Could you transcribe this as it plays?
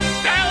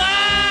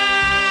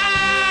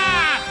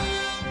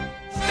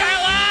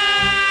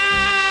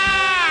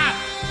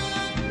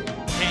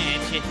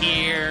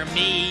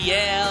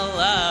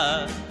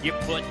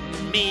You're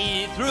putting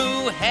me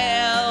through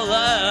hell,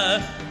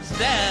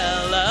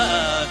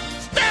 Stella.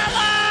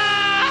 Stella!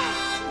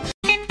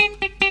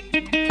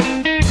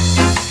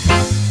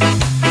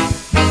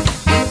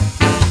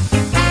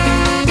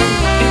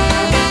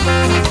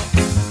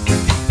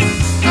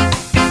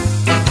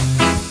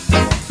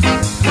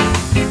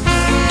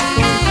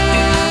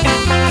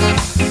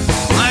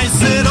 I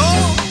said,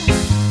 oh,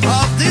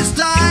 of this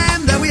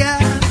time that we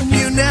had,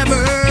 you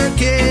never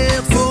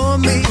cared for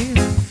me.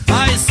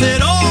 I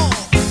said, oh,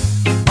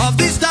 of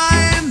this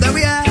time that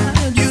we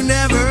had, you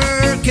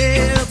never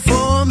cared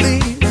for me.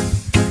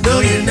 No,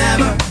 you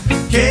never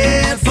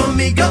cared for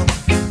me, go.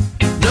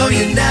 No,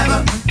 you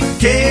never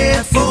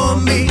cared for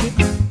me.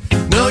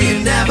 No, you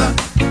never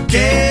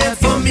cared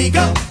for me,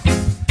 go.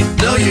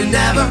 No, you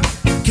never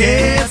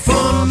cared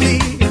for me.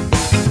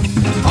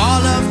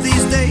 All of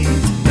these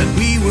days that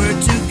we were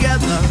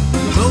together,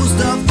 most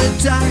of the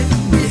time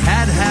we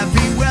had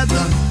happy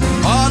weather.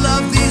 All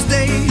of these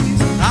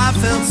days I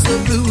felt so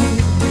blue.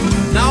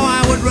 Now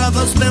I would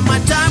rather spend my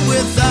time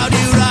without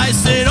you. I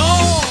said,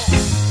 oh,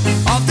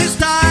 of this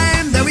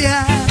time that we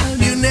had,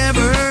 you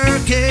never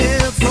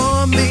cared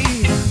for me.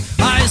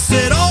 I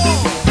said,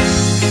 oh,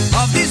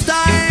 of this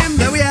time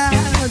that we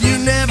had, you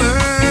never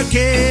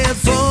cared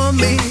for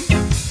me.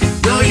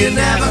 No, you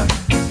never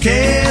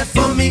cared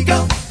for me,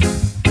 go.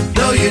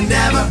 No, you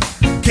never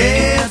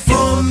cared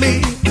for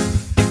me.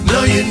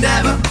 No, you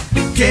never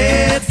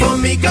cared for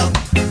me, go.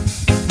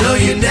 No,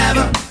 you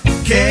never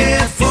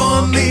cared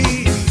for me.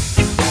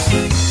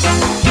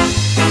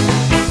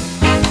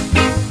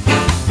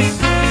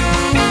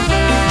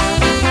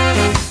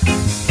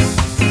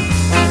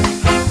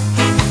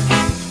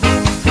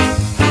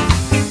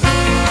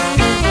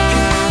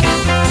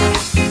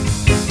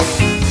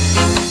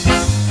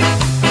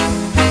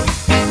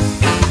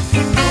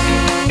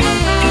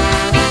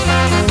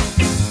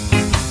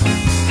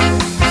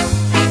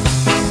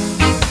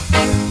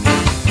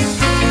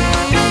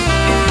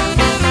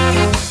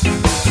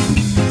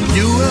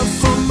 You were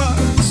from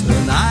Mars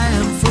and I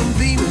am from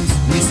Venus.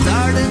 We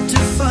started to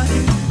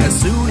fight as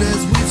soon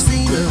as we've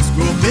seen us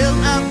grow.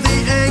 Built up the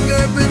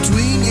anger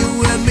between you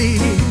and me.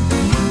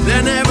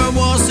 There never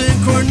was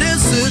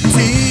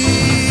synchronicity.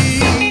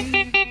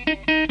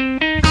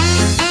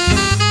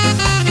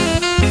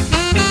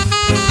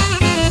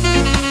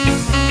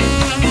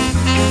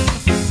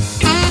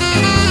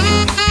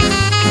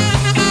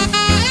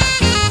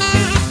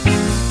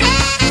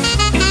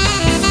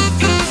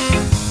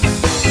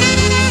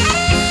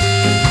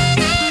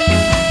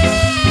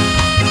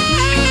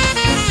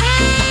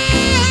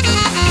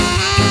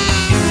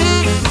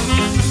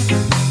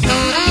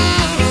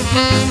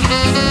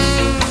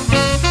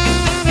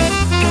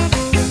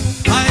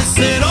 I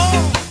said,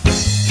 oh,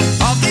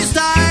 of this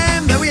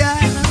time that we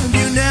had,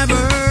 you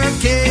never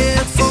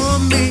cared for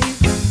me.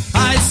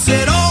 I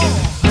said, oh,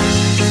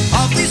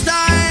 of this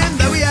time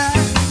that we had,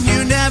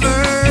 you never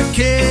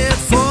cared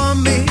for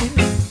me.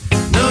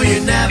 No, you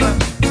never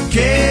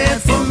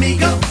cared for me,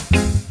 go.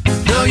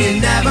 No, you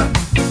never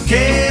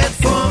cared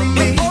for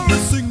me.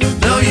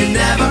 No, you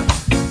never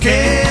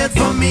cared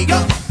for me,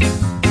 go.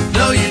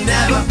 No, you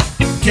never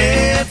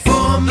cared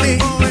for me.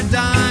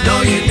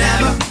 No, you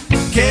never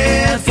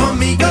cared for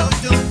me, go.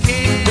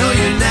 No,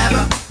 you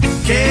never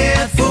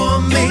cared for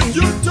me.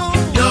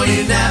 No,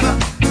 you never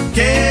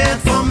cared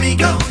for me,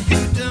 go.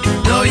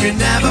 No, you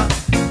never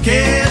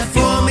cared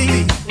for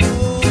me.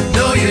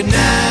 No, you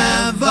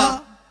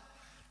never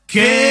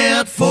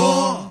cared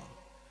for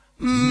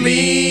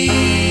me.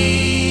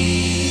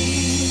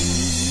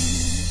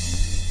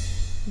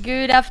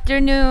 Good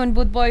afternoon,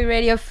 Boot Boy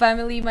Radio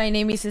family. My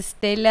name is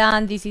Stella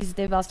and this is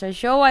the Bastart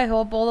show. I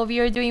hope all of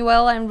you are doing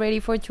well. I'm ready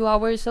for 2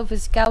 hours of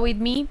ska with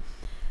me.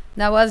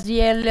 That was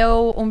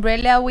Yellow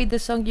Umbrella with the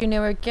song You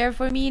Never Care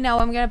For Me. Now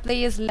I'm gonna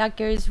play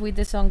Slackers with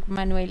the song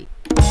Manuel.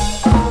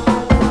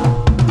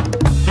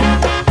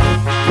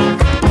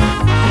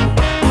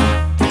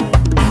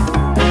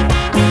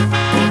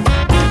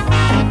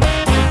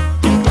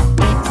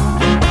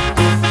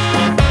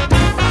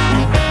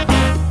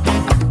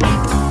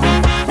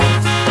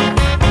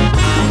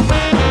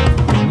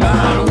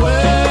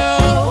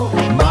 Manuel,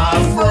 my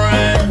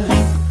friend,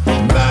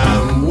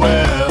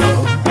 Manuel.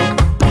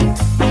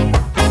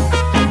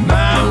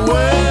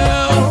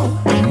 Manuel,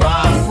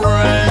 my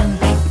friend,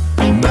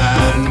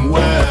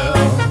 Manuel.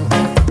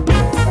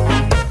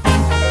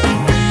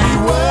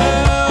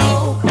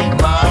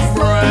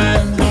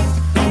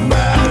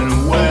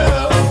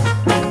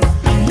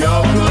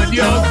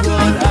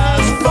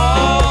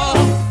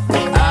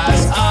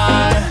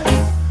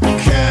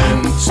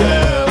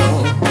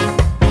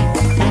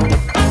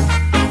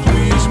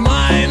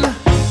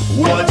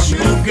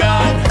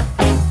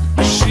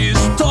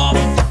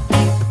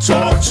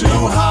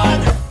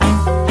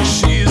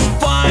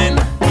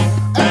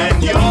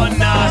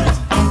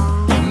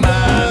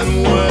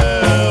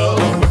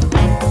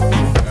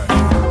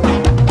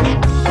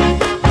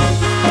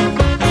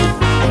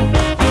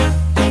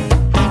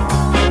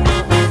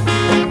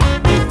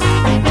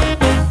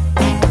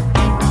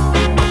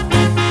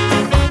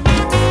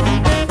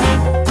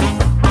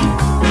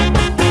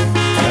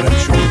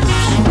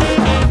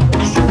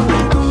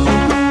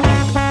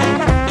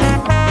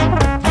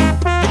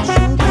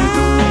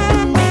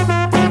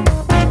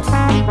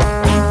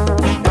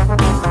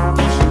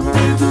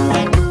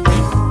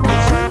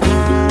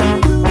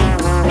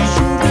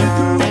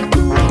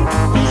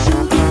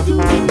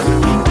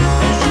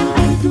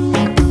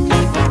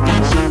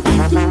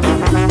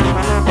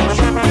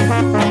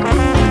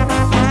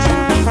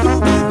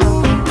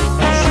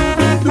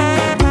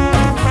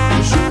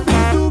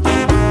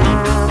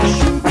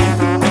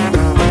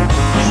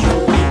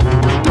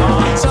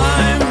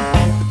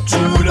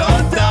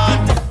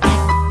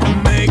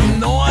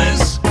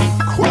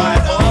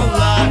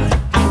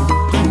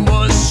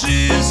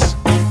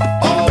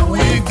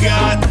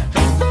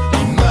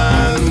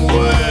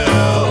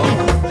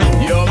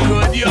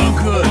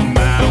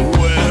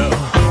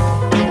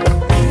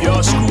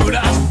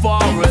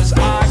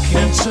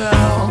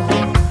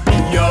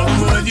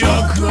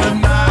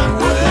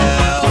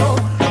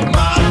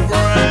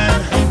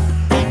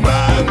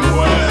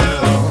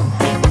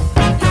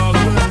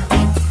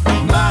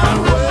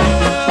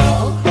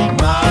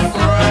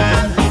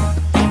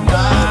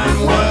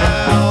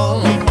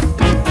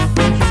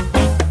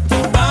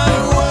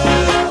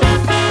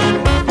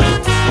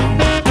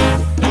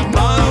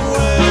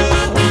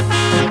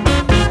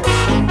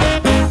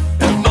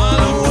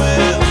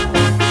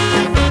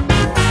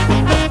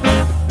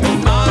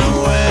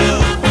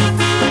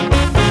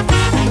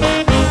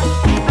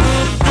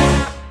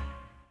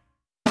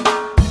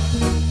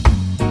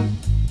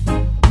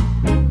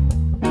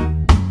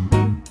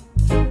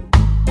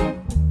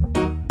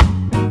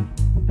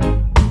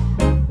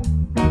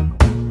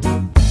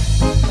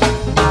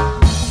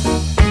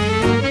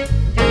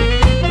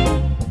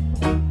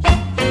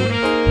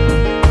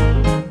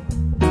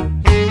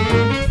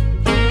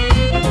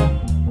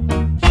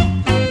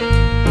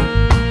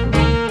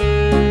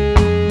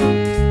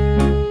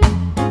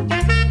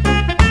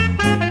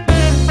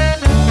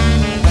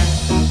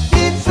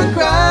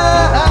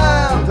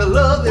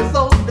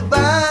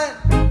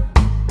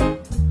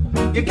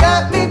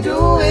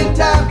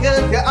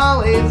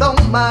 always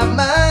on my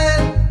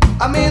mind.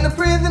 I'm in the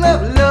prison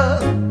of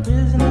love.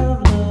 Prison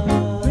of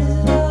love.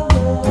 Prison of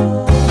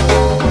love.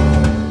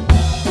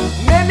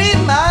 Many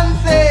men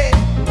say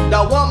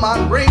the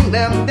woman bring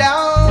them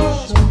down.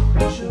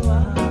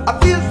 I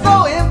feel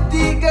so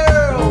empty,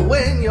 girl,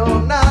 when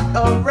you're not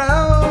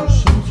around.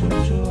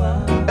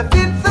 If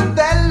it's a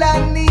that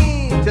I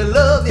need to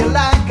love you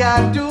like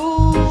I do,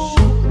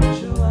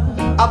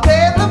 I'll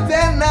pay the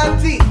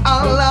penalty.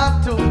 I'll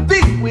have to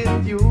be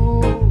with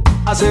you.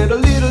 I said a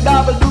little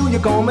double do you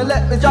come and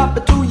let me drop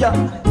it to ya.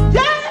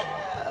 Yeah.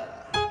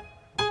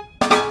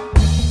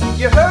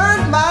 You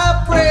heard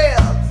my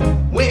prayers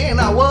when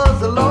I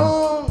was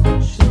alone.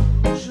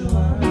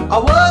 I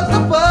was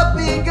a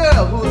puppy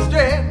girl who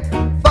strayed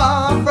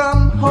far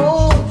from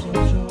home.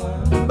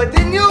 But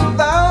then you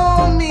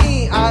found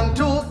me and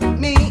took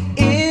me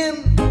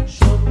in.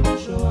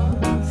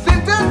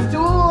 Sentenced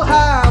to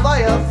have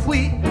a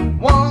sweet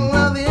one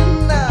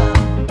loving now.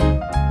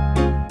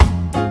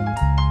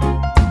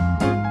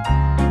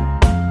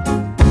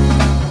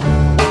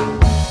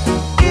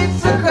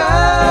 It's a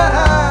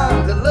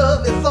crime to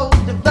love you so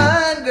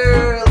divine,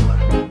 girl.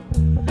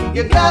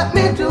 You got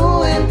me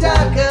doing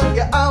time 'cause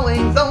you're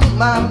always on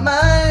my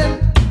mind.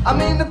 I'm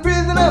in the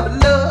prison of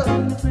love.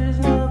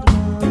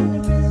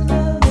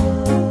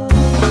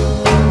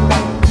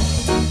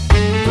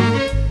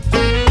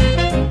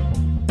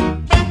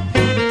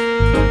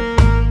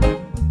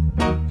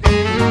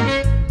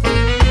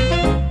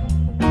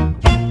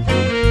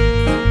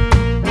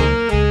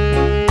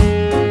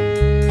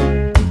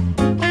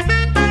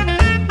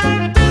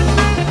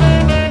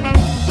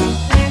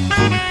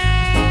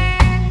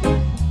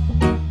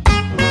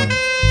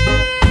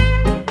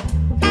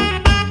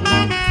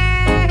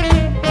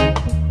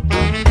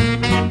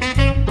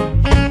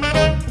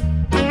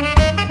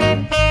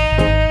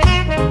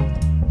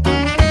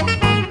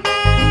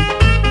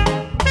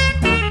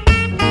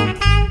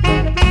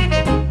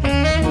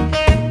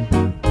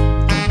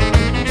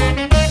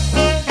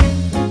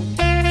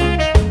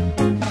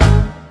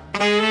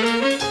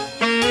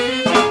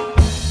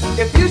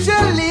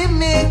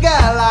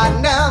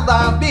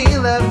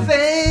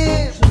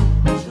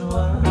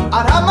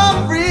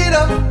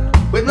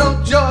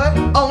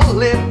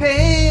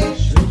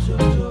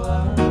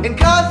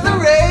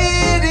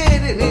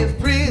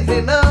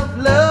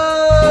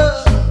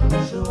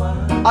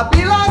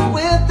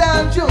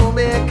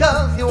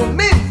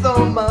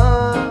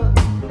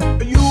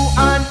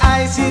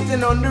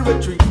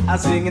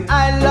 Singing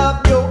I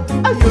love you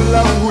and you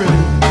love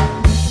Willie.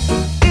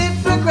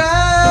 It's a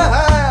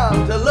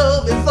crime to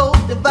love is so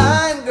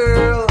divine,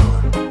 girl.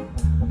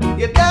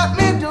 You got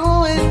me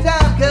doing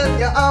time 'cause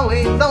you're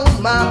always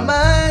on my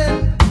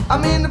mind.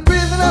 I'm in the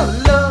prison of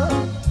love.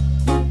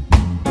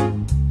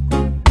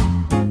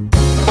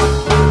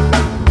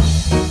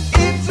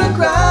 It's a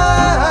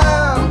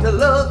crime to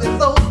love is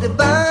so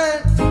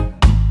divine.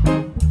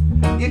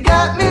 You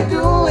got me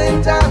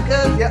doing time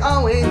 'cause you're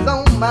always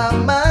on my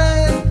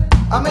mind.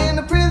 I'm in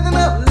the prison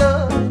of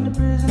love. In the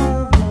prison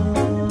of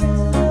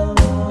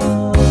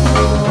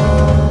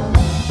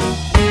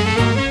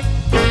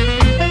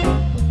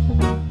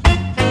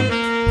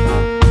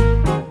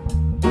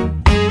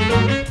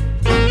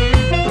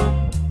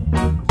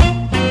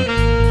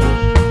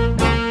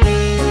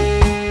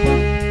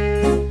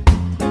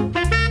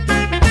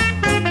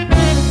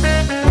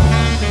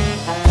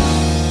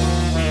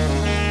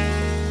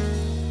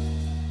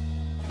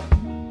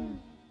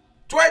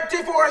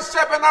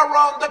 .24/7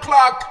 around the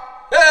clock.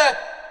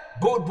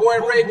 Boot Boy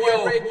Radio,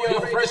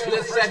 your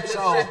freshly said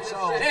so.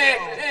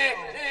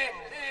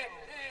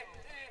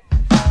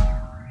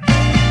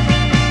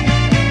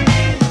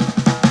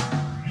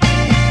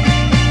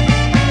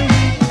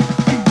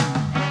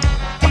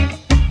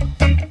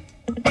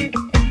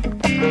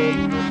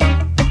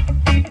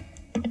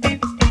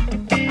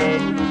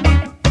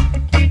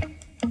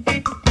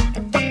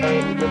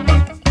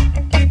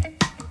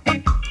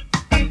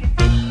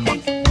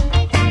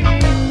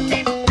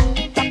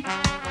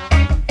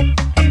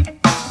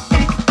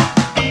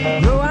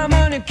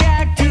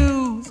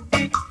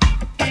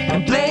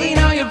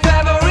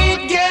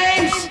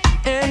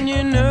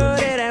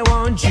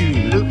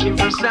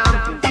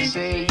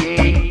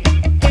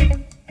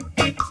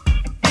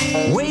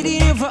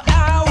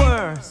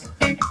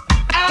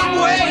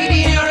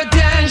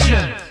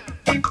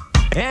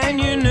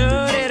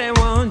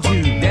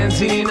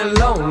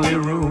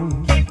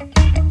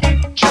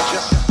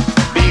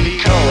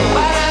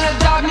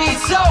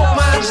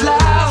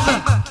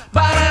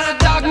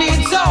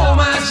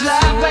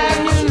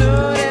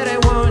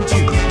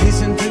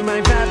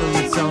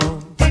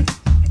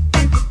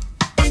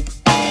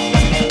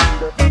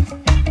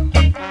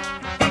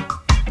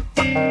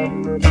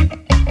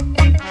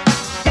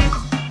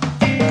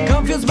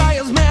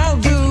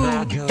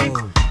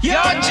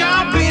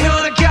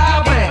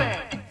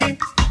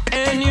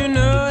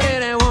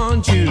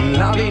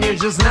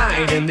 just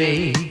night and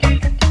day.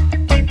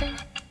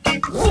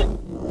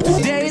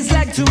 Today is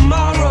like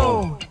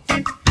tomorrow.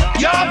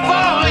 You're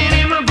falling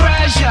in my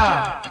pressure,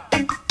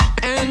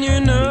 and you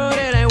know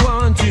that I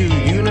want you.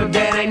 You know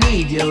that I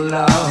need you your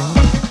love.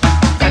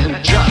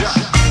 And just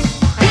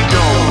be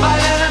gone.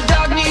 Banana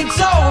dog needs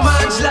so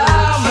much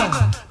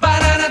love.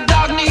 Banana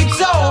dog needs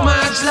so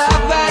much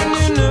love. And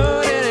you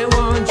know that I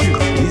want you.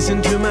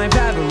 Listen to my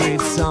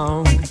favorite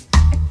song.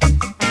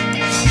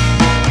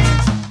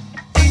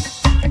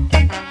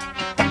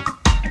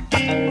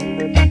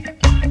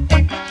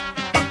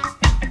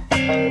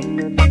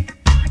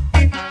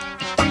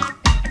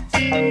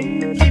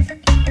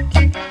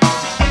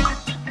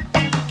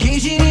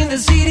 Caging in the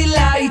city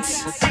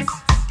lights,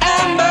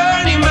 I'm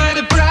burning my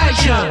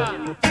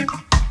depression.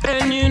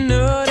 And you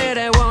know that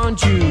I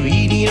want you,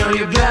 eating on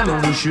your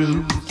glamour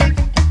shoes.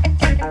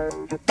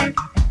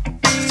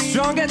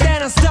 Stronger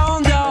than a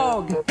stone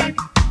dog,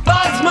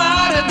 but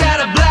smarter than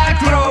a black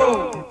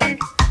crow.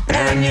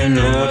 And you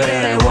know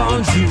that I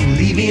want you,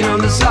 living on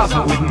the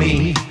sofa with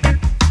me.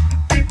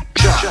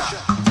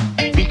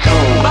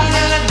 Because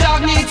banana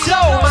dog needs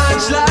so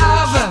much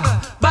love.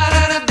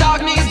 Banana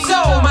dog needs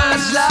so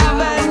much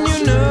love. And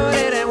you know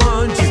that I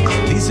want you,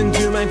 listen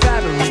to my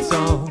favorite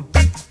song.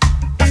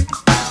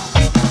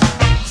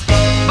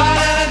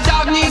 Banana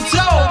dog needs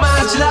so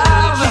much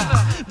love.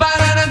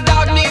 Banana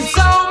dog needs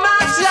so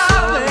much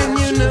love. And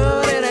you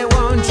know that I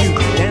want you,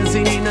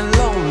 dancing in a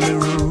lonely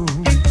room.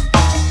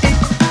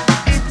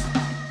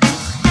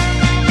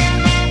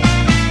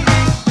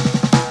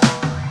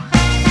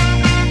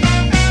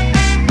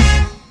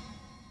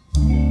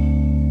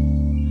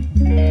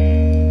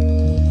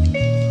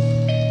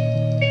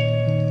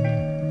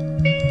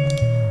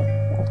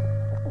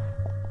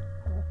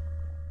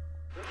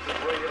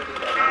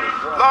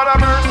 Lord of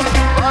mercy,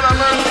 Lord of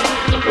mercy.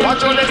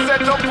 Watch how they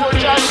set up for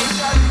Johnny.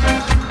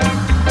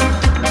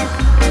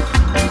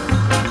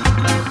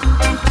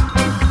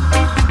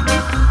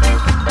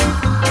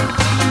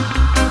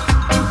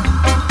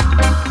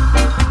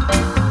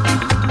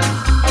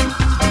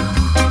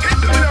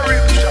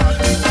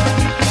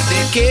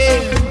 They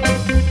came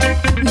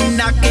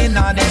knocking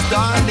on his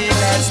door late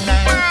last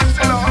night.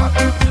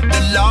 The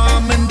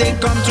lawmen they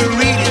come to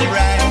read his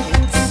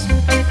rights,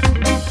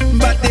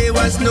 but there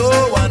was no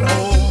one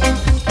home.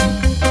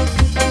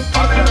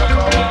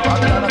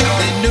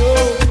 They know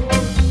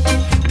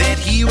that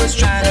he was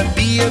trying to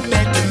be a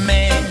better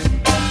man.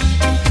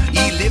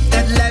 He lived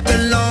that life a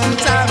long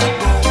time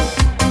ago,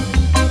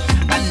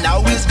 and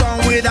now he's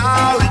gone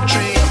without a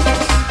trace.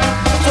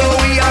 So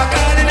we are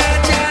calling out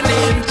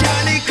Johnny,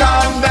 Johnny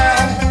come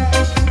back.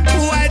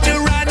 Why'd you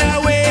run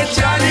away,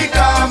 Johnny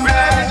come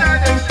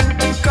back?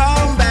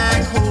 Come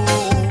back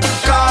home,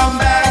 come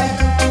back.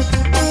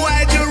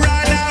 Why'd you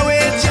run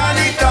away,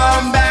 Johnny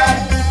come back?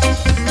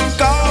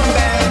 Come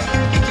back.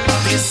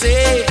 They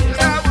say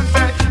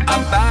a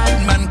bad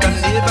man can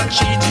never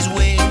change his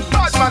ways.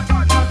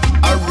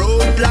 A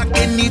roadblock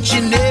in each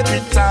and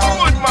every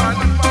town.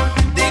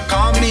 They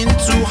coming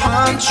to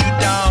hunt you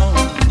down.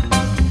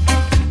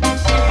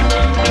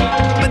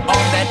 But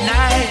on that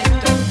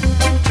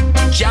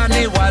night,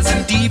 Johnny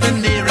wasn't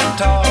even there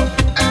at all.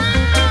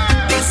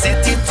 They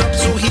set it up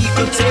so he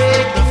could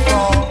take the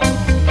fall.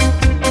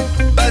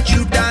 But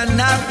you done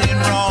nothing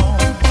wrong.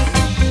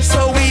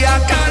 So we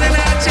are calling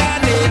out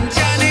Johnny,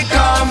 Johnny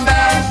come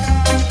back.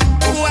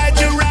 Why'd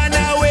you run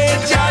away,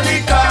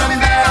 Johnny come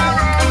back?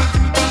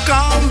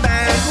 Come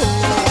back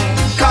home,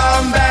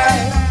 come back.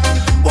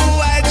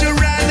 Why'd you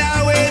run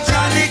away,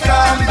 Johnny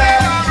come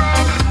back?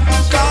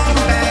 Come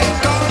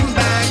back home, come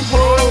back.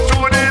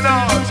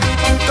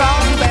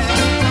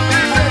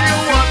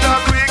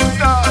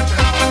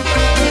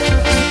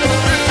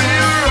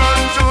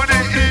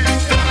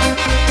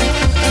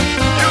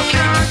 You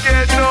can't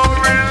get no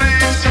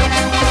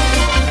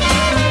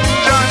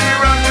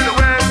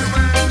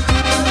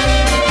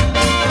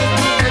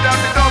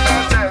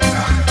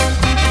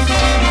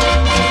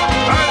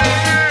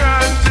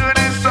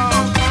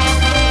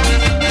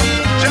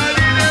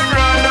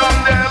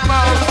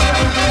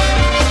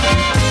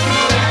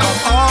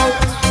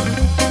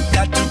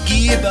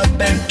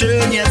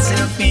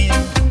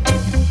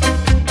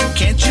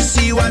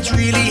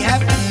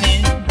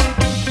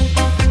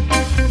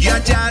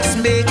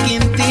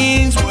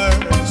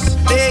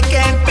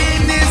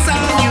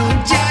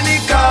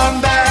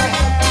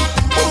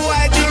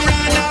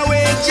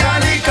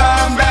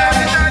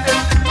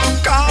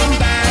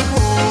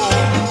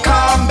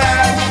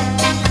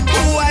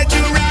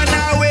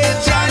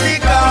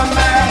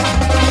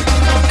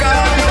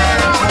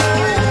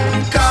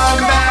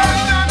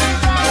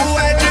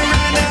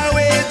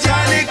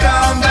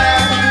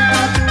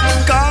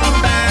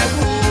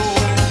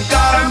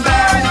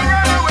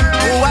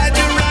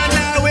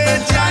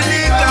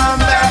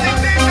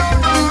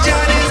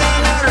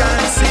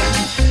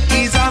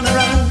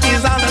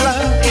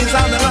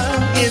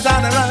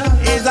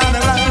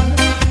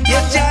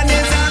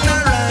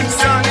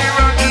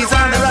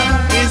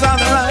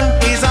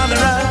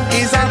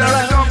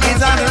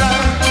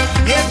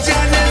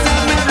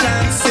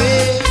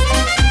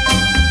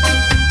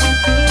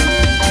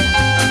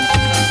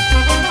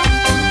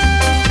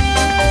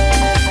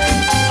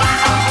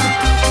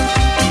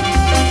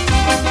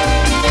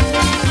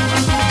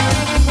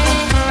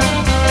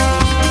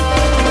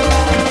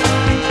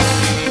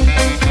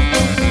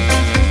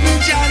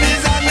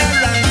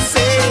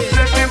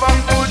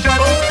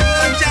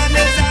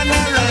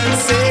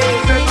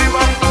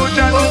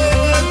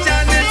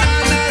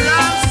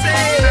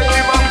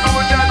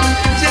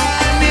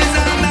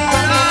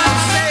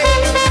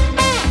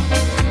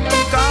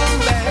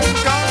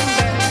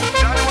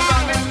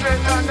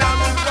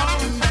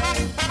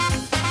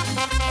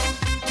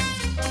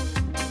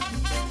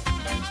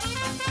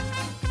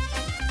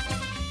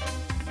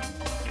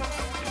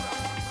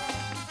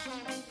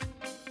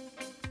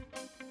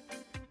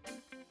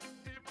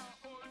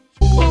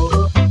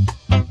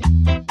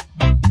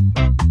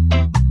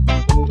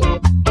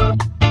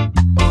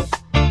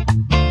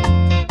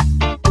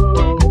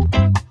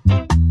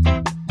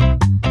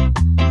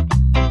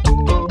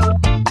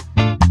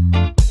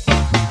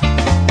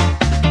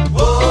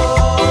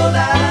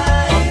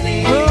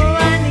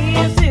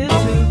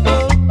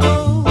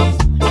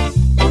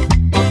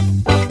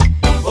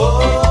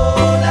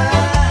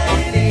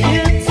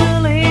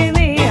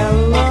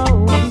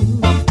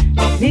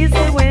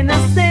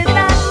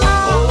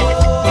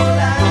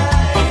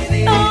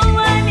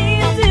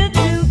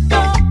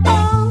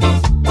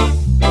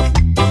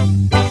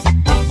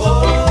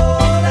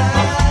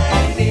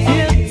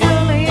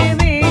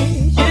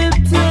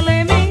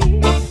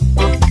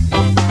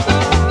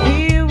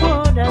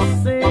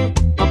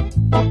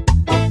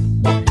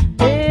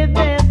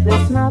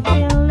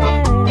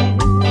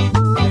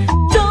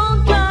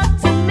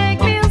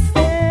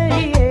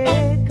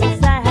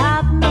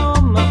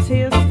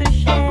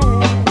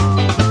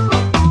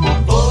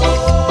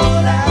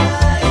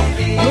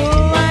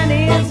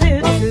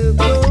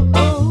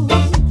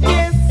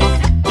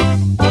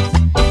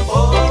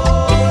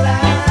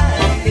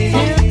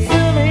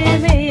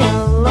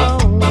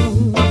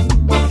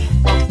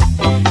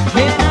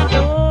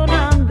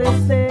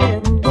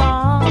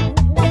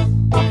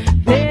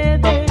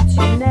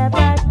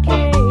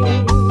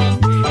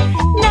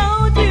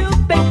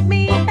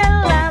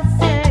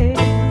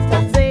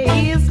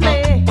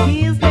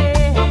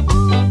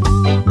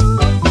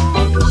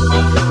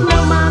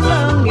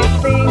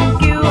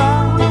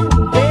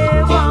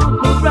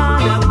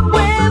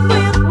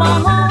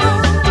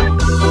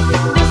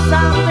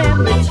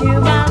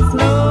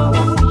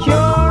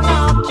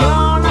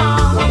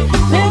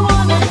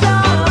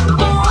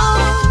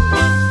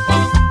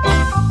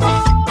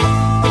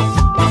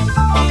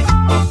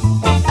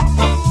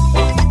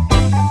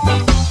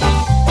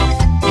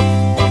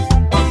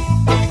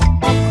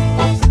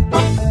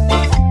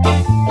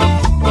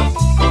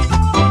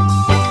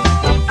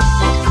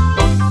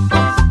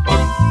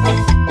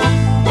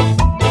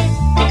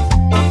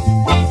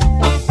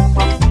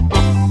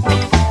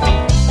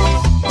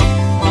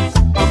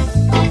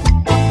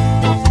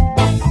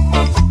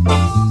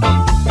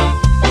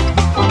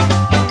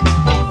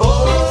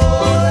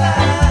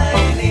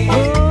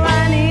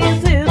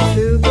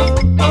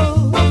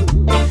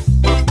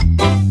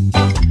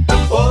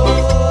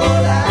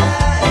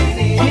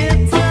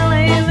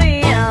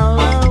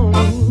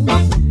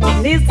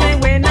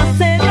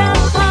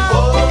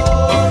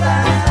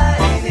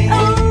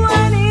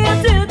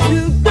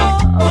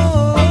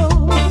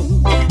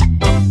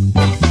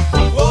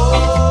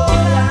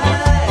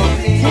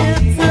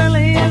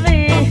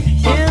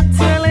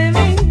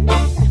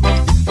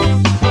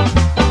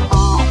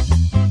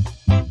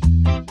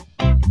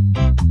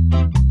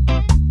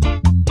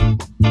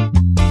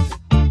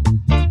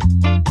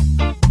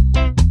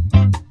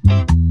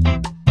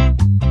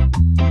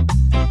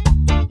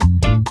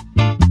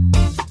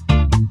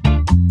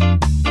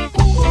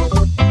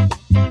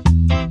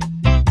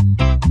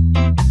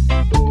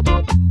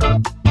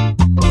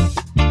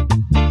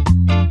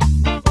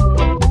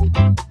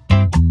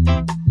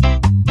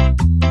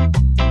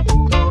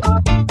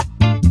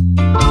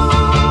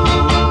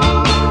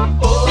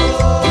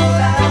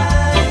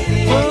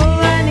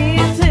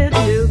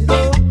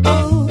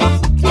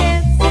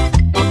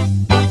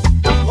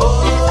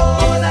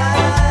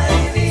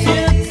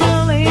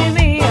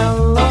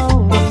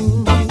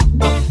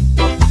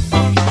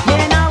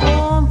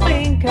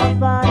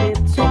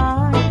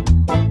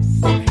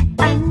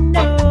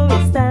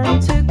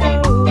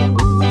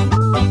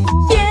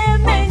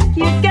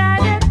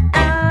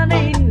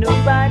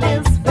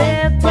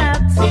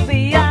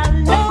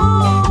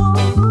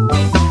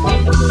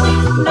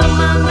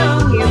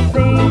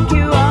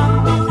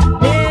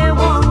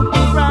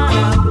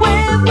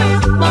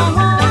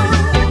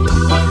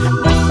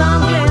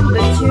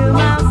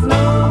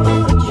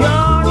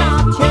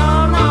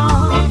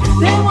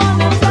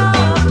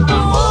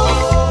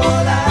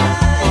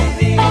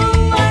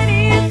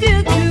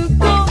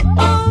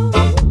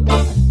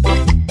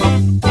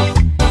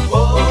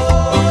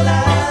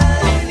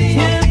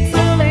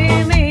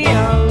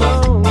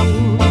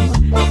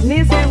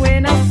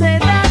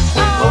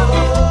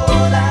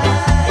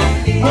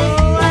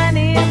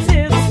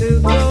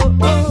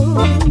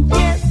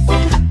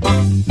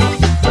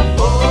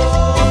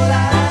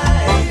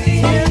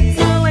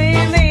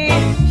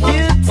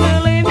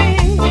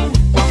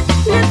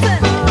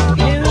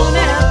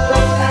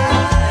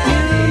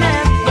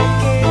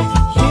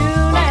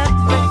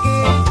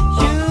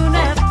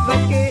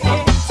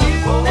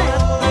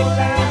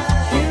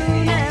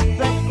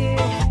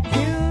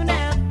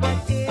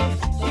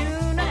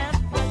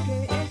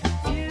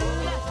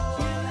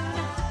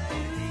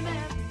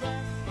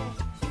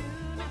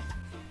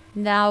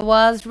That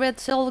was Red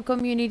Soul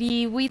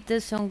Community with the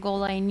song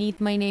All I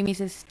Need. My name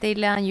is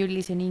Stella, and you're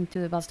listening to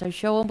the Bastart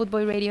Show on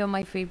Bootboy Radio,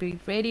 my favorite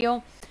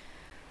radio.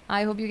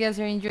 I hope you guys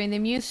are enjoying the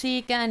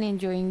music and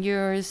enjoying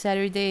your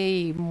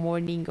Saturday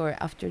morning or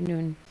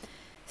afternoon.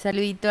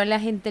 Saludito a la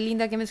gente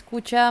linda que me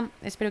escucha.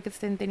 Espero que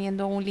estén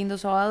teniendo un lindo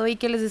sábado y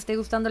que les esté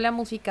gustando la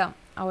música.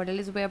 Ahora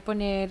les voy a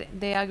poner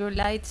The Agro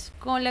Lights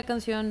con la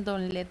canción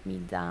Don't Let Me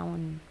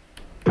Down.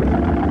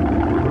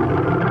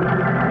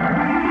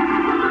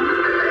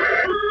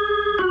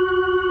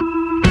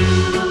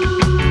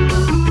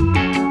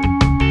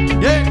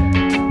 Yeah.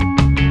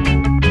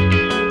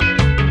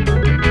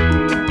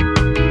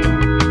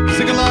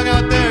 Sing along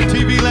out there,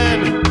 TV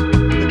land.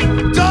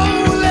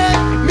 Don't let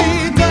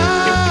me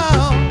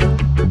down,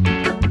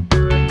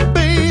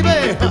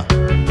 baby.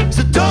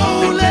 So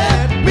don't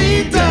let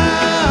me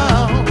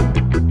down.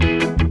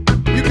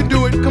 You can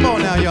do it. Come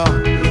on now,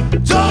 y'all.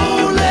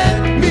 Don't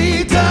let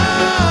me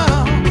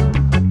down.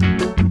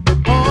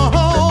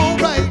 All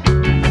right.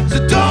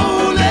 So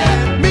don't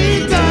let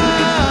me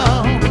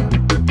down.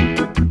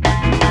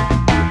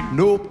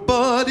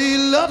 Nobody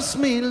loves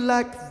me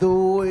like the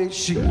way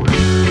she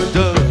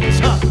does,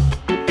 huh?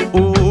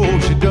 Oh,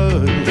 she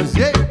does,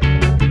 yeah.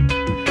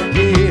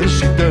 Yeah,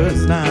 she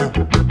does now.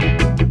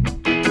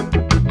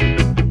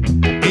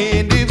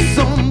 And if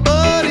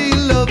somebody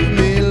loved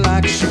me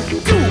like she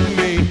do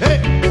me,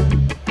 hey,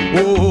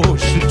 oh,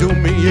 she do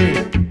me,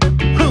 yeah.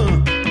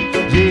 Huh.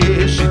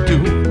 Yeah, she do.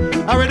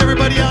 All right,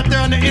 everybody out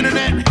there on the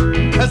internet,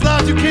 as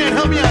loud as you can,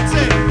 help me out,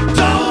 say,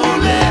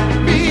 don't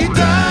let me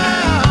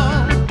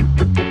down.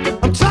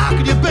 I'm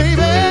talking to you,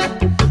 baby.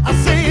 I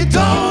say,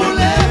 don't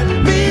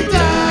let me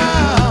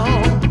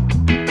down.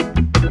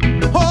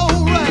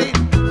 All right,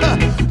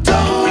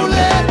 don't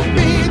let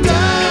me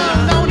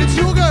down. Now it's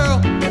you,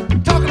 girl,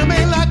 talking to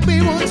me like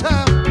me one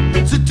time.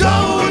 So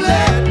don't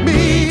let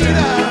me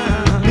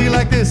down. Be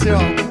like this,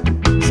 y'all.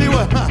 See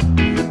what?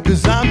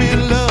 Cause I'm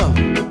in love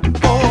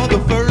for the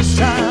first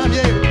time,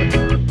 yeah.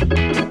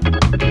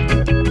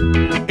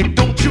 And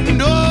don't you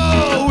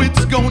know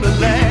it's gonna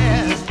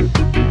last?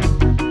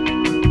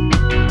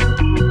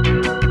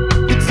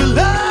 It's a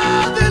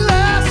love that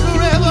lasts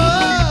forever.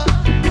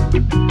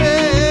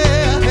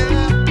 Yeah,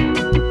 yeah.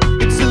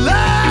 It's a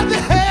love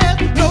that has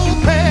no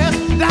past.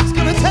 That's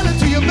gonna tell it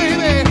to you,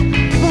 baby.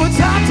 One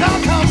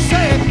time,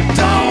 say,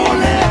 don't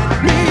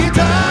let me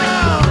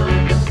down.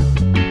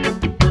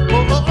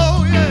 Oh, oh,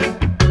 oh, yeah.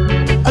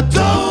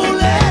 Don't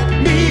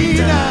let me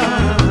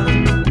down.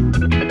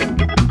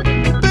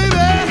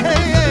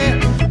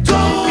 Baby,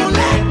 don't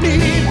let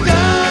me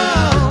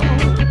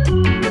down.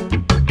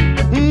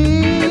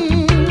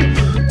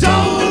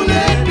 Don't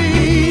let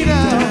me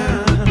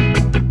down.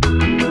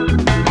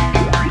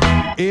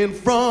 And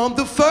from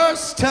the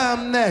first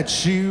time that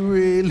she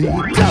really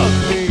dug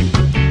me,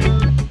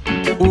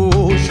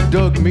 oh, she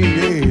dug me,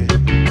 yeah.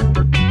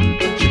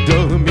 She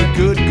dug me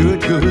good,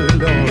 good, good,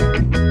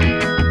 Lord.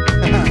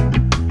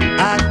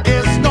 I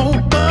guess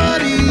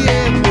nobody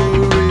ever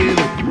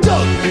really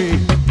dug me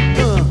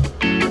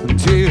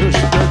until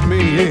she dug me,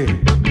 yeah.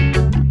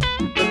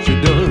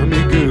 She dug me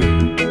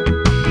good.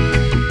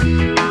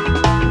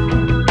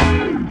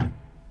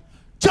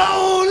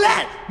 Don't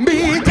let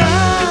me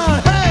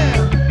down, hey.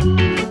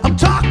 I'm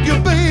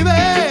talking, baby.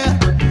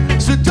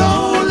 So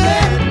don't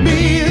let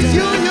me. It's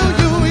you.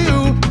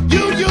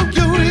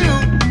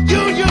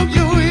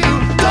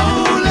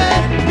 Don't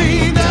let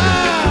me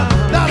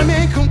down.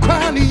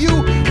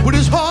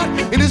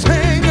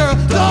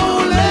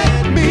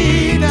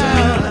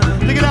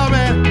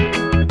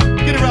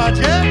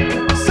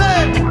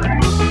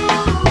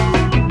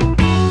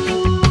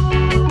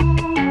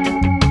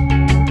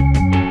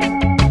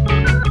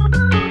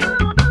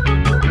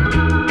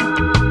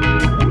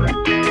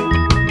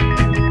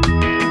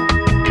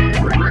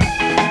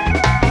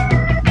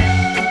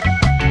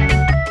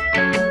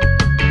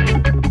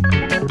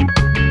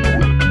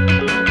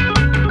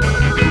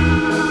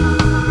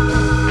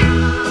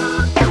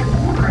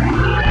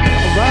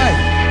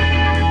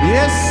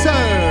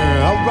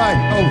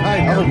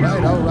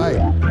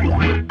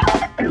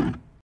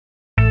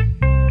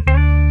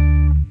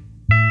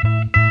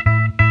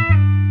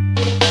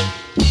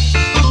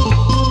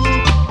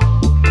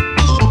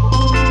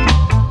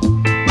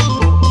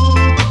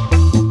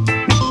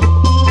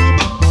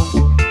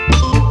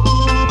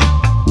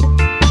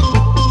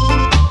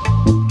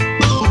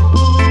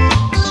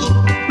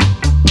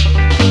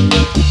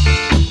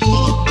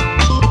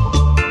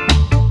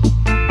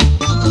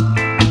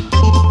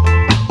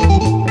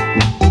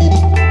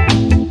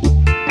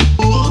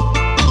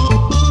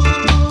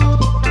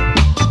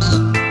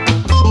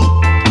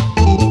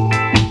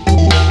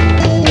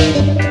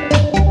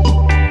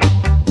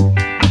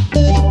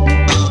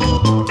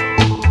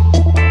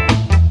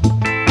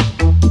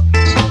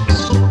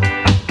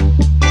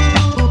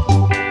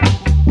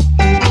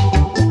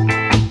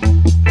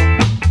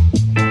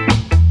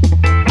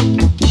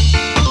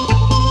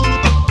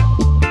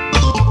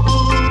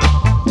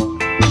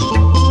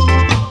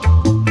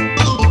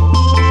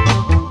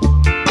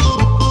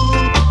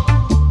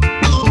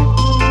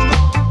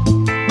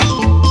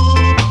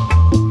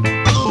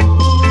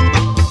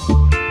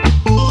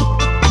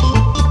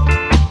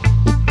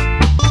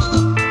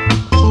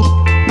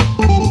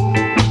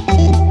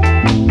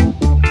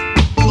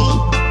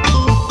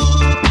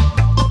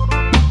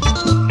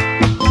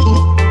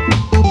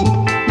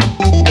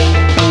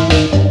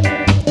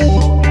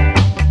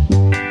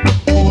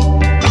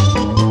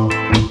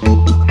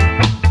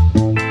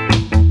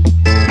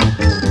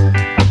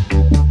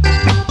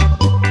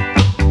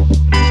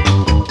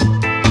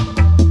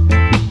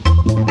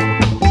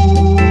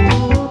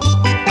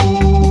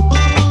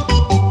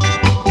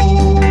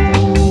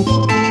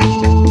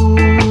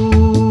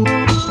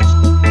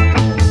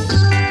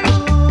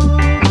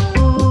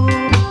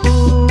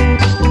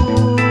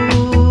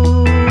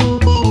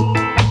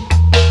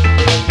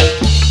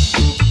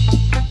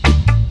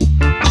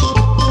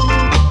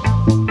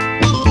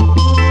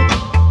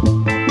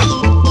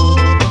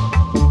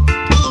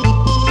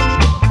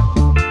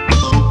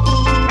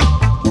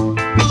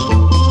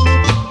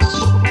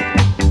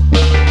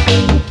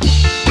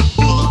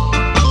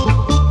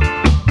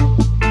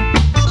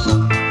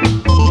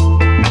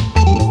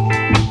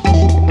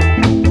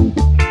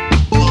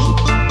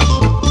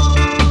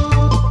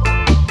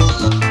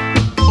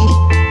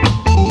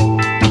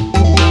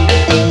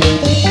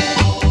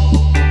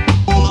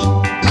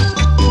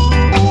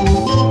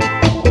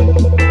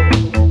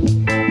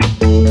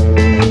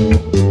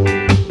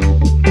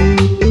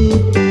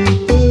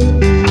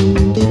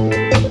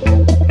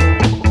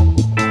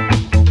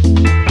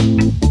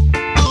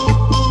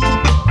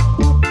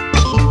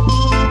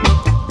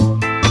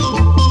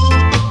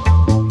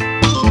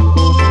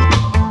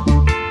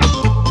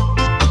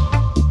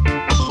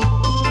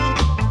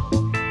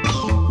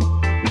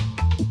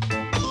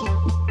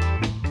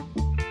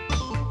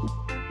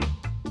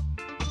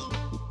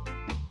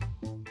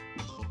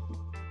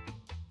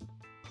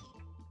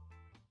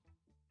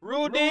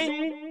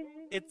 Rudy,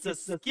 it's a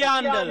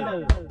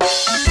scandal.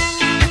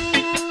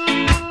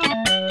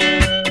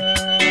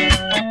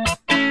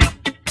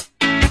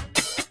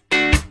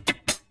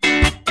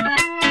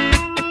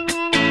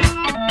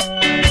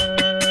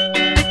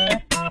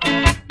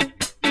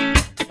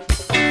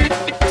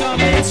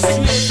 Coming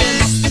straight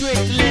and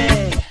strictly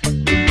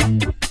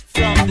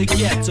from the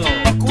ghetto,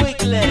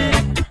 quickly.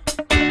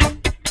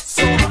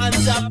 So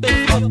hands up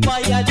if you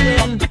fire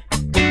then.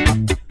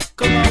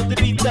 Come out to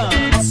be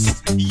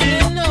dance.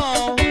 You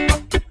know,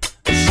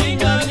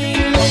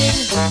 shing-a-ling-ling.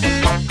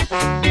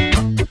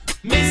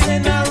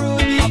 Missing a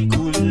Rudy,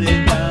 cool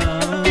it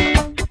down.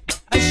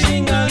 A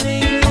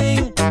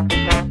shing-a-ling-ling.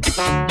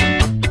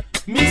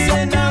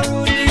 Missing a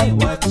Rudy,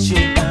 watch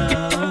it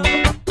now.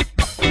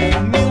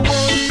 Me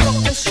won't cut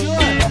the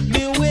short,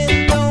 me went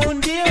down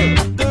there.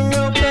 The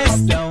rubbers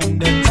down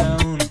the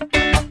town.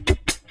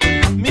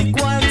 Me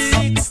go and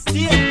sit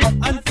still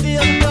and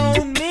feel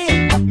down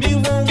me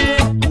won't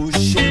go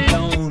push it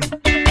down.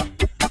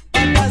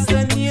 And as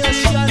the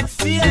nation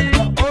feel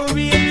or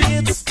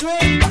it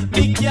straight,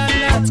 me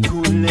cannot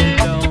cool it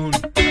down.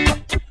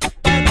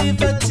 And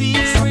if a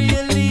thief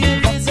really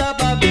is a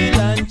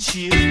Babylon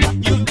chief,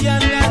 you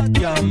cannot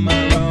come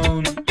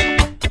around.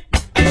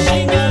 A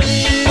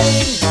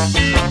shing-a-ling-ling.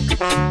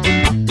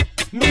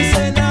 Me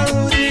say na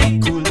Rudy,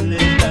 cool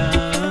it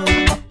down.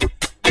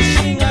 A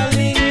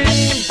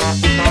shing-a-ling-ling.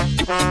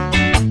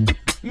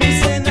 Me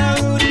say na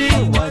Rudy,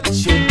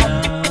 watch it now.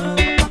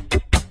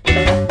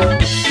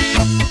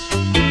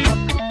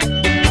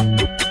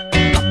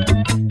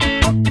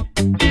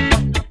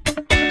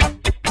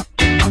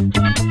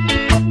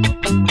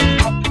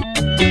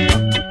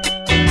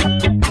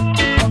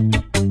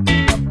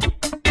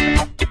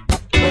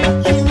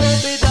 You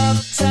rub it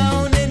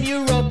uptown and you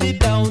rub it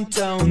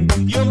downtown.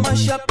 You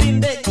mash up in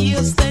the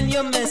east and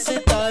you mess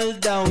it all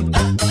down.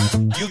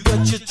 You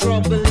got your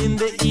trouble in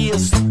the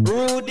east,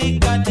 Rudy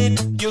got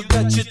it. You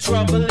got your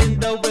trouble in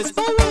the west.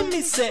 But when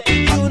me say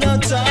you no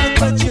talk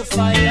but you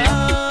fire,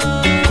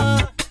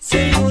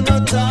 say you no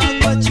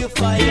talk but you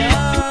fire.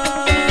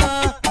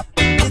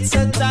 It's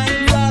a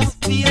time of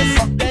peace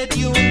that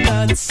you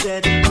not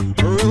said.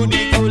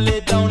 Rudy, cool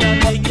it down and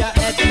make your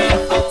head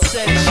not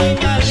upset.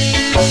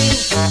 Shing-a-ling-ling.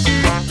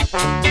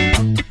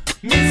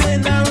 Me say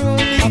na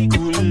Rudy,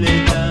 cool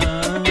it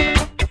down.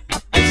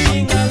 A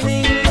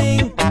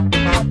shing-a-ling-ling.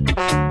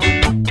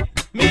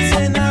 Me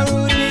say na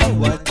Rudy,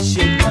 watch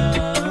it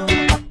now.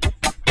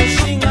 A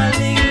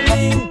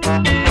shing-a-ling-ling.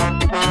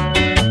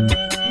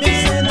 Me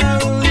say na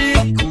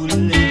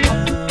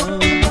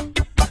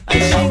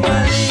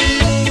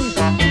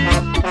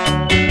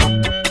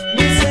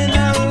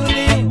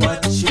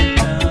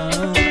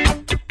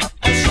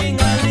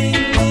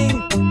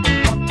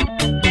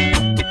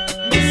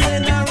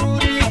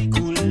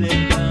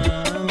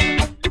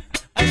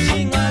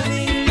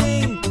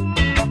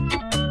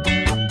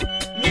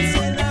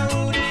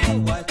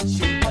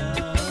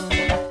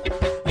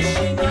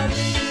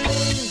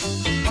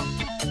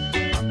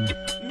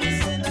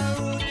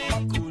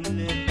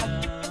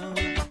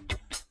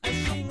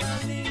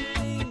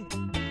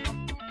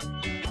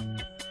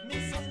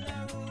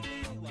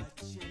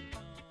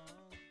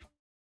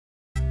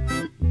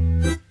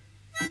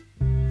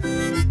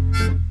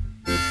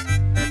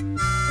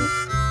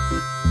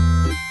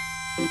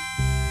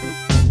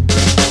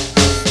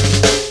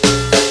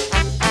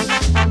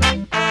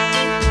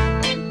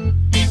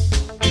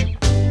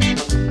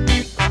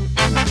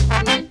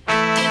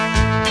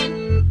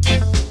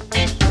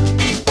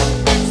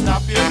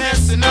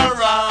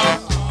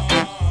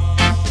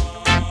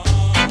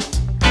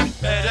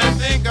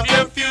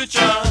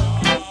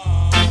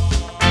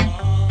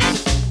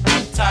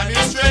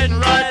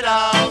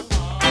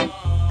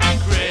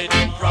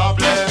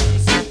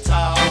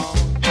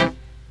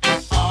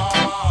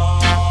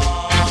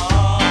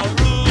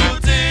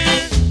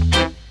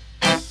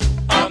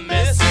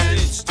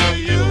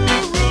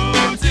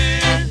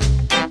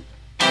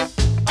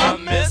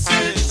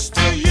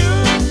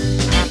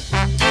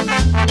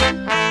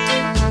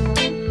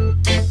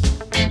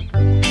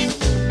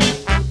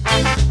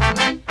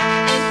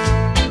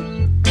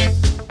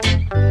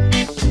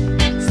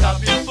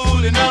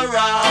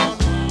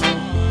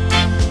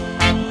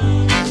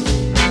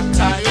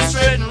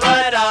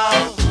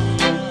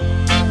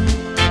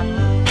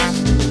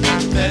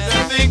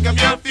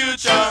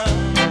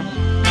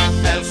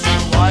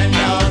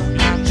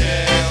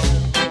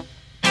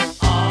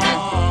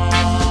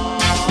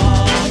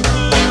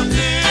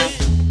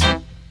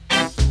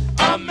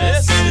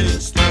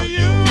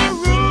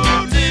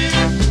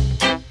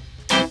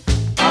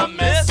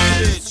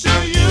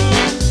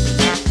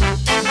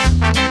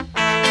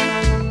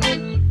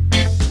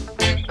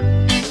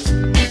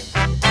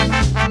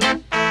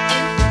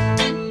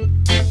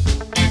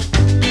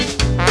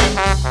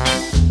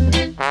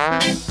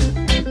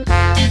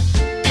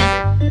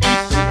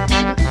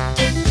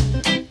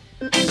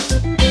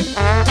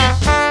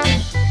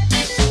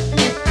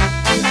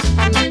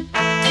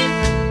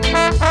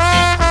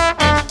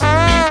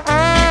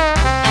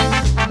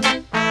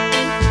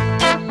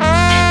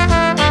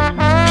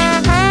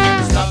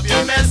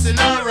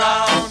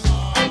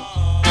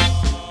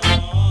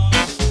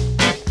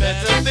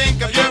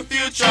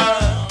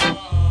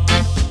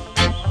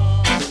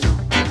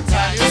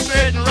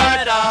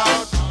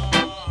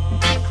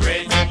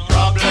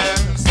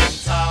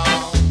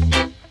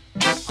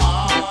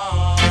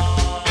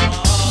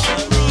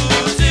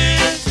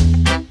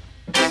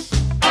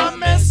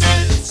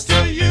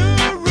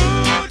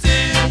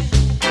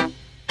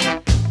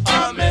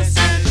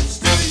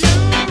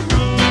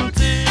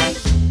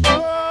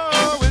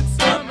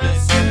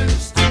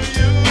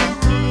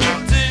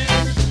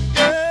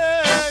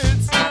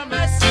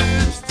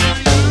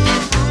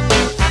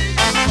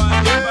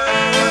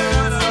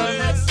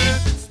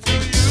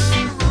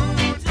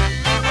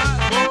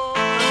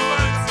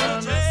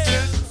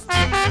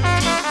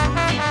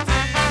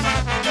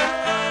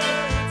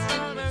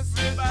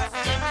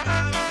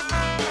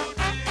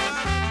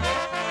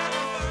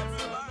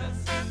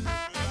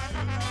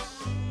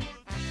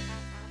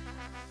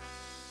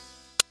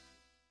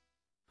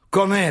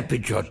Com'è,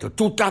 Picciotto?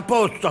 Tutto a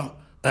posto?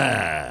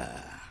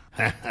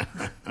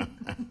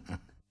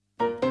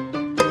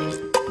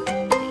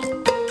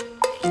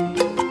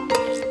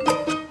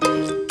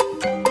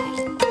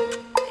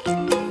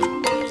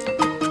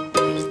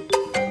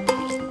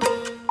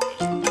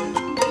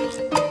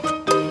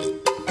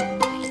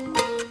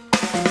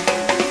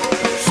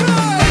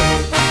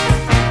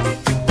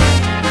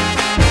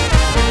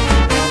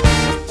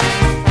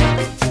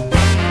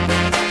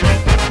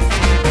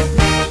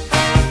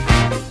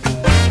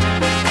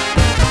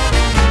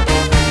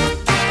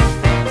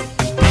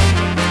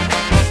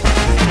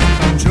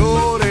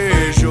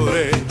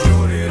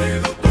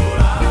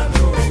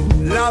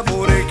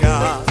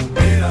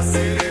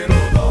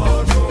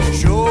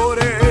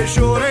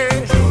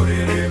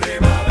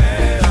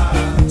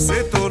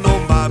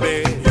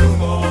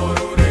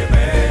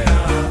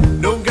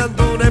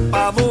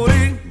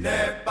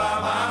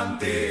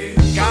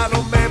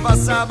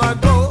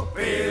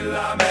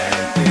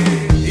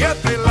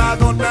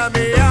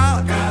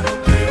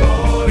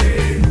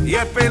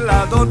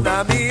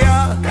 Donna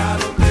mia,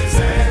 caro te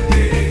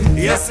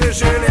senti, e se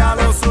ce li ha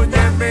lo sogno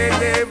e me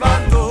ne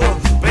vanto,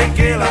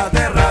 perché la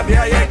terra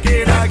mia è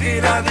china di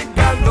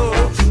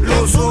incanto,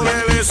 lo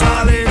sole le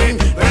sale,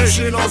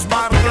 pesci lo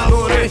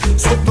sbarcatore,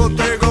 sono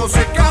tutte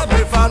cose che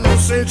mi fanno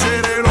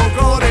seggere lo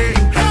cuore.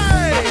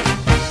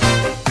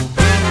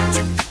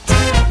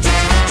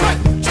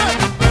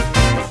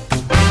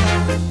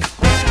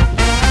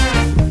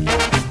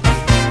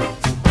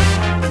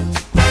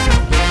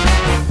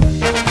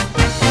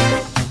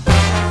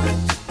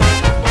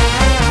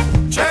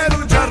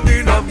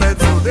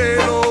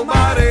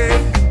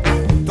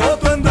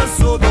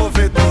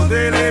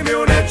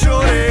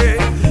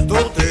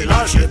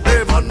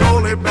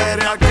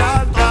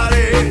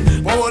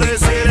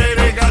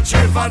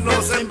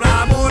 Fanno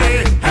sembra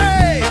amore,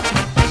 hey!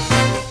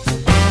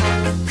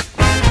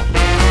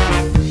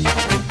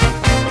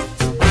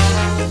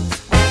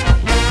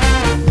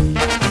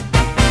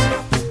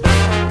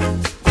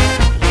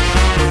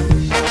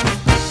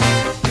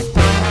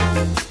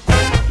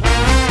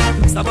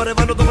 Stiamo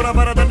arrivando dopo una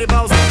parata di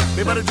pausa,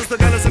 mi pare giusto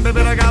che ne sempre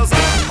per la causa,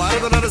 fare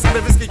donare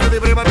sempre fischicchio di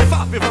prima, mi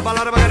fa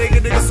ballare magari che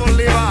ne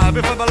solleva,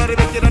 mi fa ballare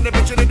perché non ne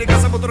piccine di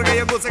casa, montano che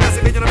io cose che si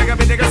vedono, che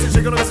capite che si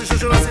scelgono, che si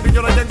sciusciano, si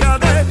pigliano le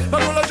chiangate, ma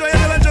con la gioia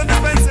della gente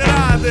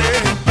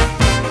spensierate.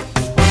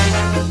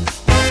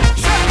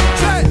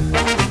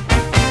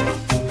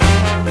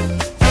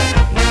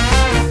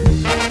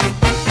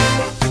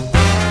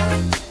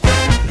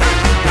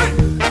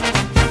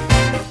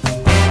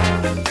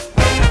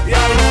 E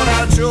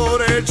allora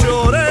giore,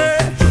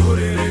 giore,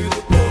 giore di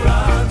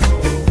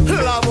dottorato,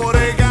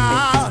 l'amore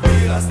ga,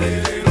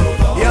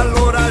 e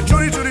allora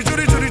giuri, giuri,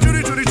 giuri, giuri,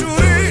 giuri, giuri,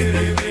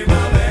 giuri,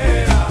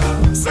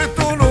 se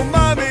tu non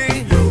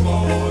m'ami, io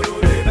muoro.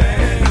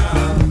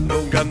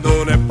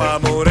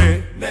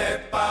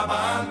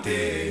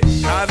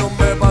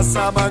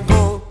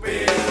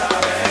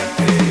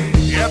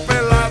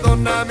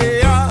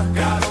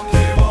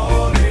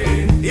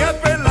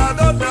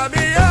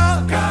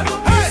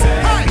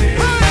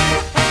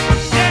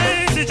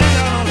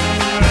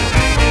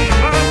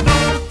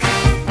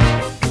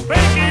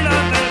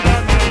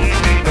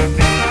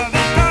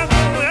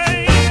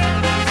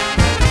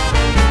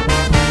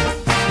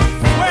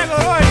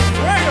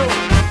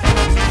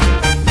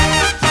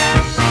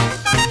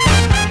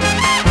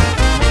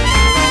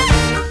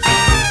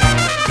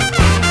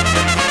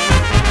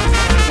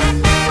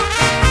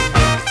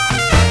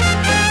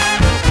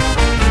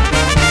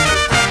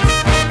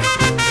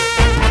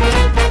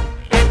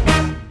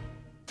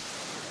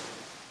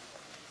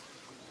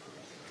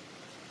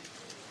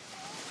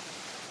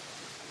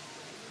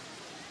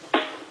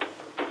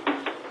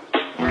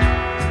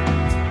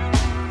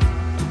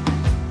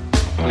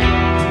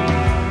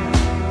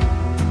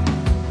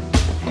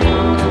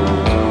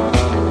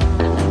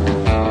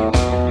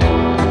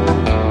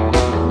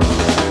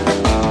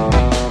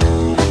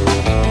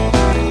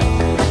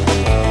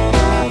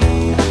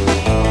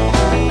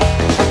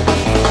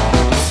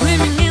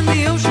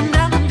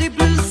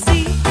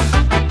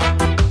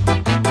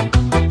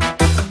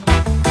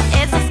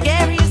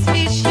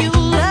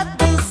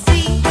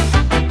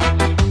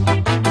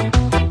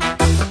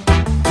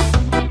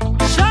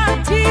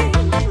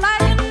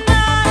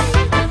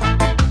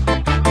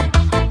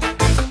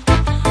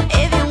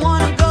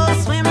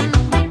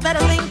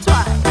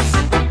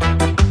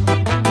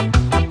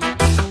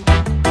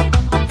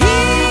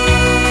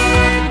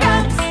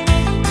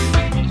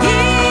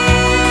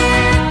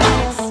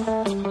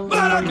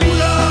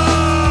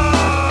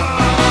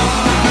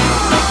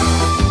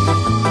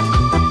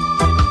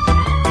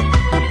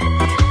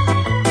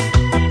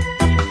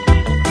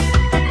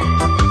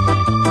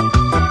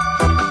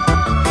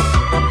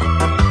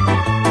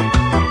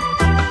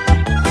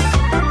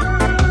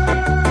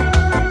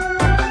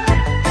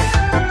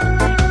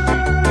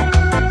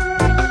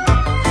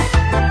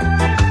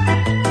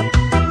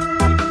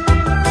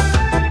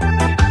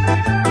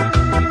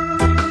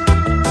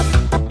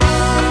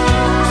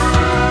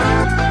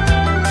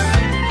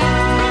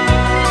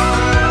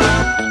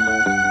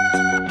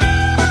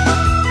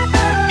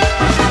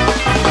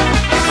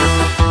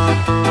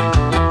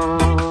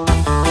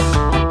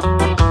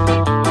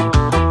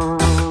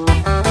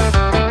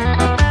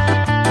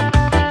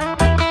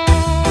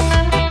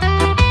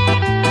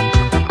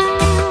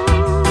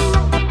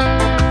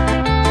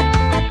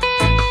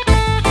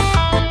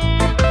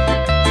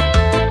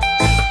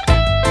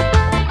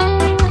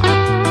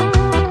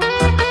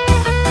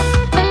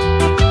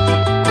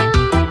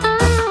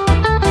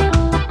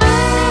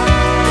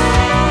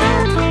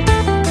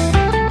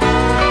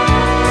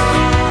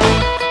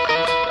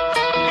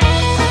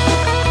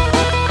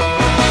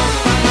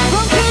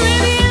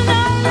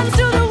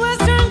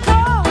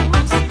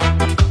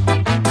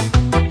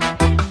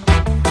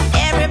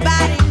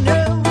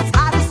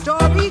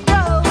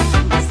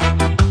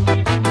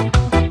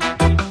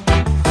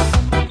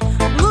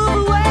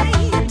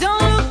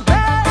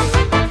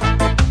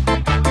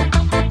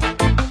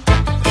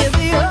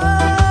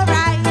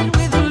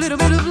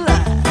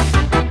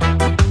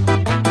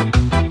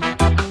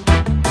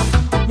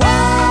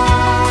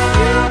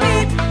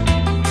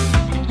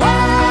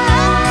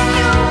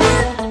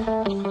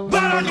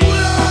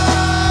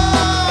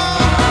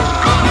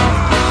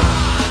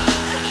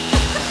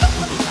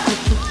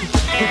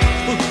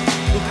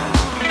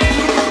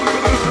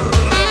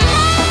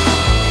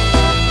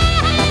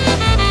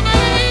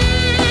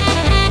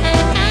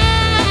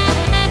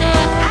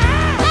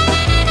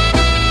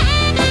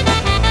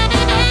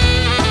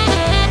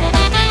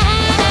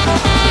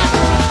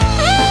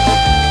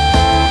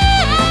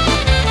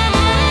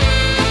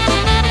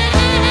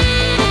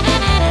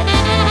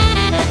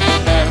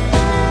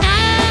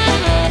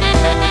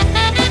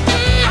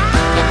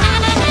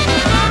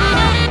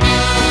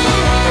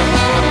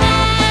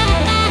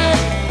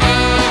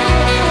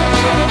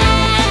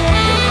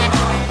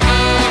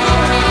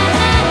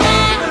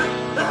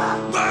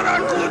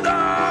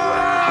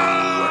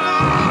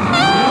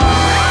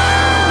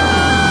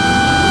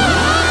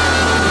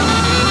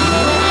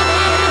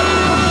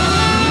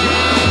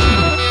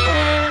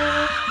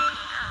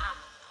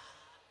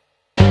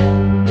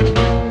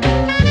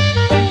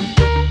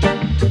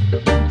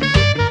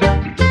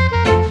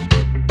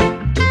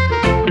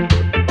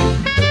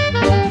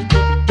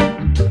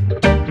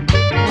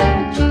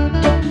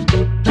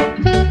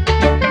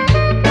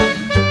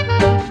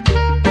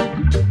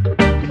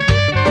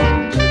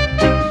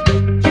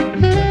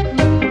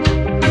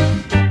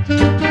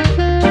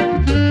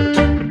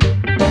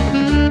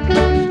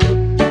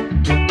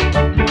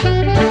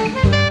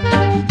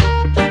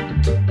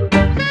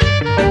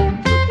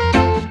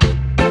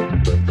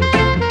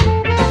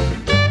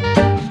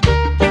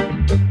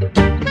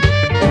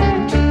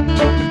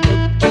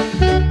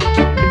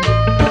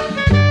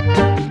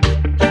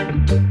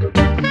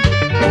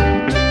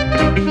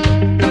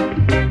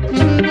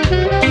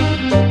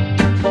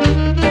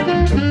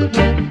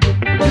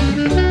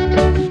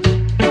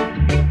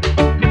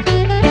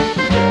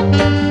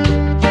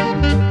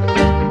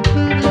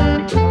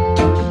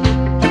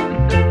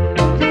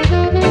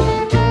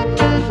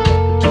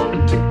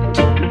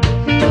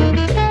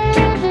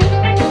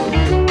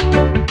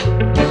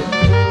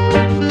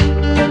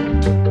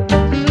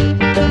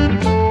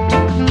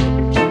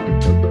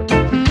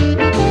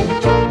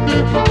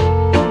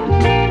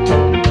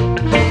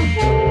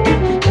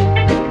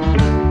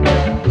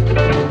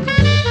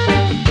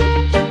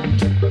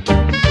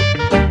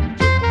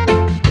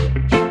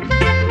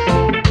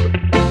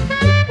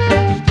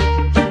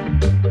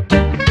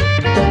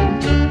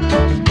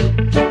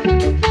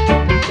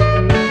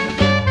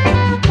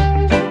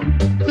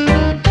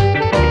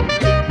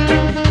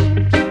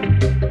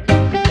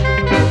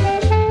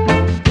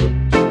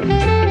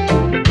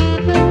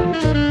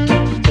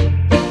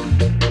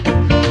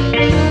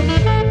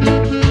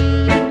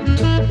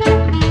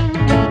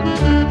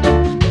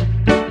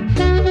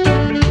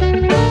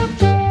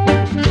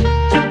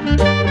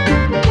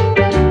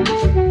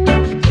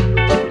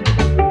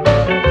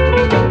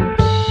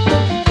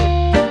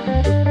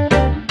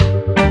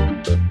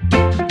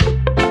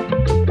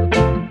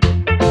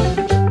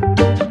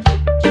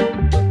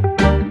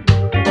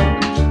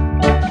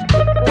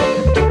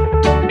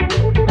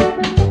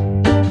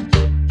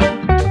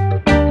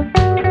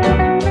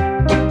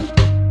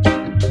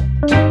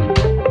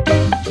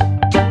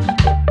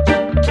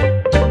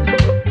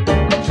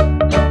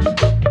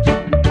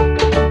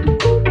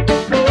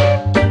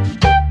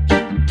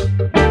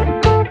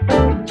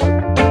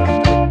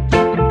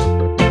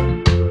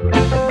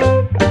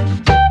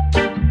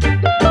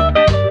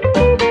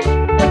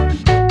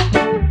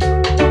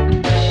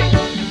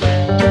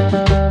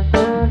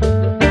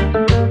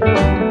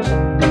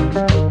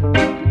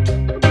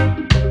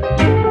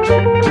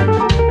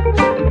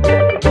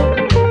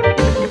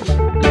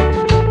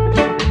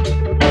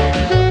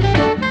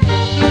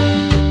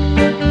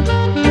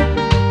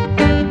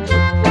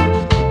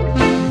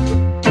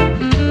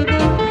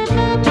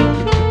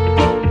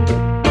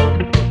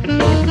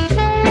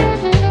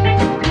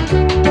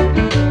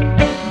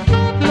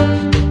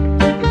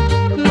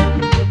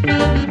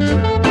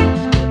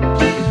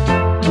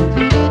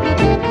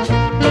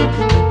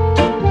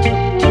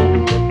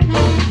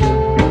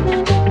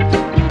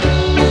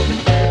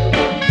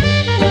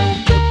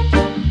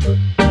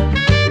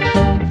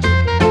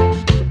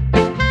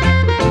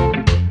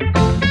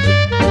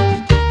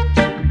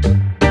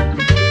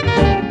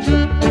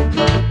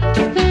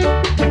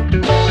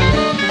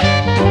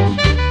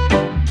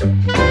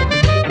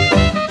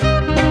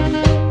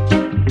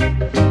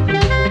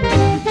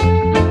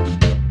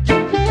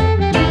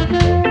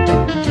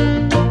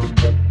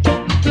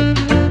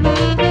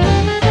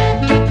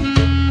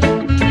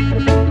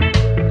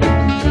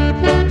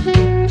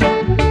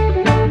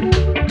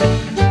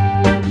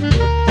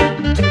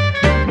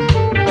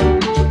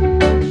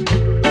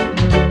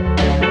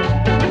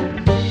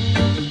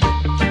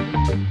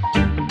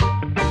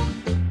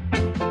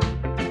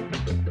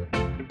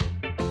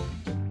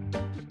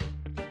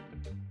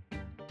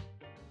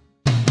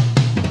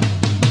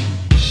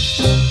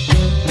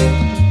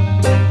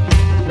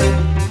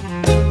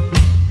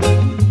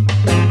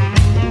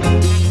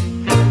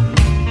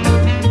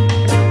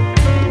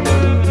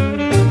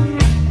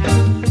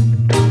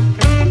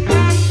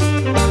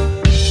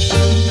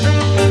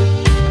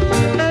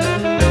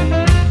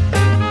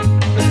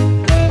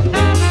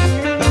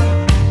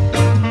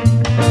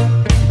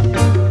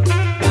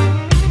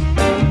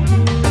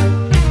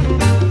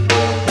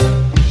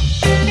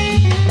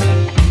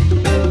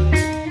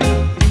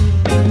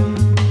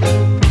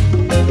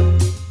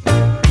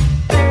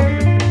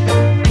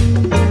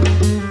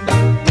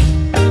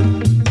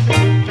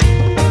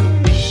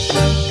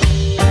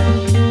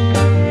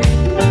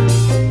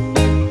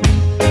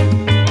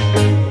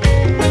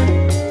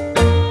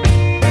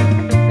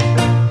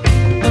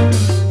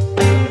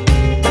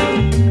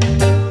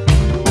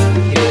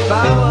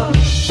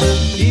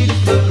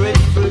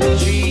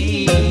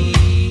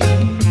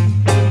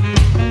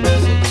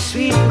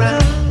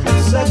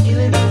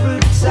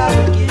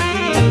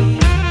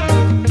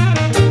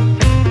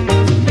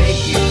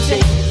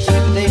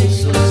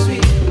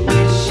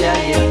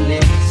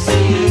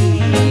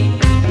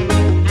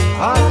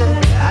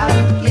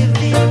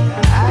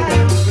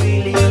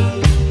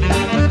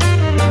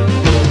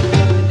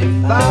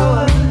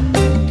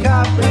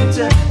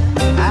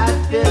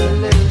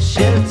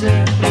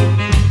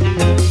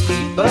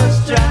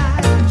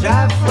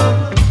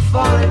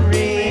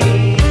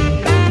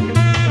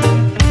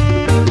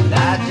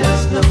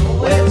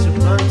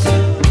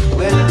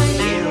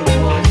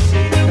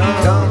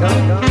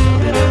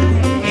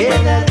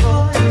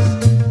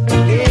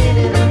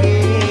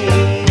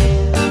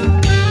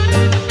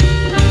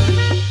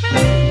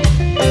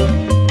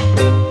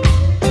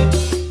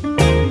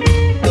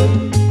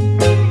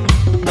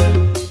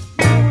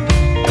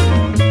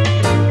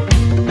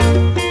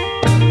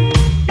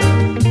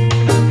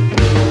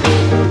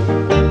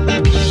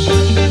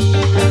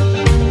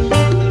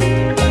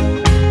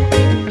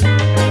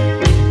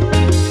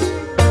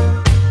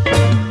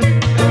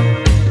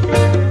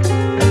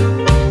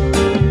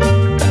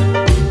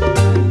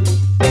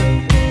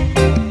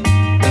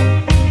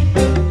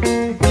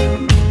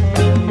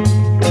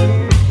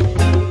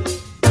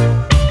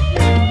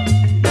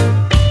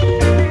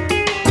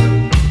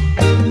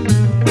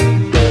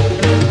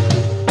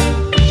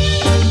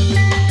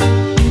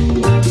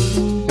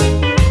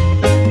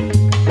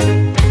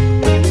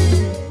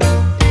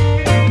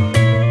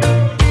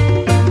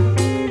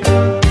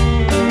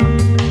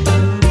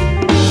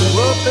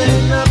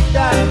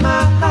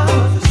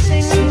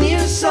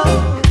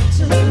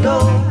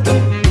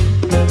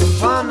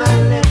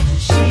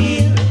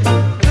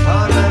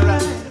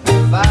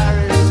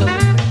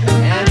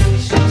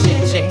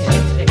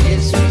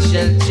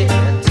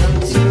 gentle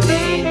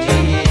teenage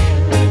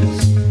years.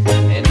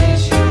 And you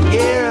should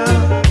hear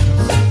us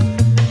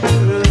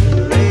through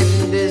the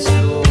raging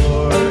discord.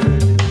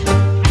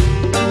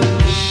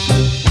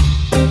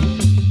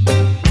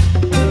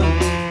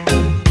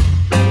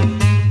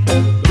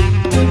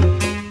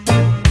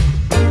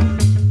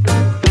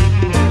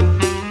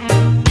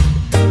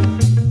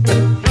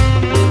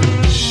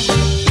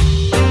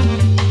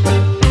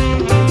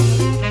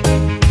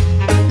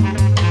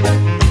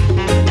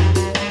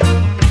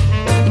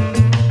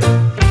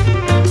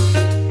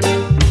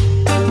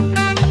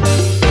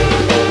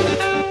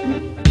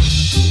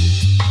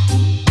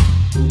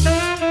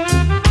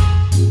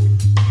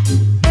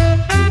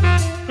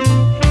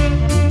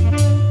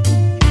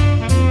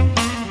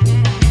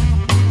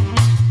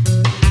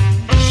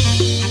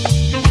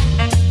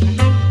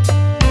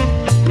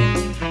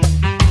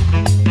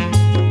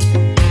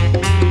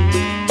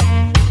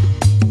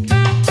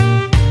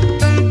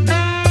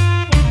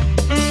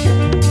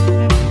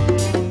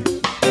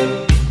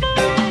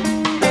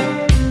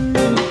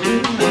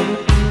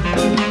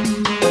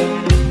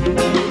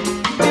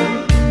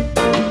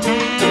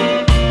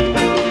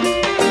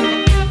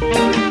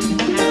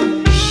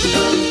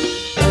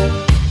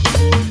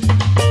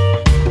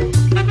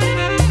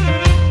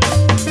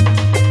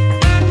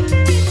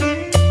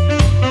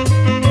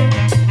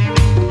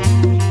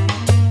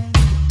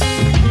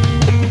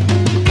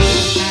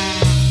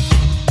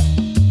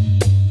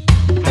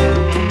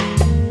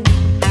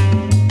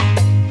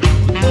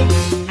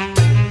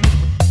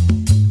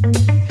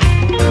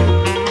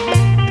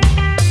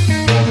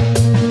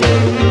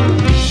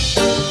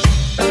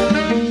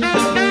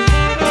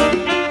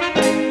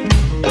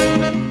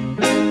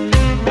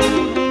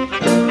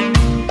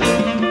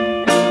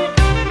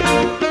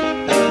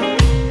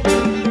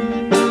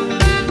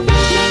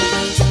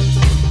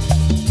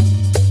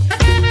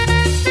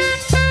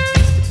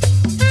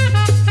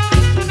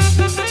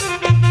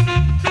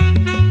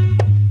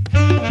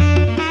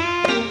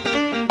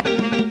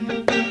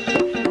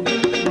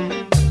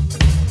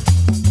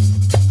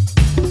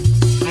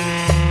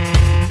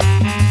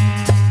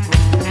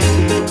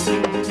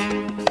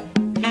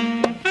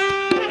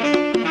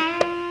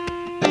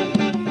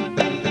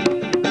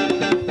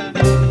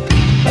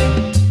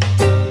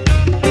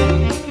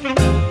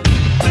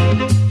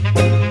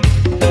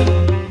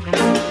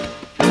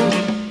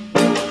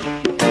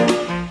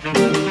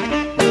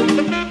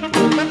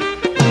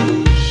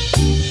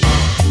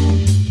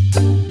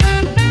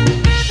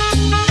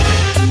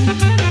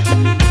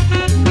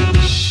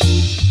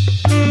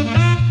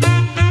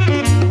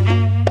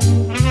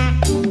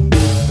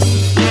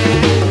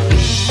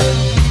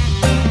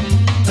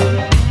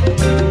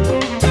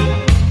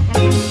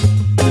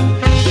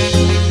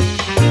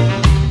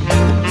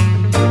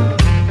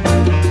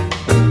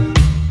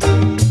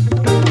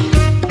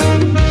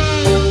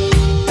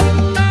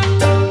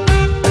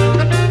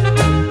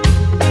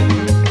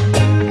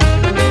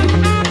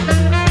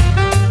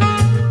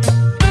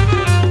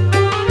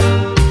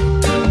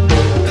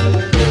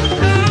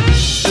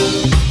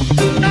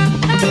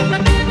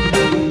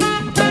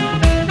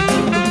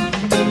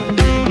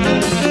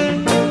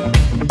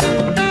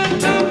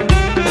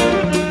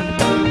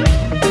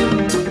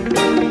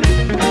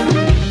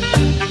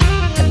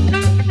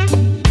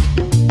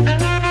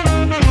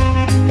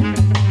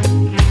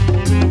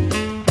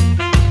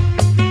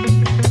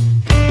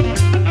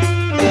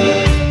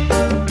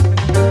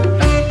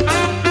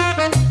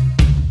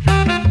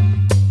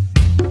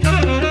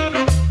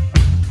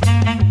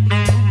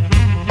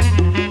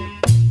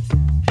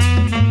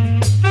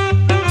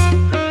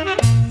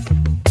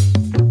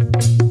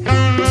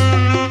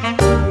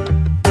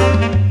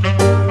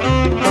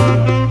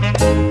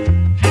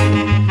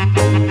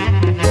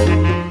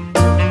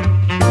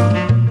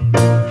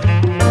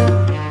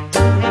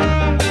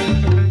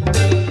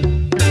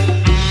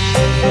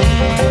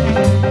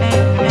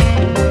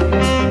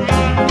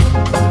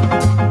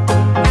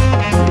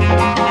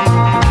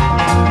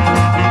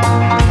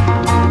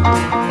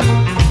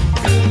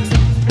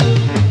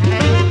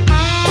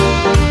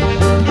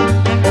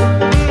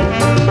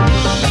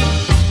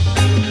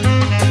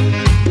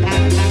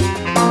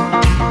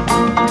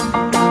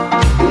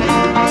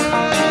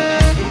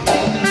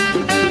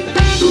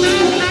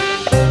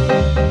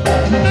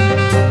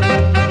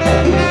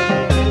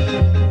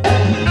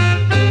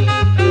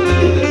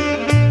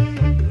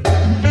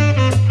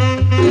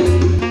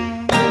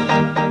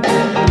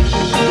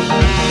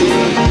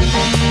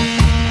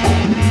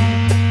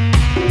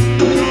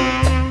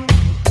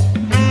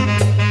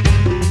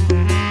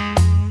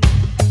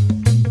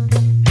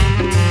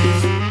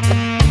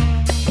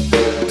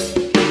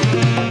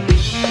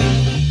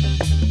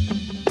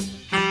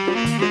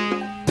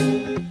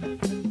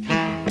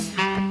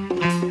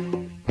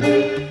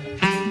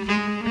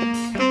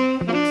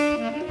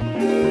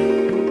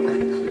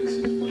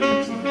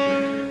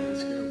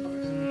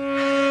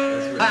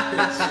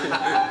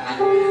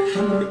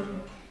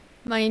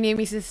 My name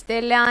is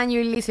Stella, and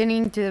you're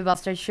listening to the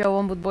Bastart Show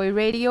on Bootboy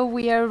Radio.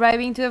 We are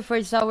arriving to the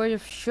first hour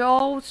of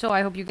show, so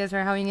I hope you guys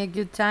are having a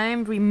good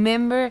time.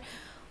 Remember,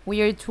 We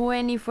are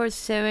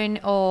 24/7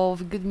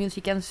 of good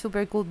music and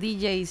super cool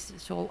DJs.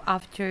 So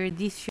after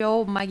this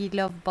show, Maggie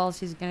Love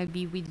Boss is gonna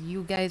be with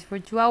you guys for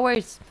 2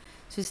 hours.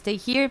 So stay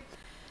here.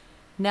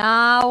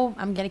 Now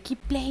I'm gonna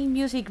keep playing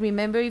music.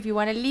 Remember, if you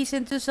wanna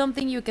listen to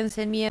something, you can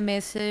send me a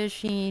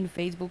message in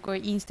Facebook or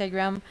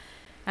Instagram.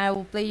 I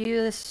will play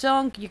you the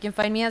song. You can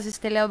find me as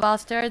Stella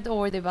Bastart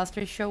or The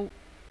Bastard Show.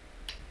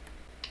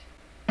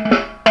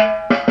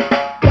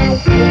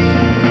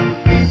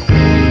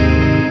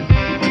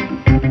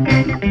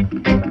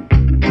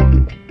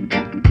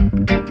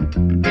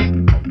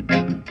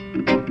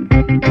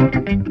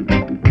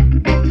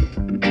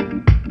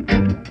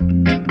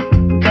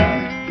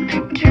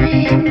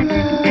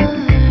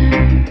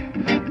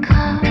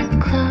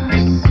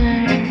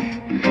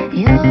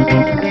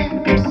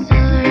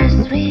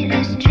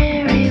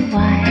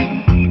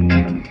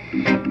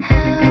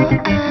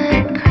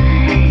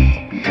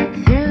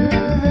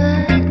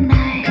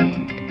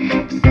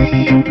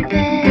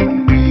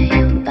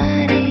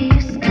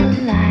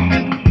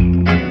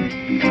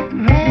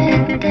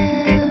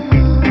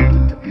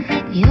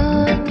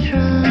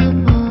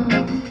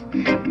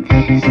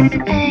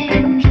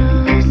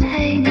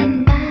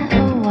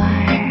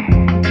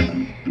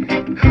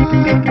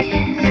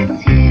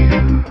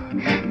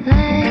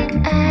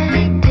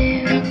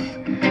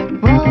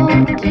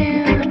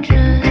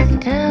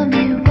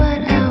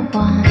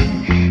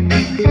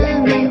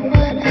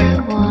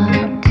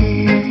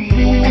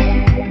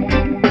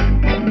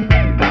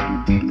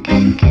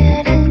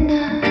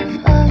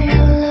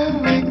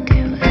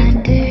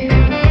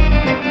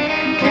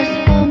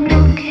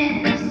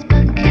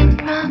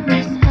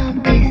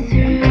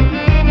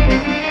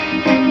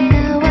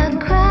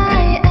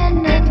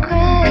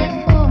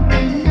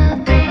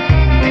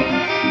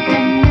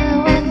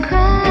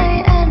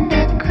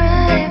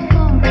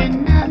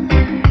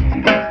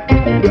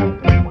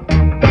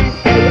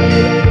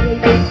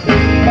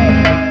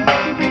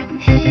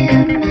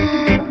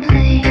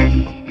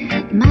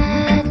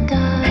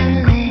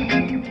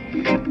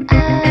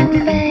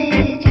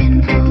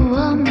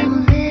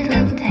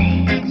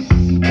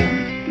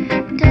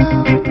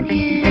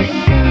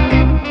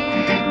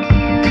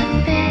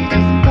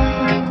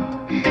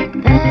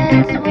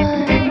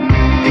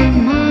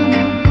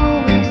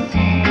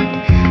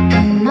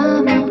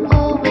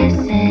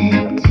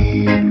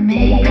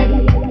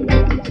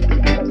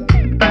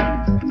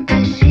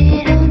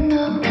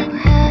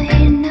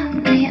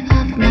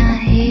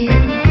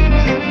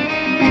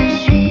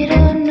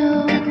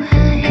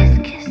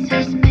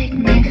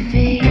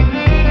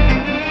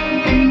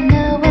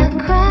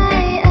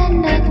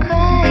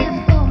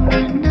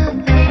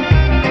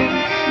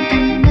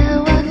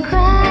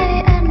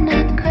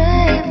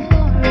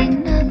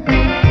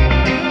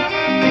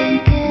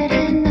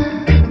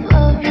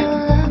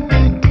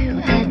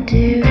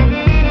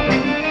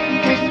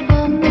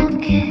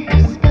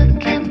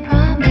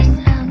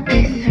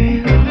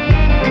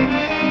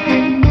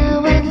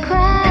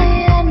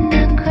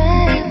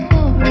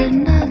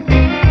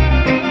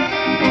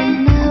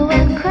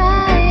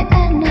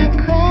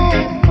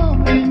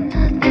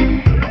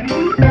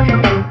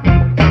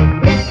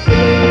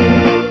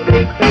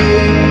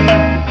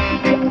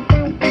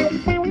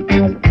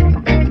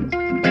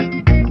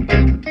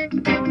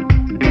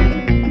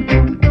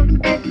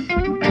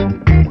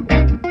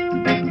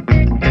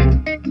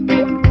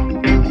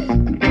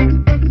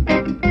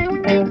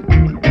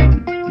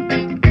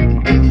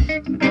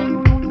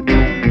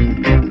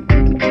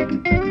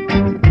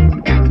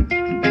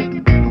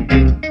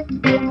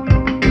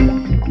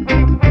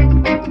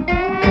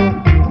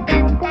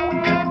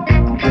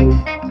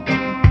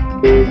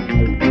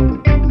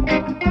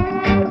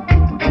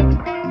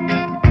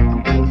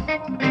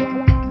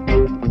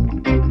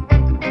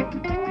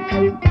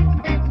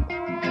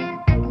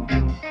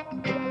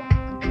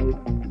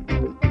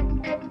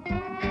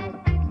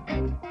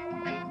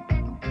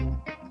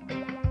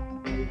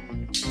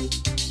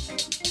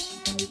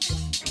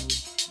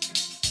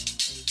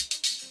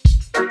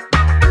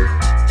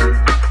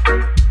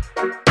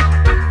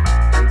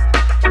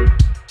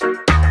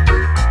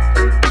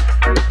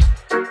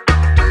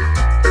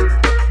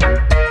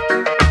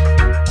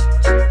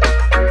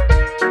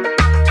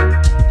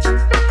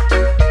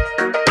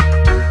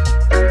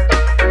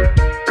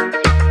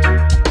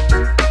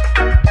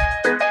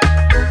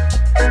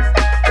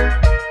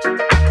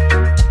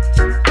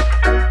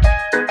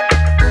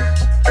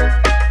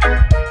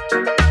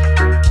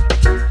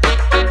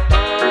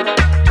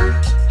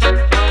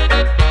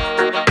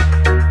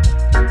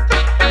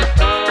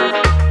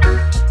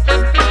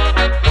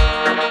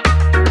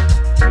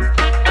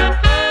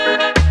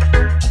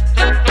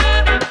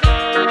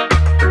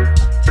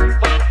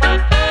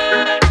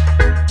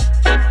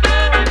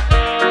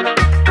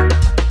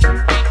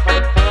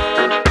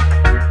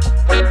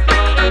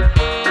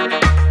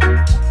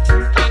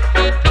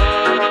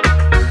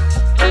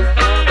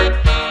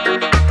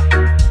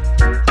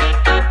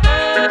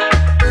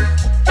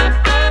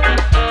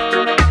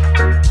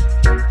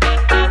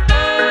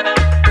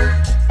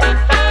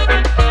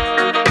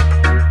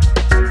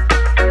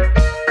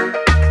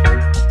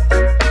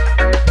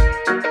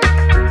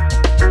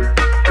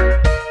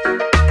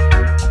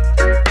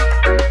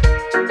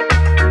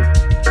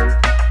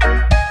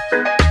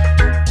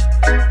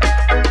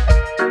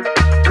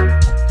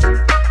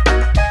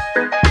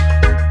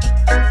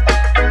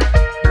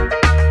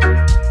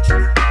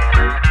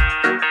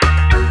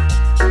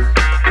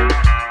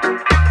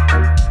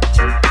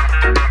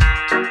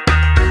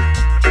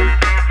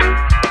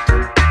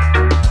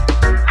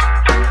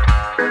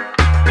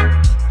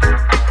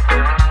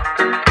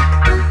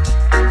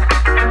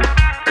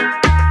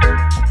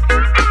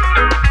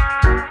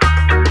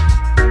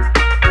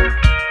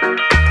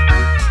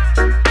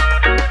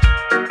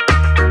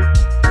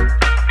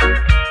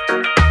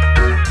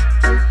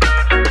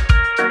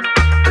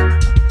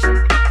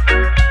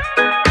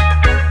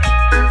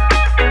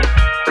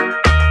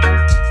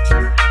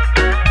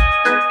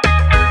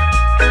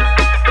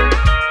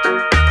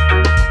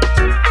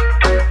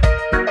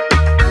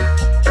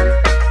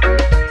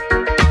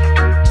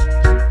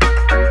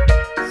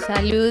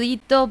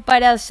 besito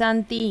para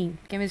Santi,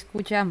 que me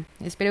escucha.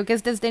 Espero que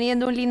estés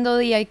teniendo un lindo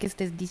día y que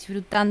estés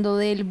disfrutando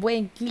del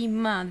buen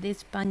clima de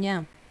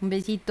España. Un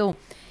besito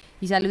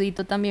y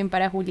saludito también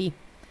para Juli.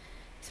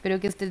 Espero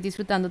que estés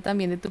disfrutando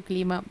también de tu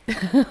clima.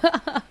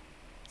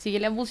 Sigue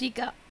la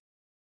música.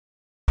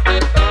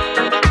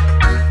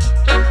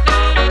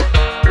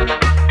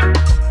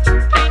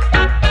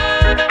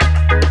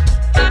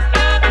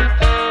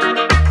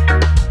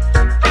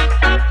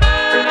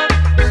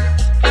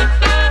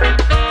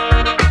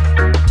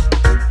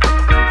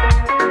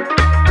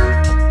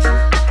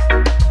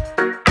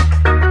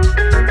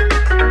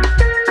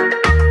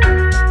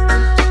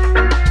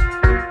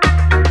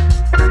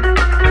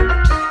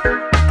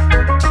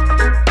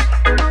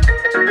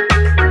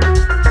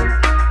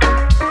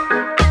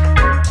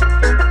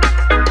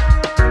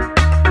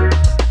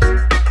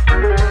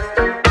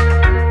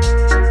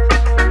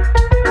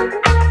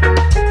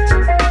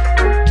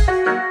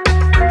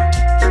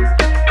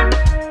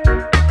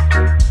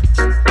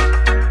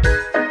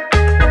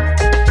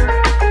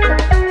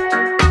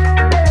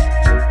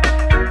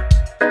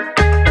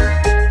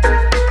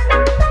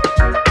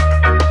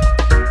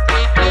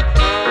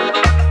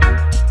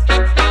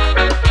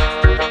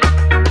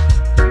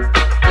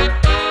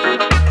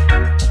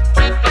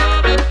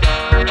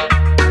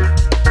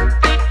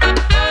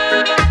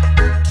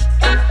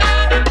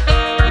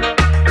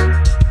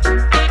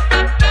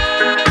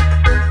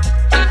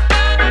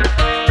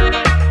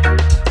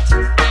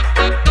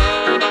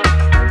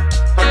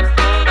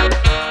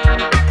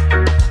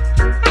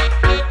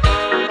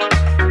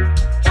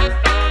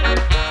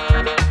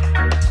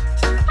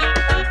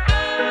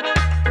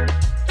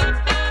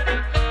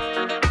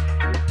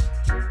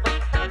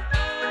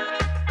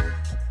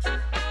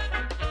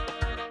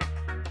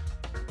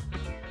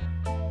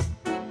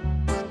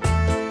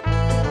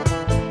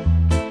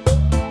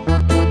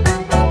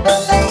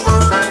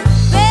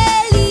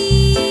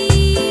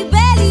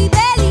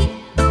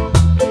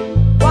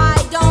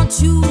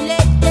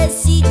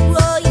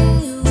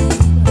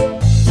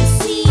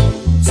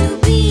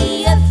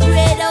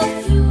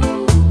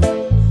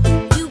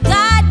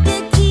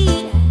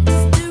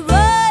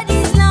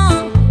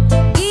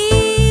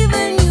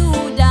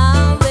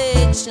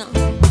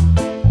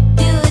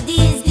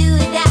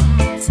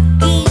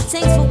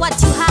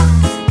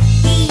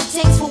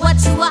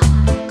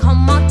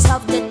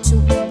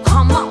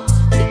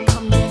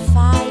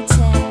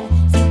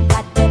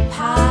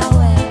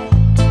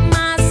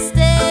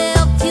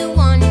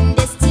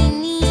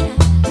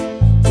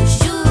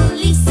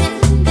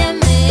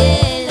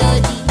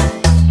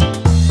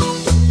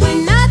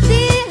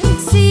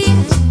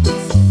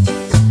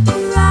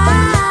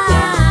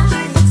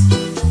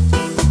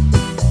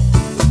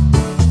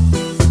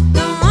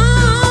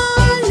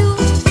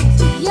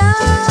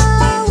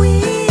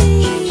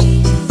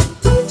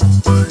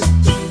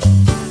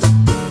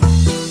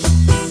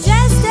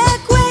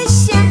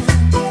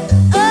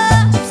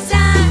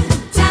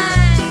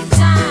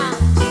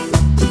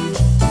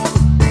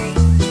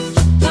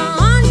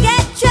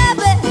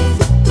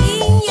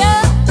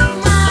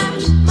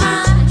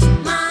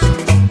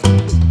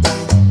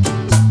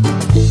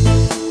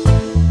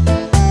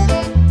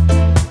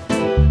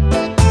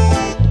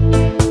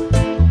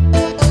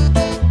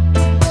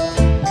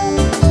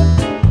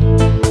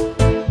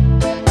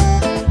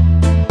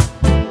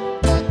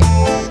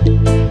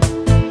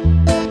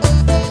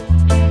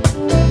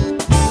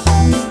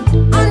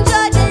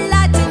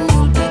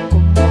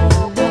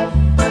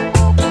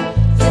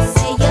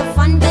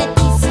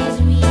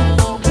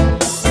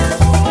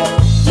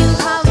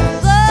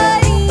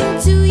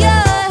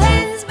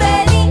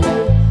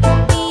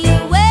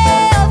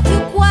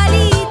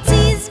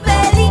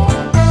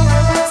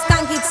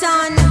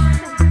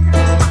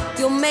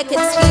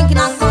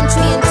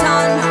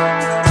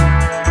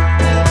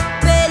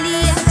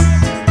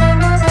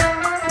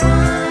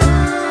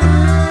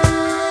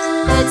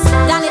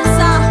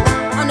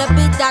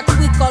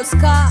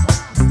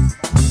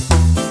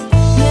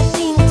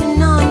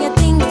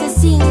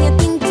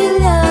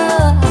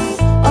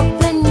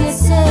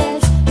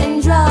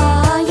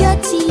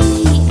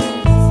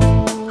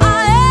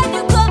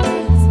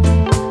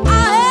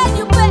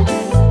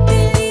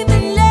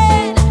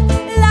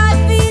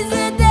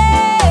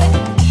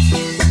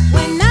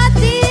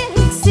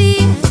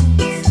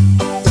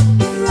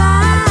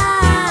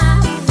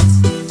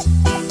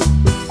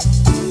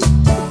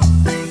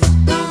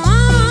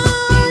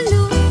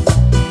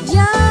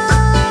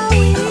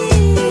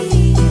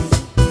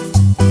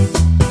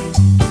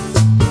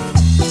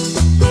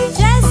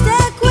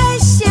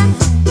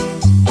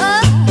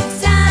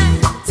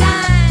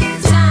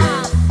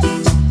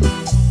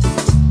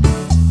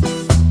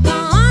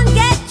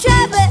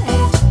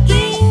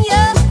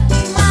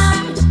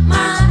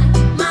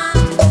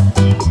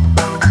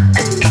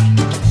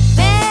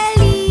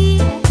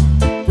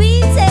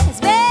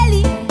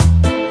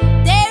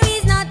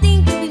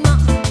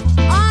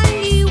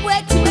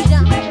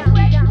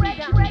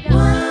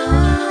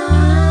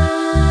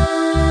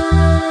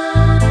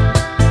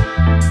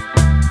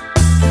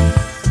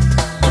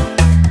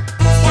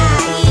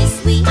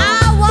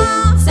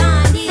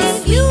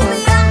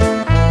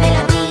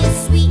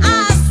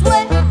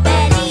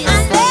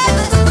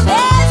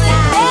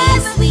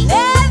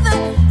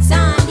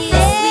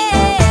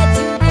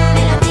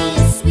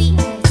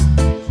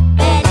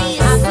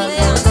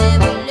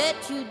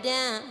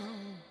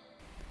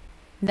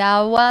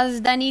 That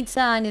was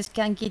Danitza and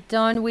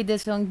Skankiton with the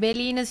song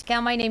Belly in a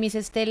Ska. My name is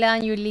Stella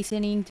and you're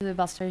listening to the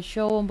Bastart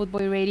Show on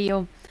Bootboy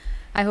Radio.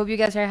 I hope you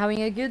guys are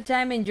having a good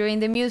time, enjoying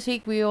the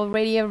music. We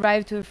already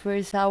arrived to the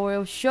first hour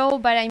of show,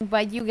 but I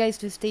invite you guys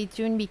to stay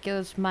tuned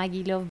because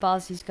Maggie Love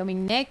Boss is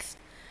coming next.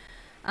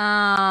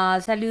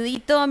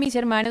 Saludito a mis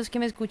hermanos que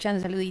me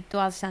escuchan,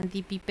 saludito a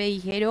Santi, Pipe y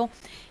Jero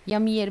y a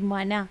mi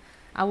hermana,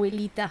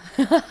 abuelita,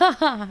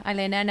 a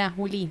la enana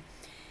Juli.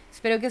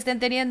 Espero que estén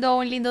teniendo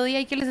un lindo día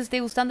y que les esté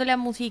gustando la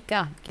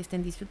música, que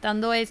estén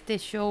disfrutando este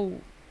show.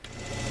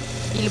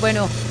 Y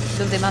bueno,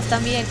 los demás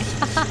también.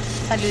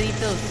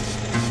 Saluditos.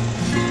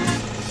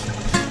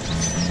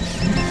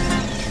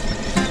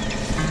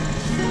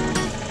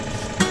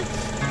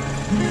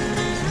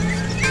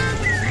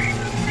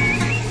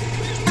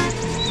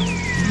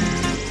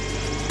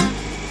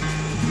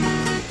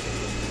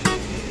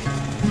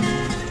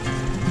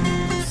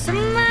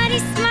 Somebody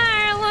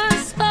smart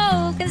once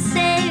spoke and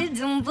said,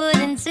 don't put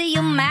into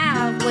your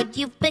mouth what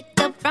you picked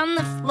up from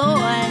the floor.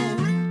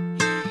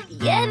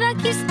 Yet I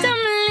keep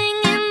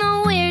stumbling in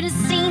the weirdest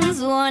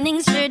scenes,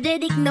 warnings sure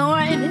did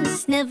ignore,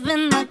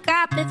 sniffing the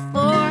carpet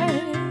for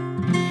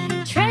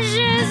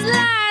treasures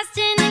lost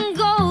in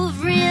gold,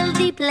 real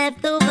deep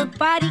leftover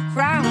party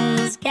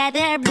crowns, cat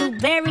hair,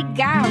 blueberry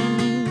gown.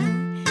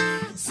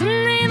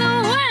 Someday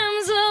the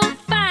worms will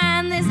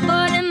find this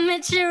boredom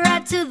mature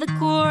right to the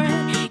core.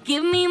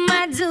 Give me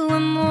my due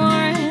and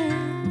more.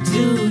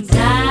 To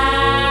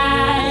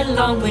die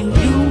long when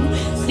you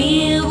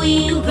feel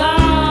we've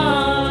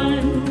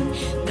gone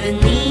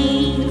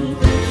beneath.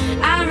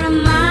 I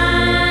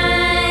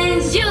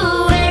remind you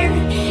where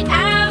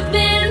I've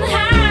been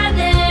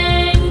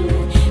hiding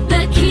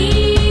the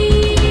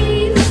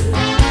keys.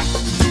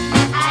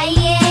 I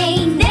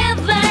ain't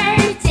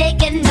never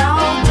taken no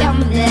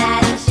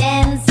that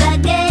chance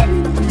again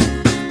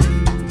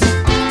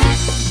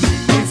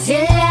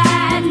until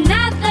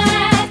another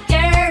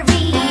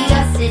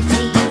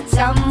curiosity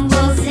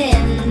tumbles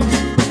in.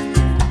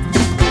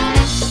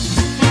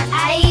 I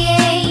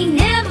ain't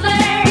never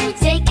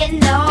taken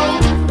no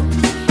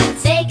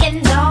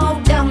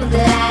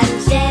that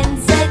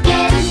chance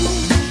again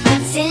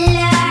until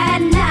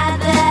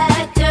another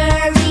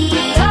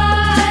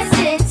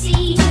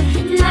curiosity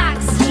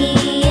knocks me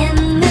in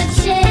the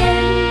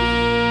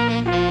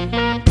chin.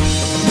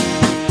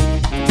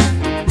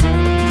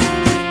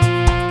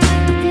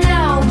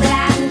 No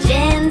blind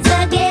chance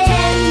again.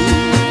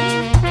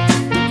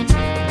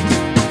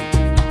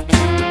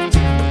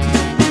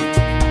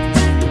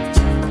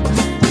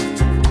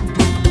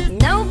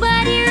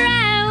 Nobody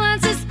right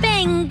wants a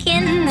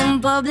spanking in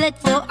public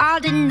for all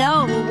to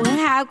know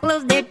how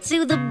close they're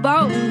to the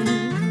bone.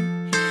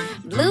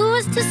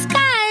 Bluest of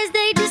skies,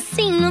 they just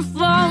seem to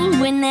fall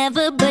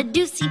whenever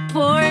Badusi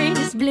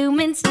pours, bloom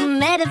into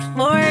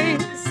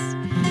metaphors.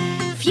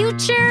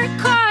 Future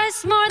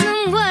costs more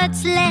than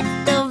what's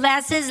left of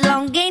asses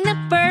long gain a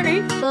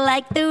birth,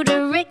 like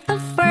Thuderick the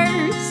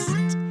First.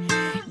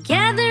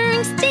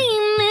 Gathering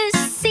steam, it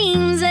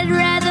seems I'd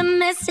rather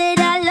mess it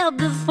all up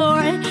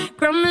before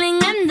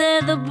crumbling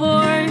under the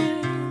board.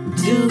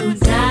 To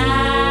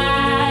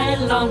die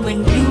long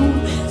when you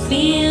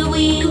feel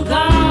we've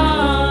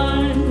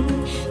gone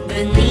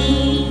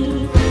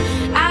beneath.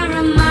 I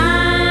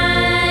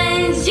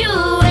remind you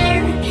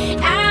where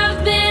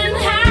I've been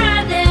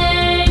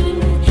hiding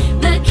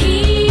the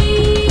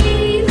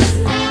keys.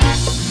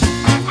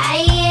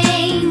 I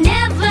ain't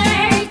never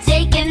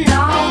taken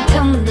no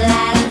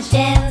that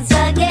chance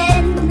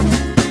again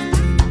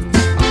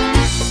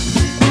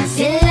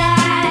till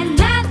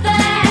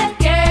another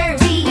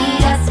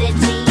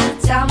curiosity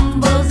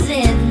tumbles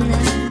in.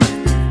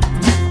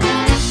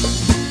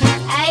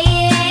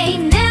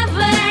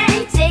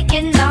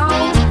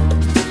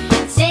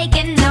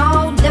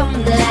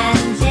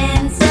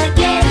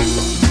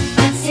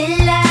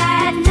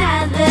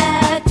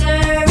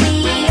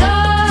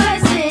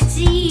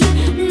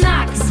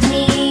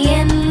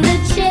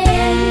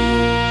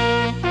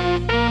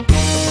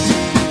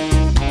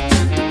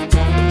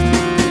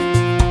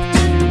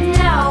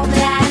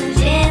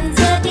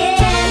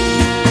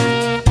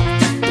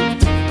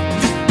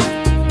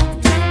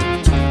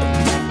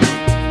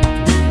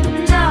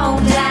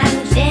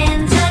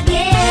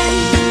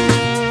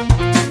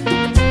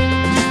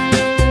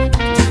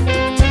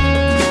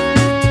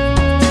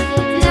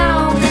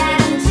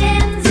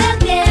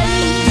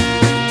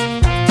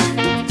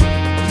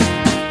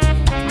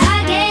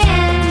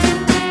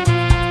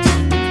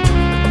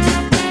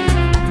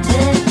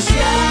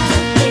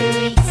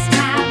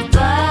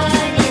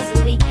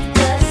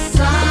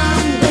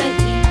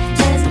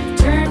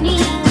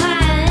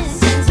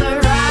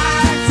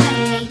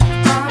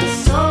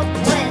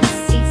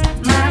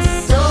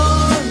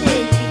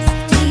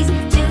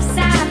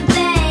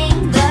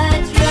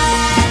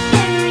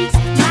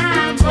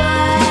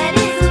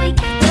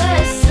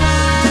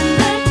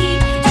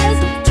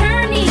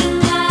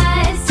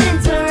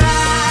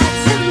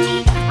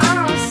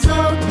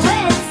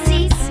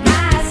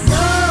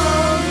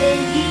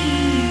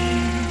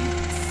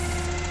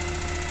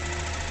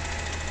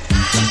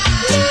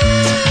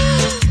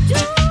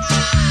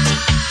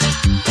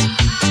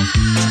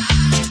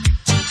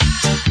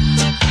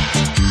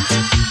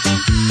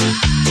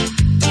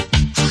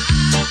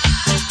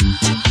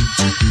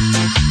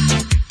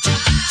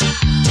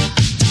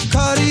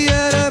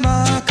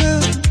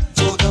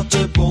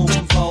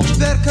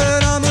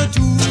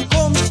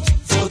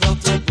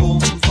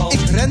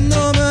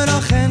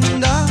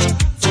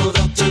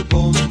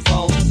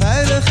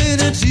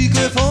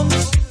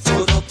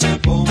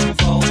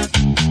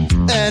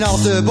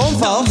 de bom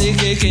valt, dan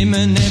lig ik in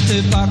mijn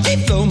nette pak.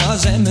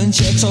 Diploma's en mijn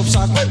checks op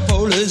zak. Mijn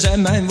polen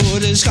en mijn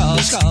woorden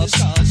schat.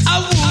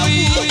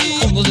 Auwoei,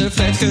 onder de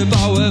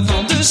flatgebouwen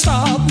van de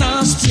stad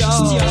naast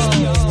jou.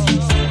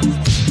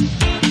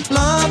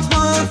 laat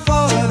maar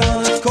vallen,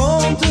 dan het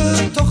komt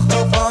er toch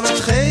wel van. Het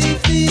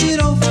geeft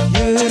hier of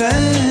je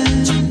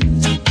rent.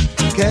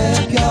 Ik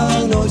heb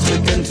jou nooit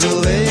gekend,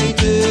 wil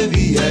weten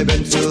wie jij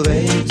bent, wil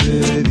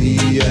weten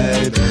wie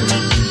jij bent.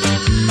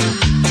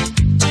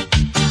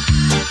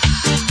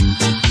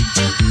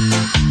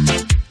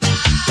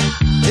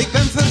 Ik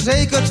ben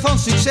verzekerd van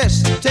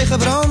succes, tegen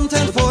brand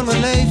en voor mijn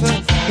leven.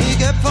 Ik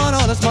heb van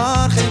alles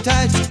maar geen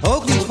tijd,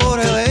 ook niet voor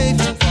heel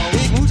even.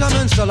 Ik moet aan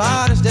mijn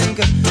salaris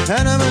denken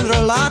en aan mijn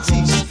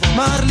relaties.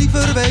 Maar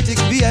liever weet ik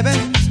wie jij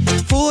bent,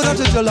 voordat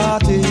het te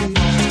laat is.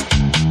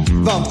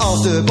 Want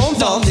als de bom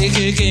dan valt, lig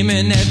ik in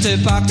mijn nette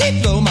pak.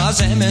 Diploma's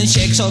en mijn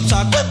checks op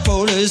zak. Mijn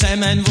polen en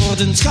mijn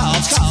woorden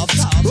schat.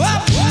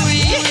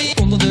 Auwoei,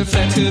 onder de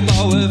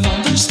flatgebouwen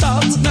van de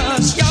stad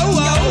naast jou.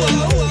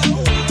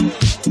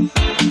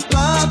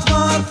 laat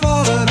maar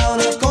vallen, dan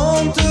het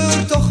komt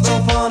er toch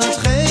wel van. Het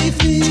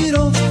geeft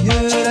hier of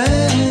je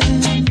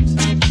rent.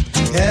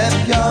 Ik heb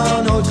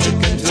jou nooit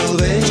gekend, wil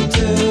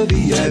weten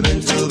wie jij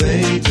bent, wil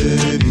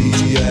weten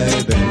wie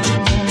jij bent.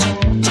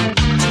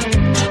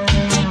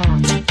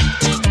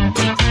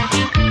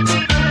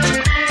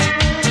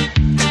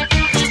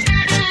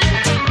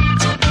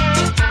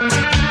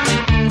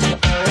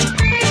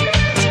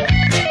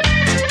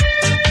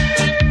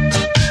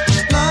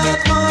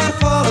 Laat maar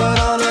vallen,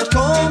 dan het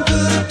komt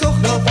er toch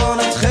wel van.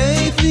 Het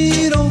geeft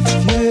hier of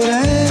je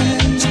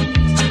rent.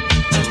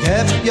 Ik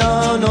heb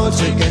jou nooit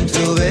gekend,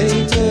 wil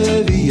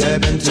weten wie jij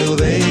bent, wil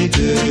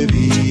weten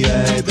wie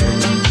jij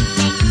bent.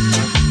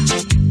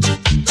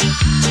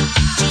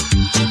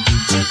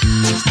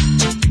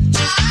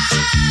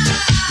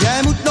 Jij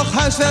moet nog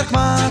huiswerk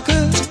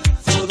maken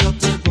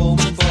voordat de bom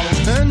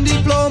valt. Een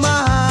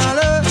diploma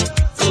halen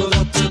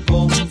voordat de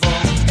bom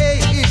valt. E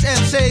is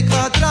MC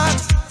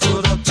kwadraat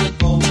voordat de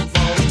bom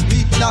valt.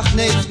 Niet nach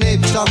neemt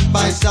neemt stand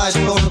bij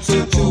side wordt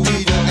zu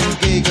wieder en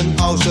gegen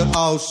außer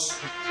aus.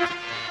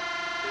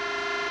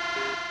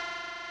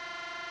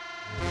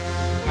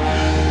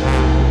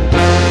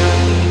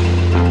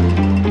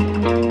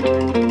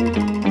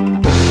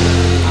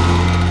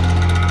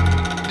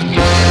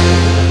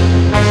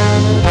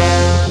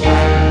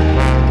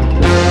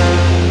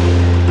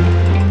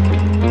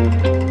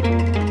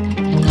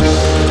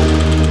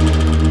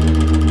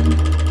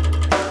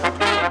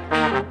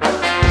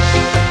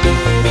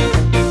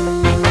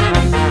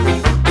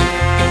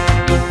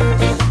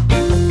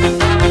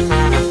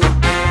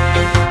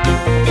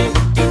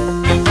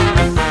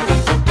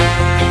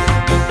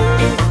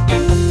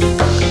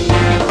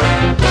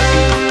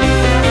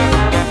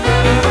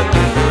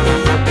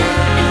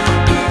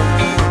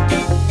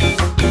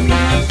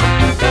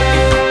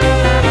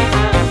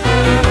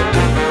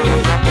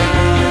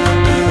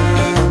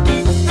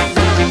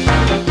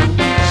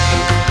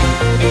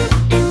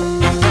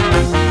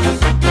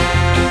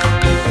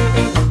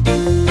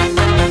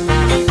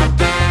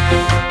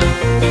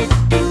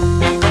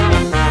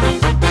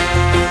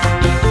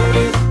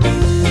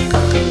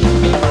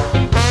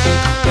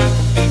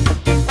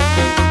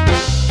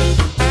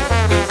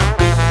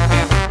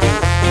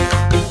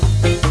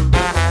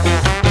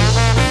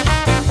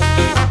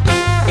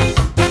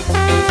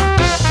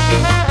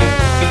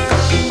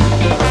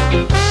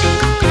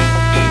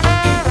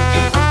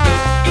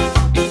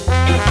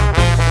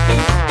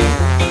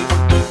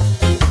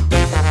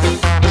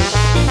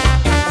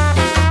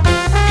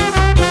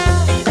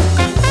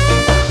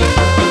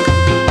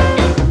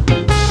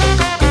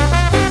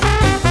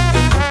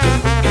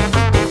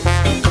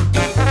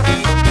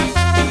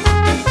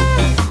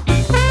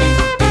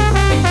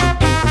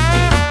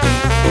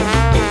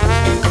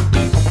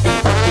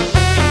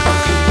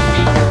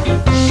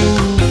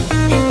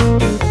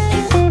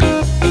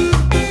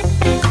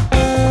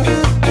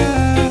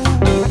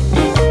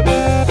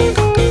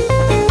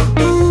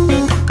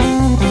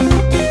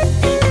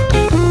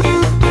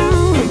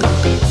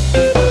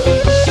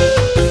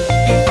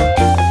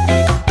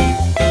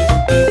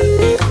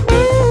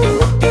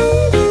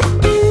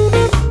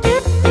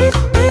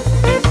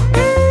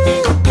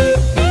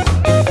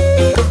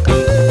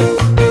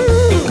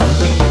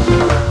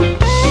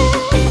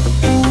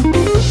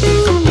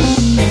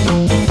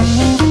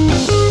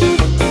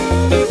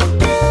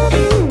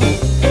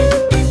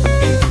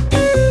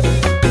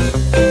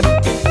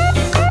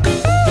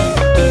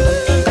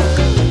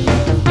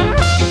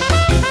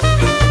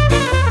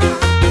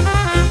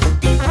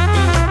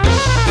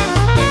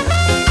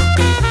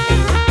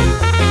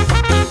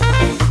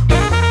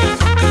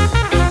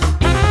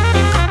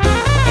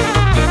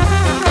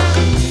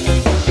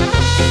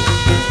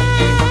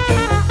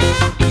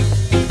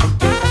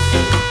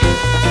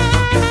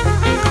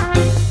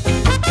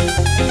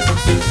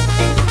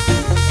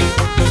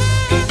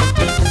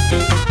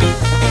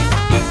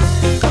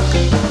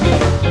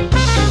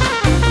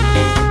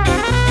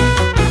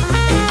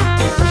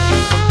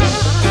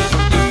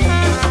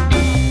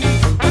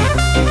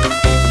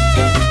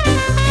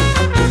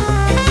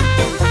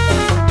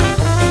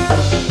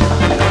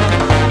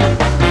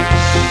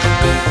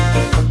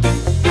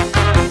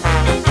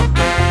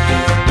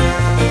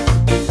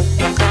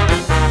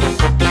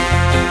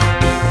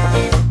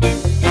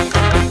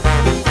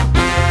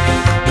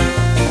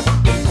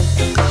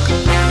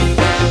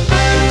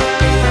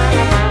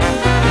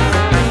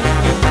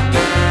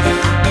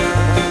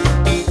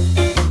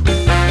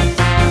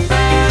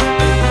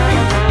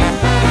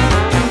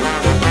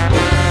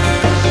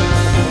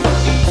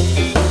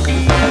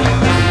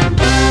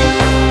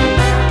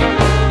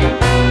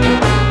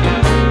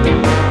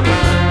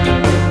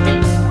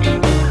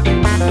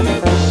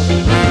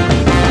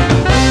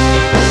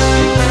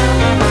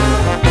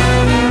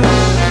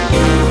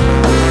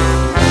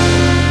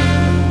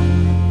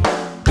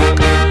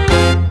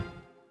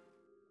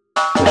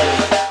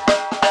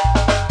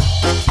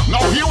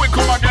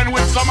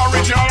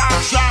 original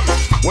action.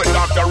 With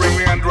Dr.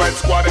 Ringley and Red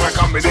Squad in a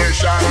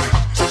combination.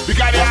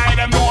 Because the eye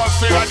them know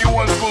say that the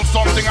old school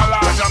something a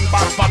large and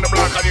back from the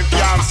block and you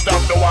can't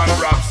stop the one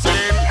drop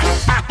scene.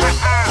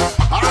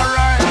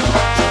 Alright,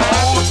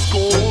 old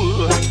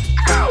school.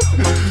 Ow.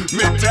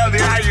 Me tell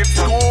the eye it's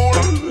cool.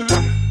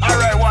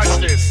 Alright, watch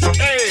this.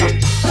 Hey,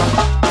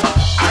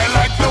 I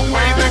like the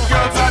way the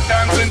girls are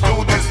dancing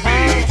to this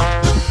beat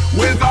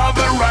with all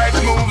the right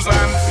moves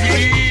and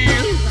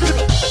feel.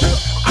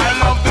 I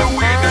love the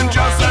way them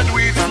just that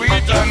sweet,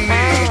 sweet and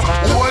neat.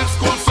 Old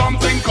school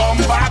something come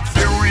back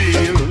for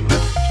real.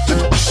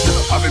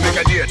 Have you make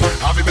a date?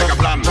 Have you make a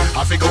plan?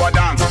 Have you go a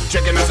dance?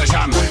 Checking a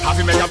session. Have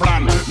you make a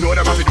plan? Know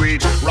them have to do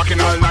it.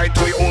 Rocking all night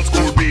to the old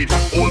school beat.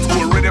 Old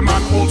school rhythm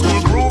and old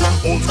school groove.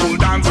 Old school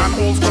dance and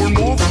old school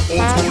move.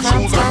 Old school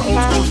shoes and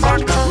old school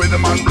frock.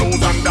 Rhythm and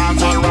blues and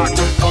dance and rock.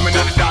 Coming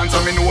at the dance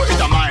and me know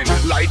it a mine.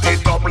 Light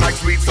it up like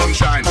sweet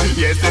sunshine.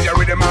 Yes, this your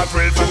rhythm and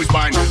thrill to his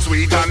spine.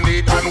 Sweet and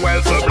neat and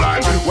well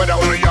sublime. Whether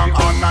only young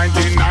or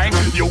 99,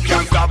 you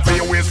can't stop for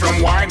your waist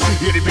from wine.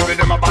 Hear the people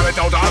them a ball it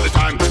out all the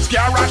time.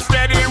 Scare rock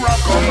steady rock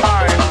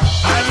combine.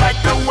 I like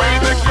the way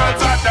the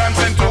girls are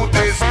dancing to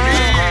this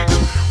beat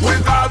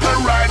with all the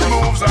right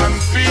moves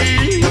and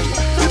feet.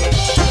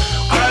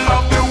 I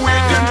love the way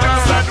them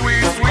just that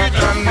sweet, sweet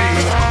and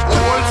neat.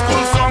 Old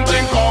school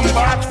something come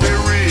back for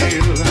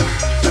real.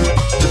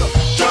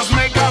 Just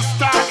make a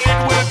start, it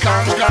will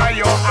conquer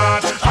your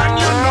heart, and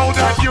you know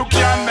that you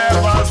can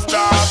never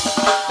stop.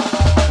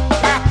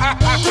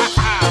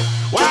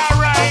 Well,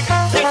 alright.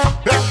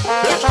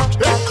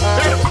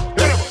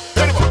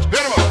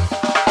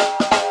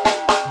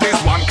 This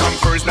one come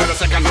first, not a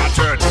second, not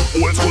third.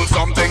 Old school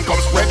something, come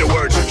spread the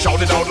word.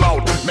 Shout it out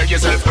loud, make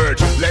yourself heard.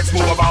 Let's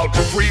move about,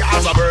 free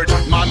as a bird.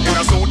 Man in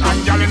a suit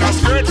and gal in a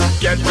skirt.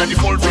 Get ready,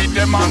 full feet,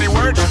 them on the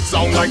word.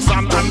 Sound like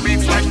sand and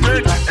beats like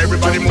dirt.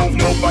 Everybody move,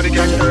 nobody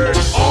get hurt.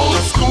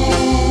 Old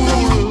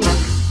school,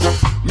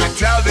 me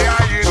tell the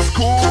eye it's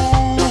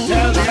cool.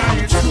 Tell the eye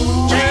it's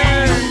cool.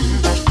 Yeah.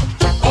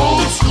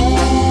 Old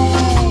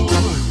school,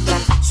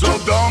 so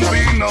don't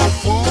be no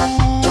fool.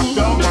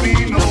 Don't be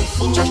no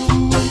fool.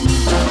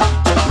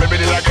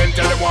 Repeat it again,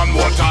 tell them one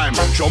more time.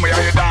 Show me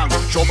how you dance,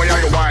 show me how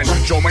you whine,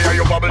 show me how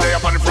you bubble there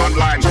up on the front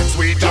line.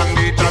 Sweet and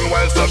neat and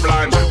well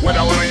sublime.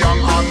 Whether when you're young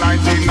or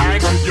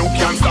 99, you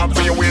can't stop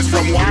for your waist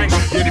from wine.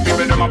 Hear the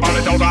people them a ball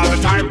it out all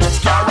the time.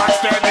 Scare rock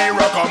steady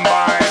rock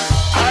combine.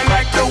 I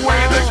like the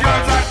way the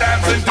girls are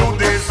dancing to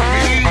this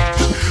beat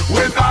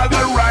with all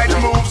the right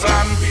moves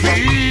and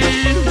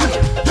feet.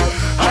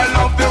 I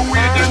love the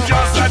way them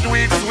just that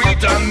sweet,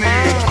 sweet and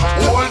neat.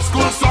 Old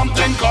school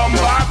something come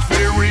back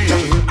for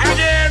real.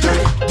 Again,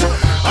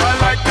 I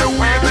like the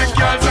way the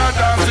girls are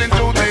dancing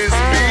to this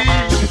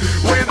beat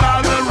with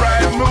all the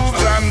right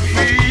moves and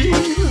feet.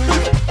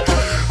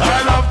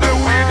 I love the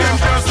way them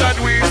just that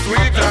sweet,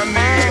 sweet and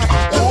neat.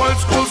 Old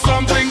school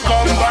something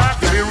come back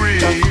for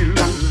real.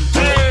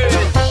 Hey,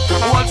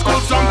 old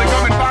school something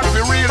coming back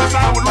for real. As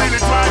I would really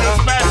try to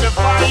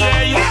specify,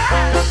 yeah, yeah.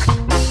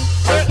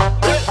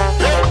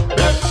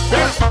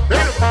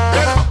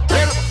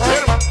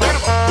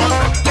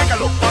 Take a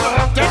look,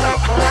 take a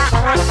look.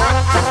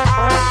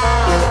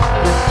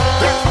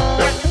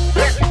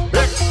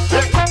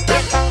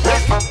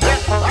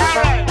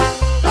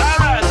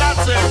 Alright,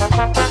 that's it.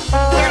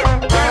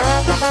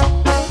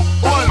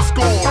 Old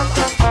school.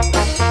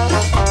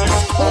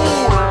 It's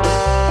cool.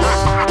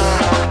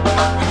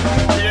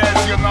 Yes,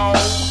 you know.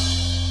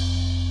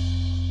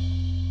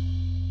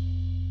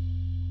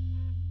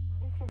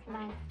 This is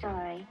my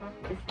story,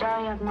 the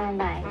story of my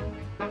life,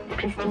 the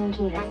Christine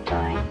Kiva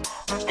story.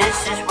 This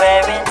is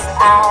where it's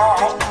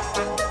at.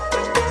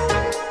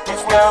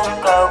 There's no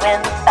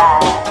going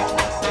back.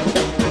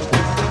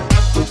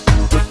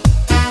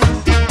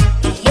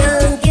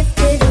 Young,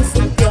 gifted, and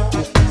forgot.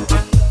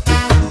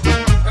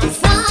 I'm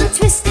far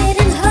twisted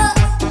and hot.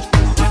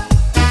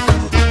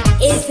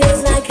 It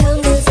feels like I'm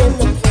losing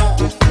the plot.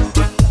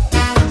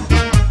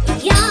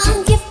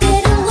 Young,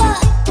 gifted, and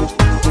what?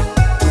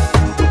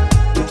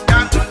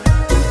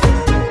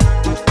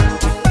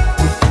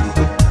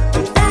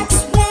 That's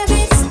where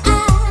it's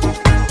at.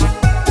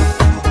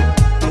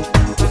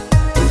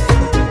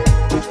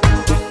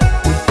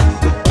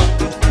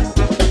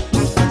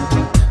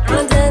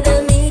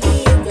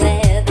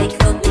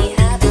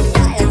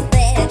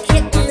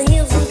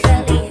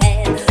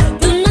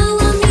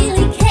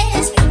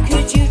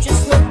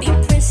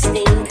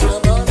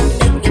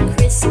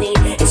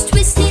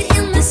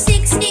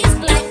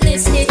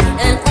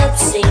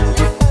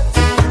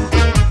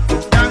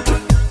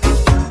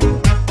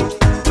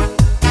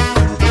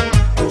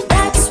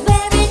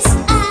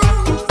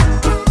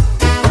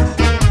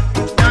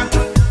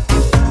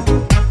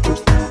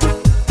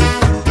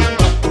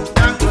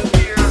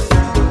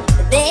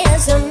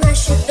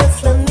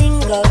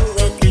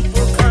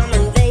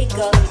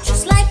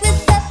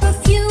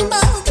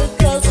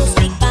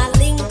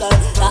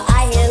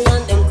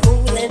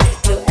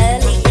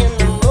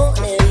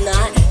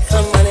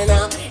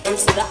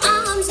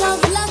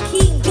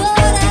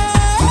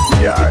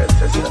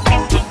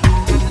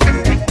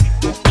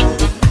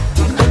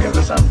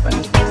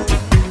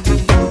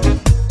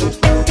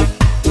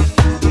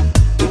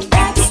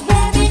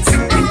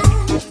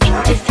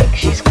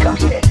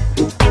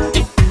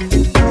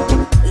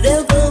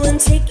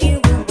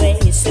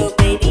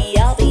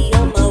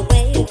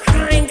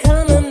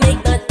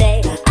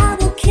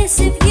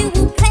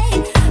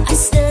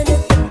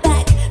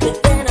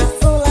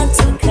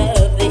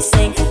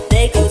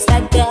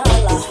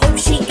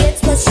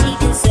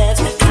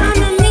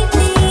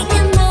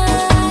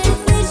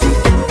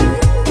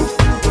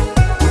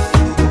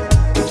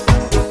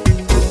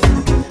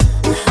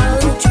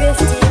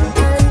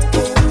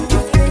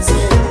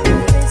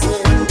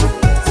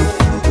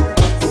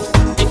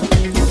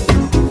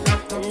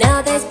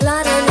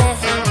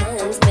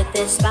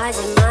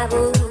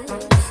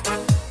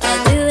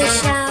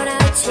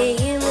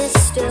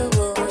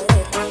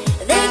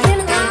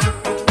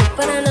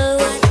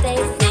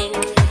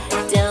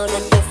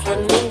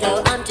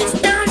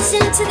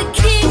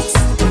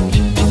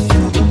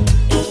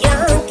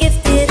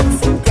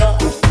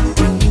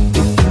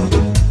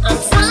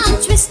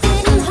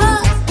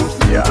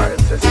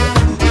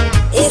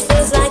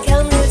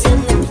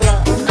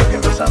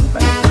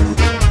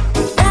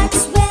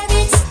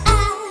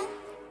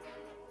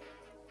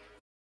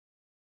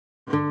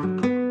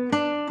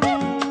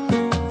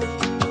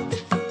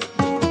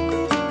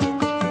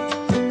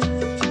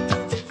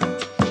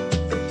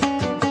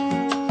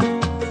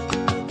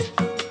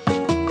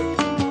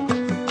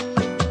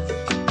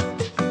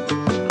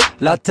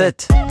 La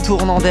tête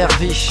tourne en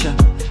derviche,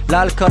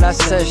 l'alcool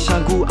assèche,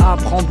 un goût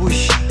âpre en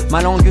bouche, ma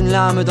langue une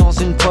lame dans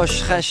une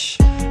poche rêche.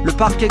 Le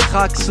parquet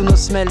craque sous nos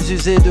semelles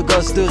usées de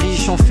gosses de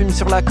riches. On fume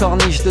sur la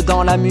corniche,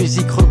 dedans la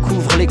musique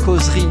recouvre les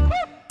causeries.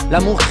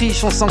 L'amour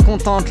riche, on s'en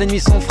contente, les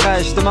nuits sont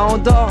fraîches. Demain on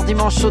dort,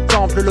 dimanche au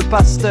temple, le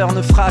pasteur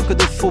ne fera que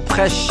de faux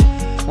prêches.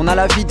 On a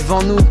la vie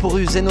devant nous pour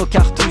user nos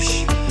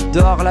cartouches.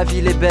 Dehors la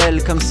ville est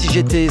belle comme si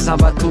j'étais un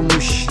bateau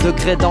mouche.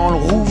 Degrés dans le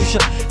rouge,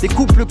 des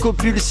couples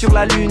copulent sur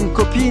la lune.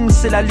 Copine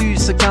c'est la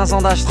luce, 15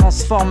 ans d'âge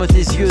transforme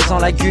tes yeux en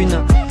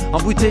lagune.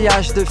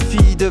 Embouteillage de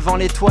filles devant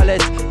les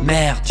toilettes.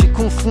 Merde, j'ai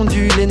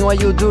confondu les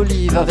noyaux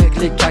d'olive avec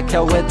les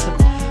cacahuètes.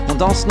 On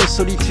danse nos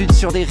solitudes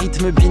sur des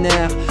rythmes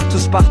binaires.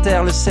 Tous par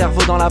terre, le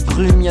cerveau dans la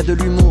brume, y a de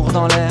l'humour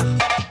dans l'air.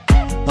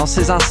 Dans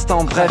ces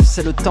instants, bref,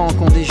 c'est le temps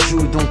qu'on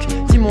déjoue. Donc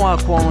dis-moi à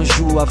quoi on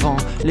joue avant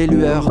les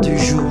lueurs du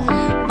jour.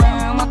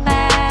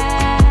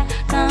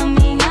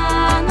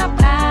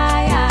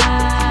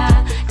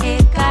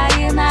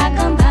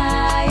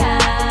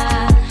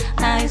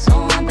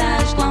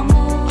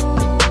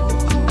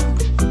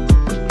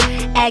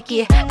 É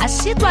que a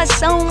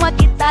situação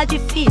aqui tá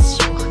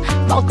difícil,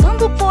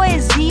 faltando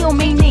poesia,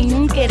 homem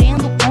nenhum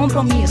querendo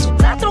compromisso.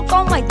 Pra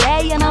trocar uma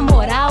ideia, na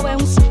moral, é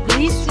um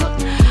suplício.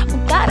 O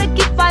cara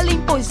que fala em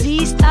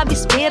poesia estava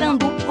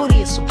esperando por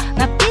isso.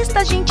 Na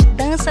pista a gente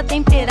dança, a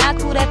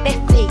temperatura é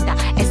perfeita.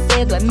 É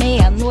cedo, é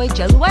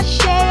meia-noite, a lua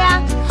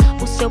cheia.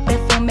 O seu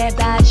perfume é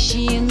da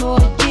China ou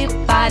de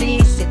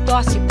Paris. Cê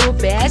torce pro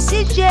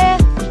PSG.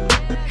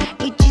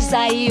 E diz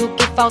aí o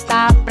que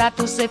falta pra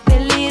tu ser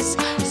feliz.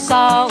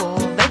 Sol,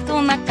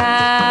 vento na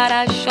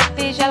cara,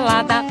 chope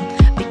gelada,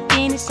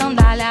 biquíni,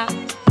 sandália.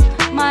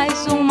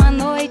 Mais uma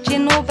noite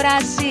no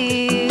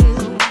Brasil.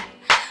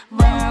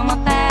 Vamos a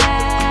pé,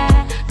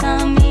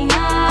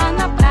 caminhar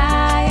na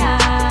praia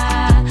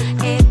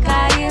e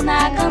cair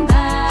na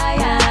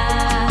gandaia,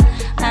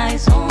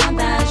 nas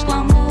ondas do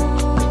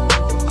amor.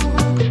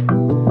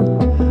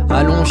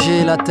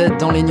 Allongé la tête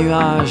dans les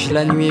nuages,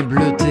 la nuit est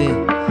bleutée.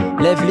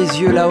 Lève les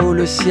yeux là-haut,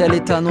 le ciel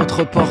est à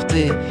notre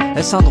portée.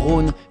 Est-ce un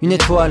drone, une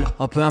étoile?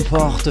 Oh peu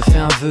importe, fais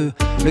un vœu.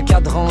 Le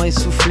cadran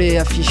essoufflé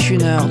affiche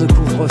une heure de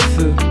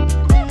couvre-feu.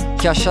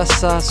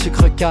 Cachaça,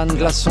 sucre canne,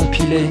 glaçon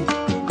pilé.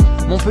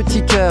 Mon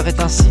petit cœur est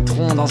un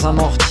citron dans un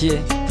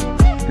mortier.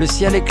 Le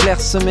ciel est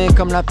clairsemé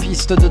comme la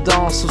piste de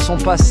danse où sont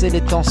passés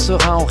les temps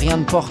sereins ont rien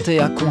de porté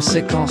à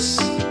conséquence.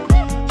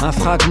 Un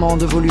fragment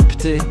de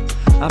volupté,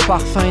 un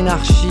parfum, une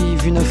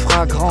archive, une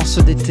fragrance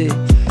d'été.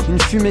 Une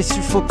fumée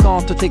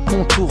suffocante, tes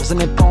contours et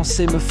mes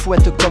pensées me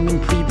fouettent comme une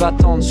pluie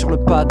battante sur le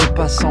pas de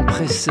passants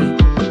pressés.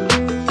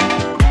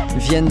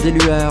 Viennent des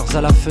lueurs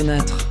à la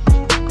fenêtre,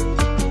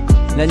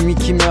 la nuit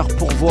qui meurt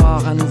pour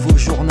voir un nouveau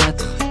jour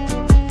naître.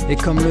 Et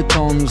comme le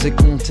temps nous est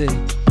compté,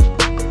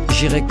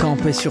 j'irai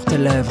camper sur tes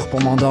lèvres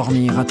pour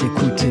m'endormir à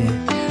t'écouter.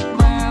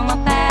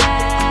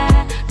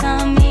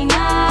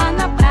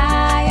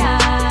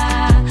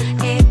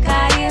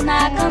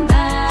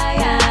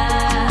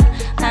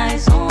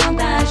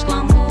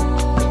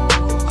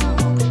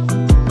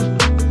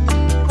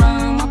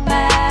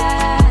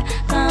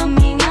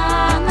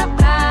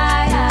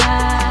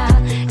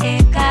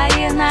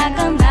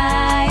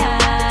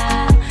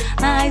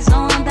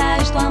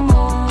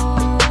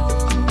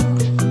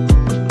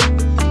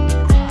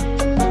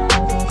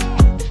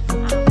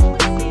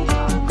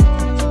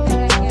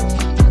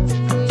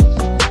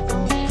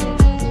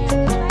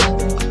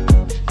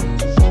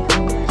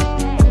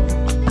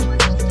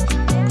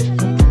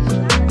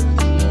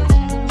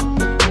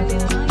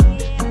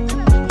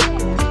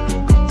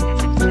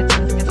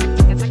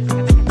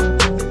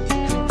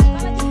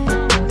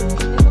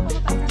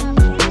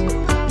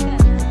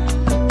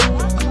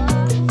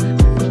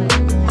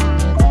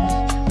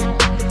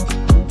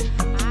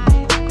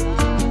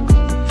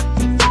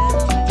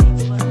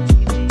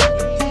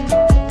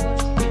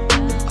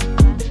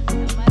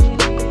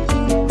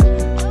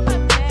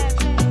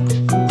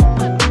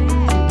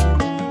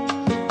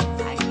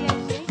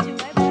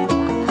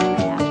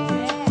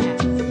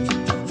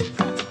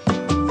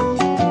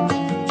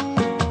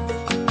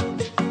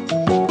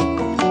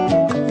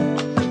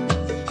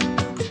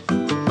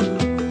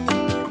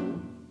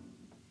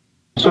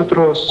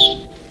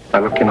 Nosotros, a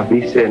los que nos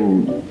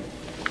dicen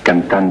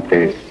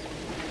cantantes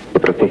de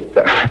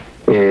protesta,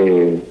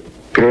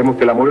 creemos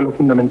que el amor es lo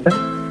fundamental,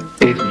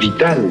 es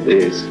vital,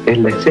 es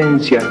la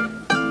esencia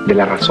de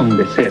la razón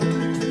de ser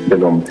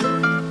del hombre.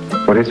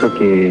 Por eso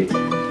que,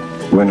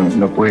 bueno,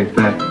 no puede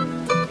estar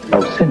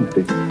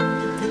ausente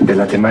de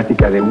la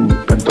temática de un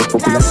cantor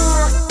popular.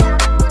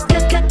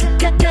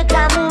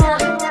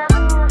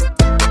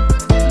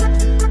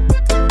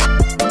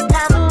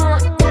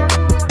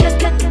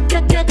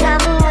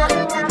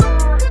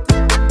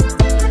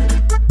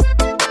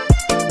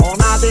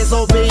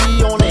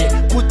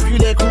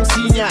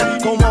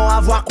 Comment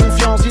avoir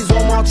confiance, ils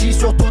ont menti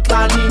sur toute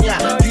la ligne.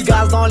 Du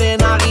gaz dans les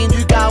narines,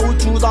 du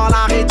caoutchouc dans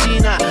la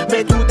rétine.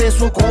 Mais tout est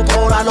sous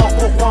contrôle, alors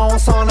pourquoi on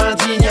s'en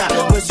indigne?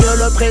 Monsieur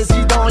le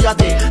Président, y a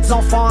des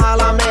enfants à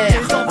la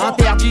mer.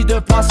 Interdit de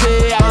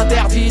passer,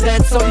 interdit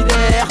d'être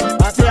solidaire,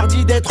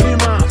 interdit d'être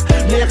humain.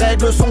 Les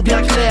règles sont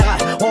bien claires.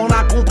 On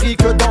a compris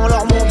que dans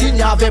leur monde il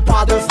n'y avait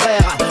pas de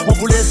frères. On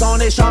voulait s'en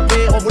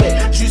échapper, on voulait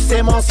juste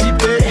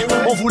s'émanciper.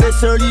 On voulait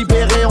se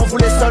libérer, on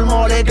voulait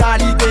seulement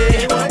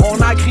l'égalité. On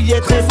a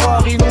crié très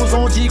fort, ils nous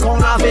ont dit qu'on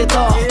avait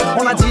tort.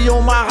 On a dit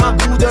aux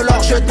marabouts de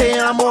leur jeter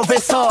un mauvais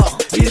sort.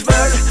 Ils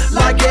veulent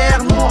la guerre,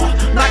 nous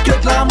on n'a que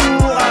de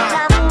l'amour.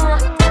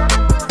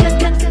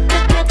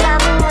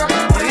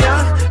 Rien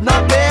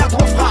à perdre,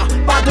 on fera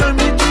pas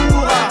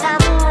demi-tour.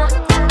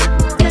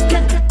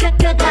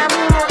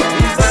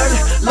 Ils veulent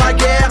la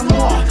guerre,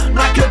 nous on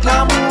n'a que de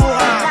l'amour.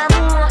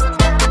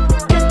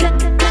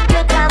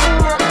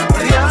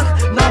 Rien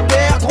à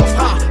perdre, on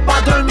fera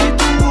pas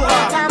demi-tour.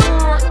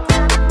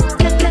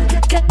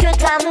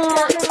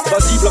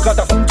 Vas-y, bloque à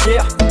ta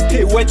frontière,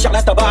 et ouais, tire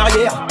là ta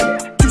barrière.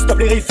 Tu stoppes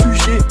les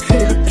réfugiés,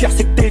 et le pire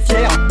c'est que t'es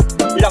fier.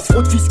 La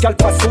fraude fiscale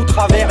passe au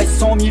travers et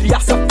 100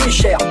 milliards ça fait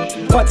cher.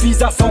 Pas de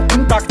visa sans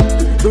contact,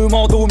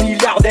 demande aux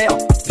milliardaires.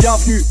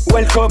 Bienvenue,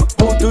 welcome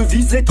aux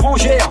devises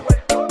étrangères.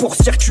 Pour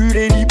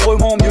circuler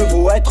librement, mieux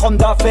vaut être homme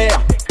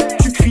d'affaires.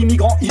 Tu cries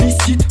migrant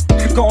illicite,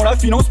 quand la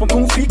finance prend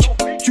ton fric.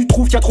 Tu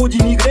trouves qu'il y a trop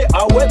d'immigrés,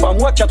 ah ouais bah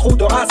moi qu'il y a trop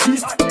de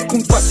racistes.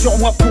 Compte pas sur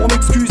moi pour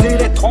m'excuser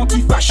d'être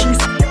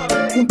antifasciste.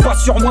 Compte pas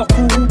sur moi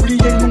pour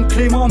oublier le nom de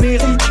Clément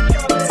Méric.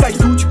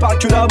 Saïdou tu parles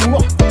que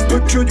d'amour,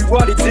 que du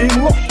voile et de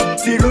Zemmour.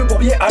 C'est le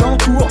bourbier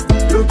alentour,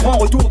 le grand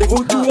retour des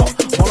vautours.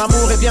 Mon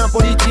amour est bien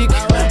politique,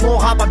 mon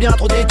rap a bien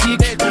trop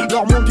d'éthique.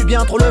 Leur monde pue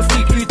bien trop le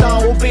fric, lutin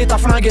OP t'as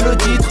flingué le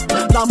titre.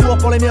 L'amour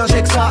pour les miens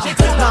j'ai que ça,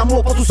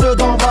 l'amour pour tous ceux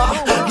d'en bas.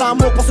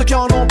 L'amour pour ceux qui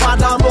en ont pas,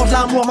 de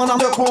l'amour mon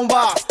arme de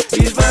combat.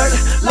 Ils veulent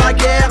la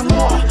guerre, nous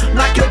on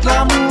n'a que de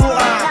l'amour.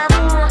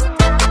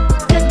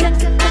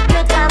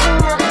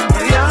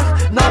 Rien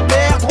à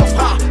perdre, on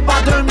fera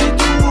pas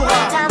demi-tour.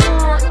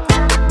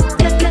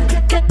 Ils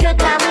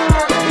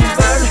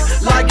veulent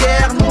la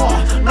guerre, nous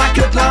on n'a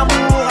que de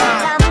l'amour.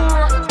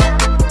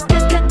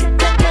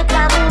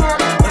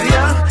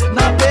 Rien à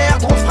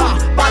perdre, on fera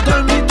pas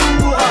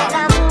demi-tour.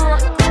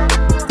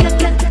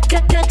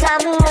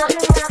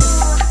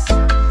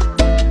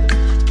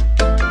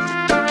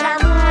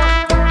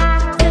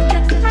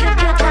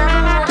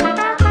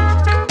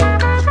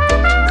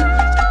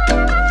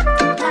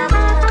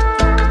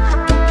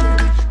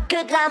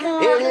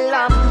 El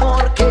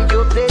amor que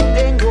yo te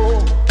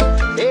tengo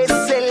es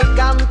el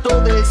canto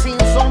del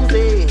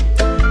sinsonte,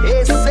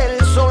 es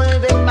el sol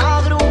de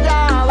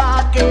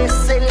madrugada que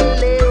se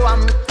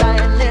levanta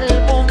en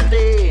el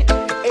monte.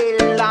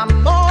 El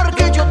amor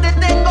que yo te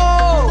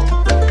tengo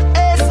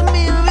es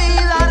mi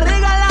vida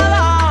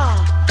regalada,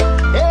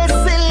 es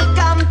el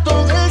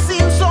canto del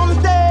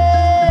sinsonte,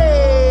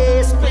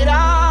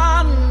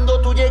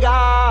 esperando tu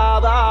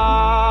llegada.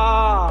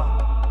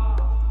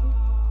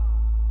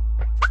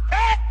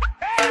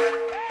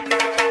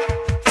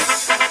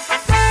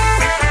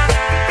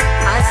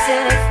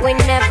 If we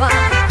never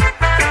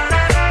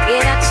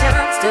get a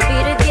chance to be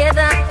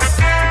together,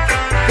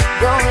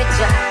 go with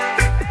ya,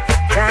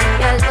 trying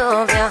to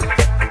love ya.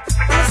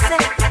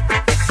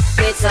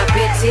 It's a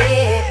pity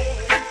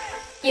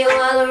you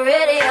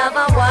already have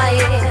a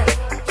wife,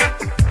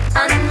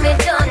 and me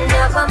don't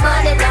have a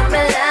man in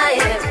my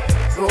life.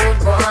 Good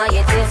boy,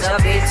 it is a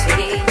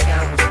pity.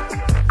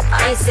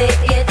 I say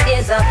it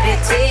is a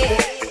pity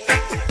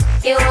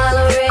you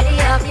already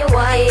have your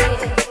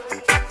wife,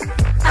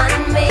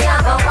 and me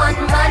have a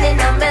one man in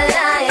my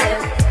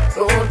life.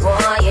 Good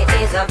boy, it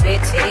is a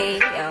pity.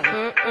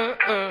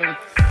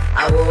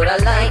 I woulda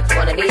liked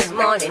one of these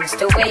mornings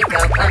to wake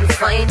up and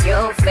find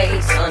your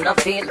face on a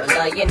pillow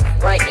lying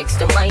right next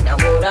to mine. I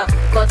woulda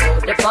cut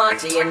out the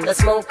party and the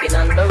smoking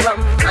and the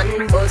rum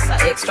and bust a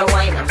extra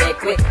wine and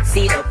make we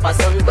see up a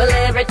sun. Well,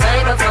 every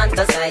time I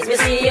fantasize, me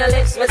see your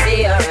lips, me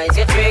see your eyes,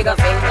 your trigger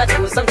finger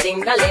do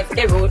something. I left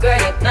the road, girl,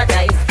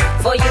 hypnotized.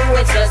 For you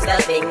it's just a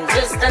thing,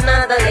 just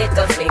another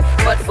little thing.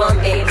 But for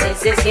me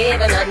this is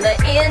heaven and the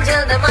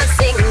angel them a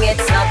sing.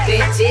 It's a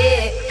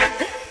pity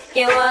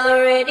you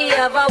already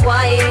have a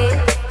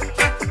wife,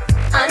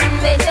 and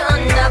me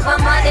don't have a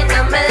man in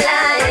my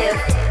life.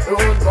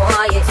 Rude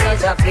boy, it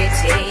is a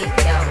pity.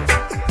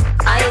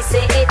 I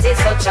say it is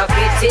such a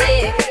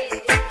pity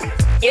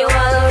you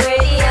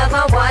already have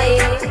a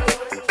wife,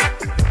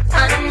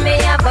 and me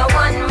have a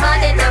one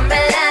man in my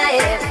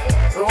life.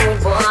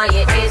 Rude boy,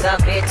 it is a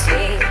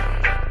pity.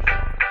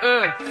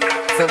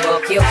 To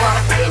buck you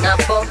up in a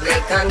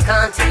public and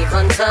can't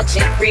even touch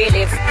it.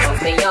 Really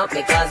fuck me up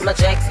because my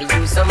check for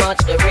you so much.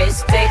 The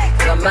respect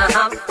from my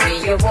heart,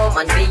 be your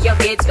woman, be your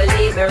kids.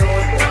 Believe me,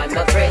 rude boy,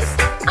 my press.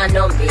 I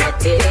know me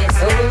it is.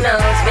 Who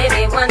knows?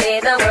 Maybe one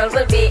day the world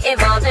will be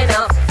evolved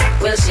enough.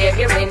 We'll share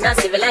here in a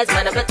civilized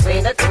manner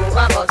between the two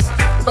of us.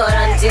 But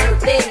until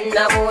then,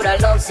 I woulda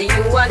loved see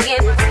you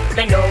again.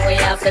 I know we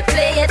have to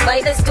play it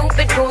by the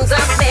stupid rules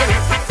of men.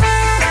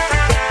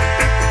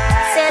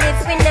 Said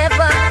if we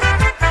never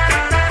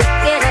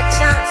get a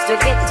chance to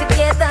get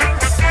together,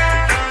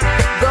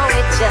 go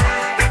with ya,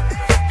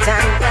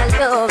 time I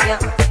love ya.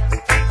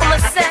 I'ma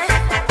say,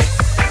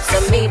 so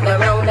meet me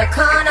around the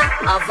corner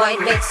Avoid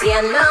Mitzi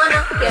and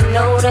Lana. You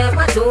know them,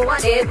 I do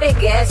what they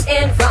biggest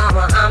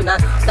informer. I'm not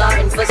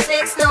starting for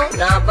six, no,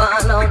 not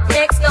ball out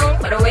next, no.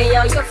 But the way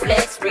how you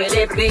flex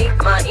really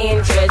pique my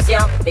interest,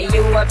 yeah. The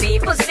you what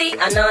people see,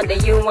 I know the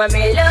you what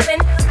me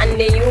loving. And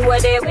the you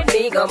what they with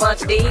me go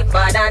much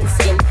deeper than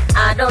skin.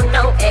 I don't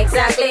know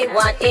exactly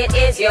what it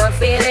is you're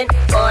feeling,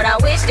 but I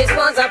wish this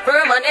was a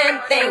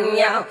permanent thing,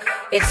 yeah.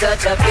 It's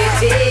such a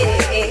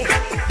pity.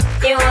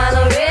 You all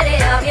already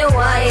have your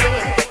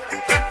wife,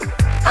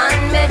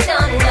 and me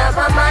done have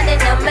a man in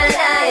my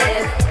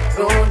life.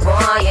 Rude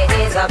boy, it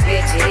is a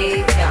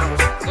pity, yeah.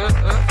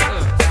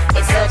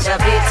 It's such a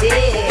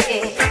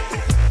pity.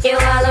 You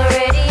all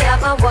already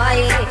have a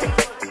wife,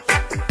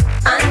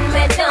 and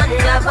me done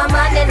have a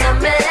man in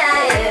my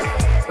life.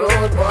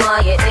 Rude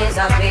boy, it is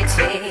a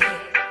pity.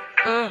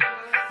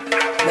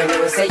 When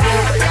you say you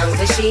belong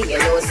to she, you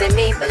know say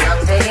me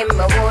belong to him.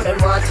 I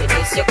wouldn't want you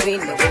this your queen,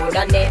 the would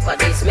I never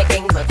this my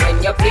king. But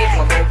when you play,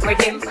 I move with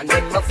him, and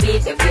when my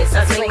feet, your face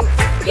a swing.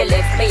 You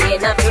left me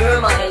in a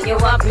turmoil, you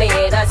have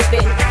made a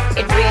spin.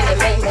 It really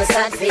made me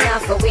sad for you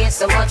for waste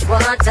so much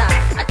water.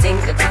 I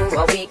think the two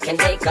of we can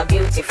make a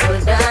beautiful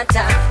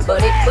daughter,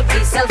 but it would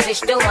be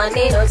selfish to an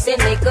innocent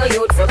little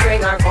youth for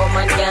bring her home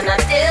and cannot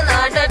tell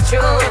her the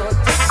truth.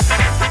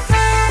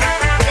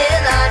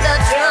 Tell her the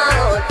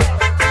truth.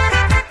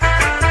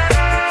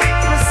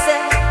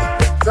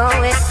 Go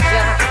with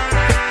ya,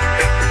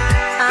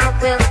 I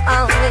will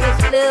always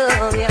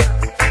love ya.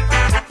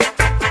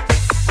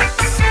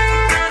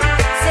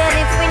 Said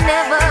if we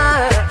never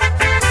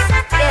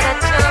get a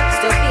chance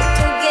to be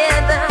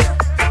together,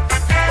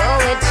 go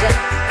with ya,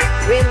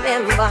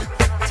 remember,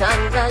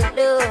 time to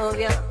love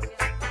ya.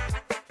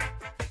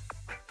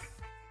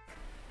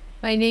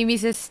 My name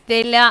is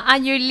Stella,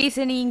 and you're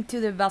listening to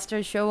the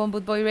Bastart Show on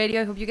Bootboy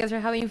Radio. I hope you guys are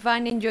having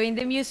fun, enjoying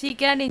the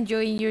music, and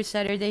enjoying your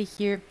Saturday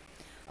here.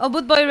 Oh,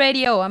 Bootboy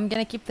Radio, I'm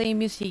gonna keep playing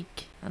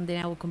music, and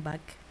then I will come back.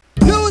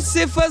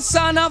 Lucifer,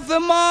 son of the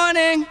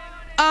morning,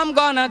 I'm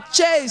gonna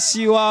chase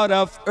you out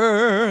of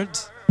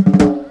earth.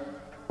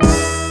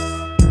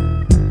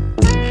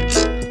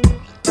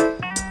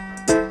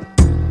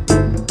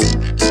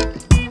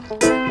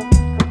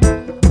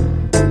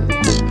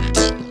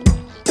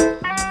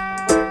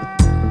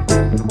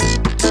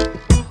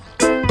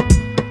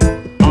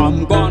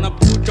 I'm gonna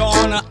put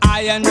on an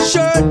iron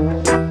shirt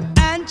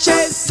and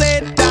chase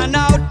Satan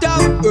out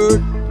of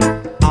earth.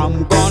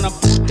 I'm gonna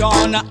put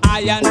on an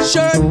iron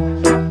shirt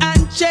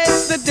and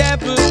chase the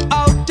devil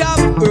out of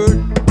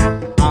earth.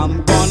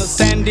 I'm gonna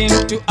send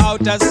him to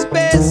outer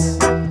space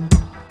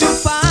to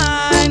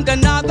find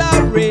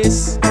another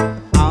race.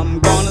 I'm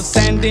gonna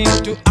send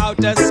him to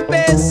outer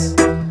space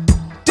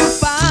to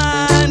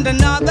find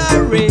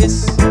another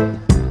race.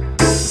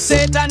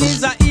 Satan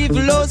is a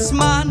evilous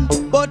man,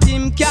 but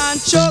him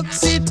can't choke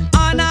it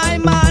on I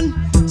man.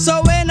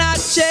 So when I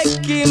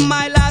check him,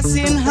 my lass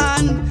in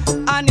hand,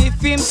 and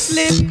if him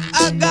slip,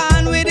 I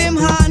gone with him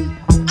hand.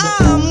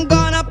 I'm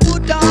gonna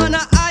put on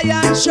an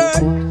iron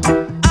shirt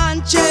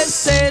and chase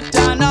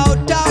Satan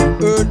out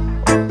of earth.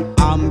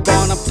 I'm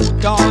gonna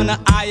put on an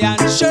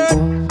iron shirt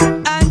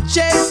and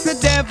chase the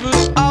devil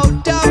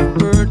out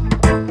of earth.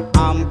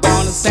 I'm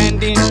gonna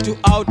send him to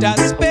outer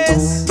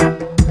space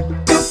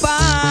to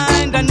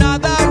find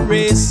another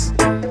race.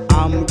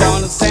 I'm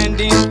gonna send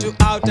him to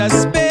outer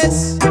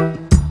space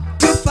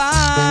to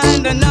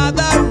find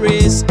another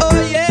race.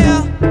 Oh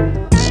yeah.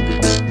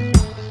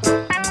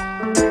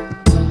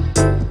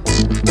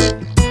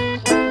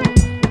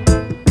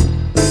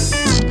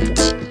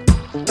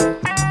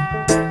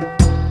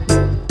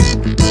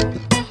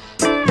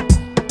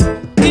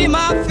 Him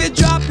have to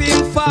drop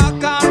him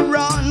fork and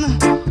run.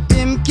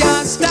 Him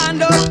can't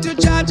stand up to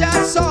judge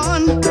a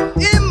son.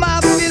 Him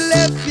have to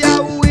left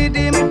ya with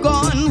him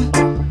gun.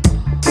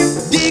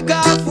 Dig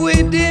off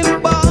with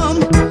him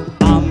bomb.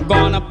 I'm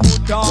gonna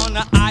put on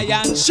an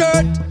iron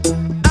shirt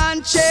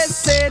and chase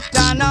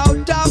Satan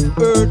out of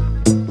earth.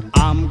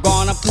 I'm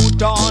gonna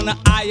put on an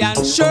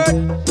iron shirt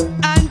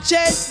and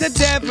chase the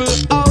devil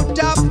out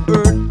of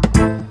earth.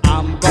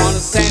 I'm gonna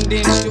send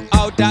him to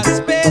outer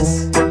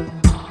space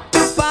to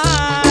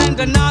find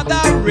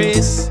another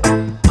race.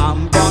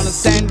 I'm gonna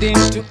send him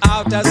to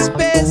outer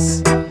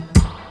space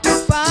to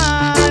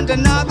find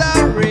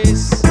another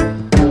race.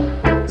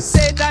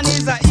 Satan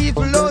is a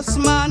evilous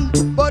man,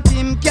 but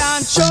him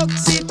can't choke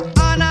it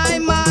on I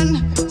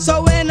man.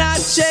 So when I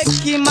check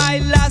him, I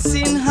lass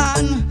in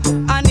hand,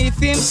 and if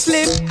him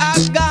slip, I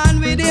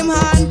gone with him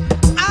hand.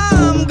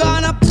 I'm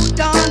gonna put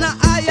on an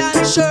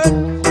iron shirt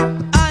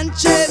and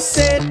chase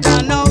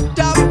Satan out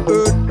of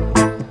earth.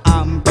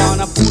 I'm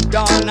gonna put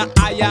on an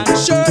iron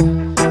shirt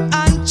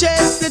and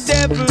chase the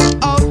devil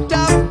out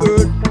of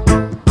earth.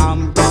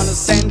 I'm gonna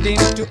send him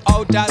to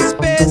outer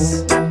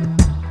space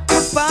to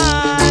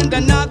find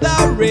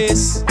another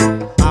race.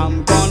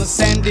 I'm gonna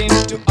send him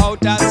to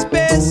outer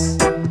space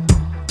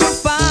to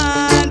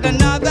find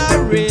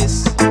another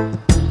race.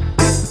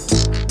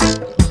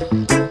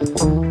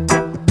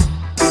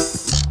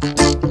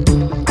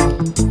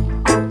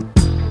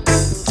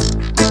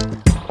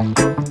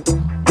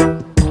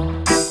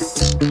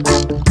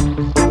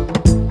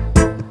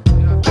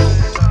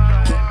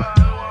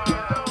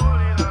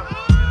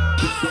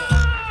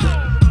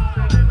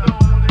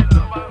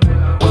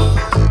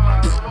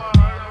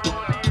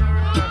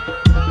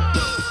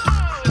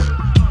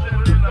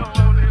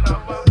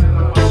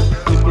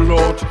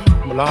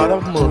 Lord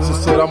of mercy,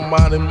 said a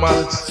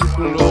man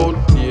sickle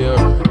out here,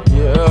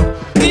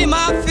 yeah. Him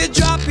have to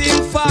drop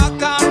him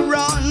fuck and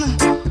run.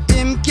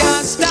 Him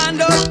can't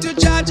stand up to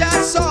judge a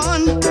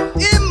son.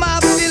 Him have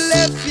to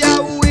left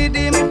ya with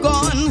him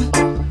gun.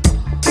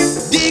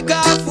 Dig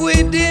off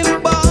with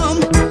him bum.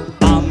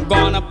 I'm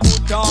gonna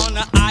put on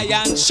an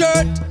iron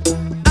shirt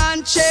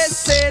and chase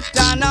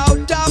Satan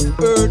out of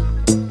earth.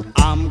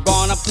 I'm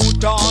gonna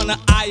put on an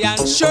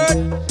iron shirt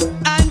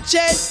and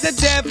chase the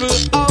devil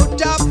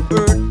out of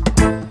earth.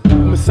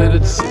 Me said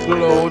it's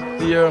sickle out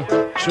there,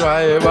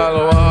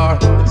 tribal war,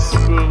 it's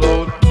sickle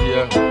out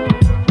there.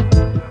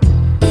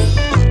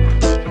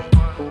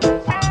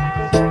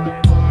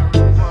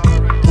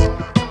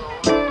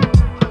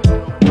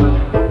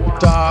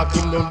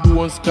 Talking them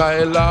doing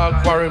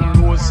skylark, for him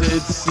know say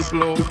it's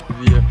sickle out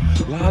there.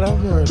 Lord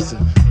of mercy.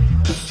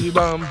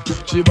 Chibam,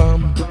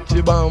 chibam,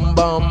 chibam,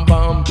 bam,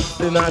 bam,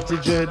 the naughty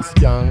dread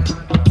skank.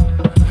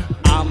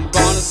 I'm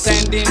gonna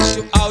send him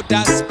to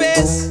outer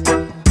space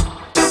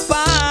to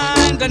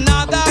find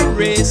another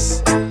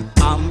race.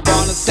 I'm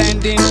gonna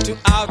send him to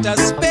outer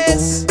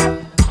space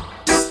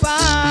to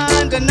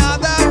find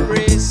another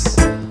race.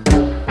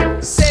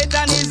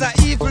 Satan is a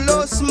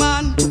evilous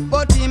man,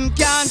 but him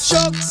can't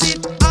choke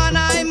it on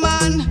I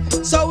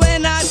man. So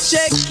when I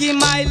check him,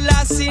 I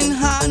lost in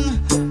hand.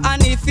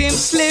 And if him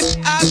slip,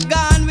 I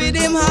gone with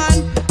him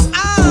hand.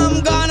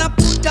 I'm gonna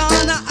put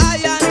on an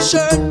iron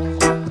shirt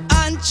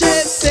and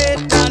chase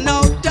Satan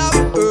out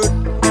of earth.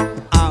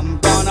 I'm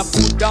gonna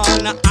put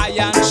on an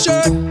iron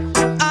shirt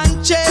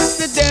and chase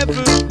the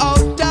devil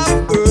out of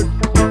earth.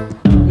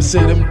 Me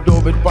say them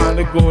dub it on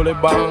the goalie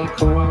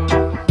bank.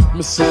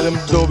 Me say them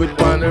dub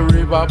it on the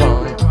river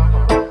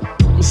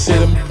bank. Me say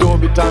them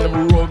dub it and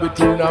them rub it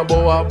in a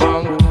boa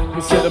bank.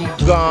 Me say them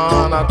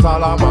gone at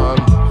Talaman.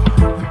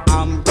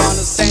 I'm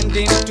gonna send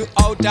him to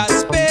outer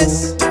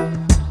space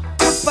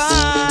to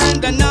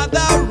find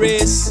another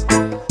race.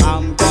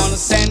 I'm gonna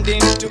send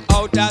him to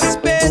outer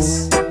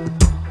space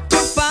to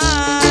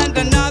find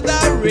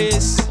another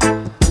race.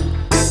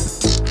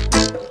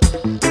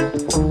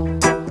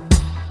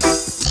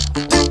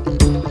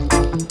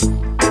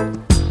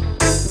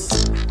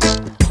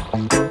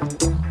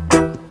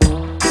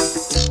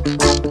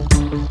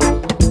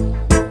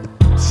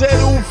 Say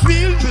who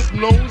feels it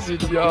knows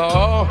it,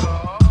 y'all.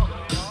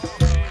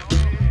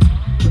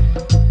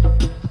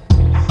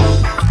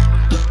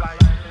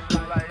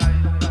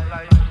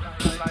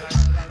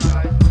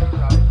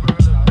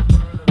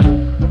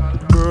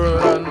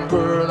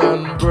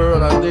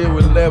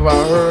 Never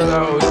heard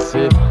how it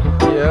sit,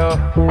 yeah.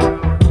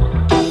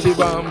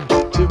 Chibam,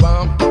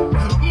 chibam,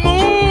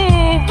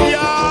 move,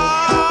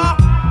 yeah.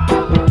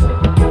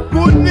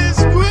 Goodness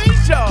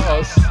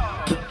gracious.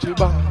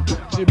 Chibam,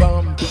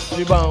 chibam,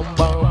 chibam,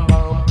 bam,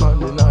 bam,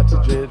 and the naughty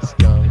dread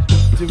skank.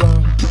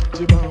 Chibam,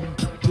 chibam,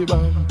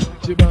 chibam,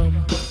 chibam,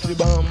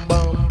 chibam,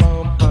 bam,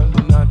 bam, and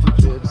the naughty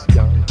dread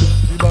skank.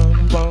 Chibam,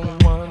 bam,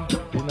 one,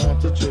 the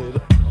naughty dread.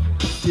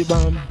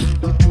 Chibam,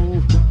 the two,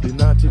 the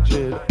naughty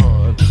dread.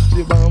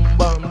 Chibam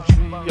bam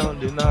tree on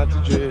the naughty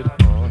dread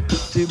on.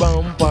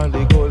 Chibam on the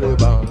goalie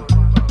bank.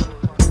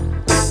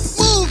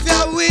 Move ya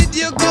with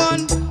your gun.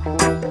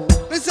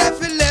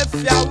 Myself left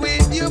ya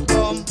with your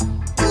bum.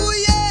 Ooh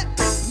yeah.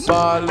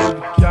 Ball it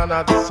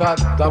cannot sat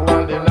up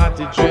on the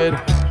naughty dread.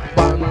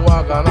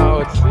 Bandwagon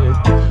outfit.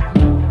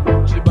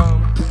 Chibam,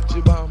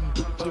 chibam,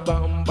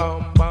 chibam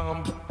bam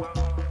bam.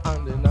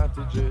 On the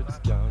naughty dread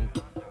skank.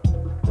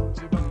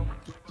 Chibam,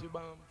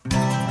 chibam.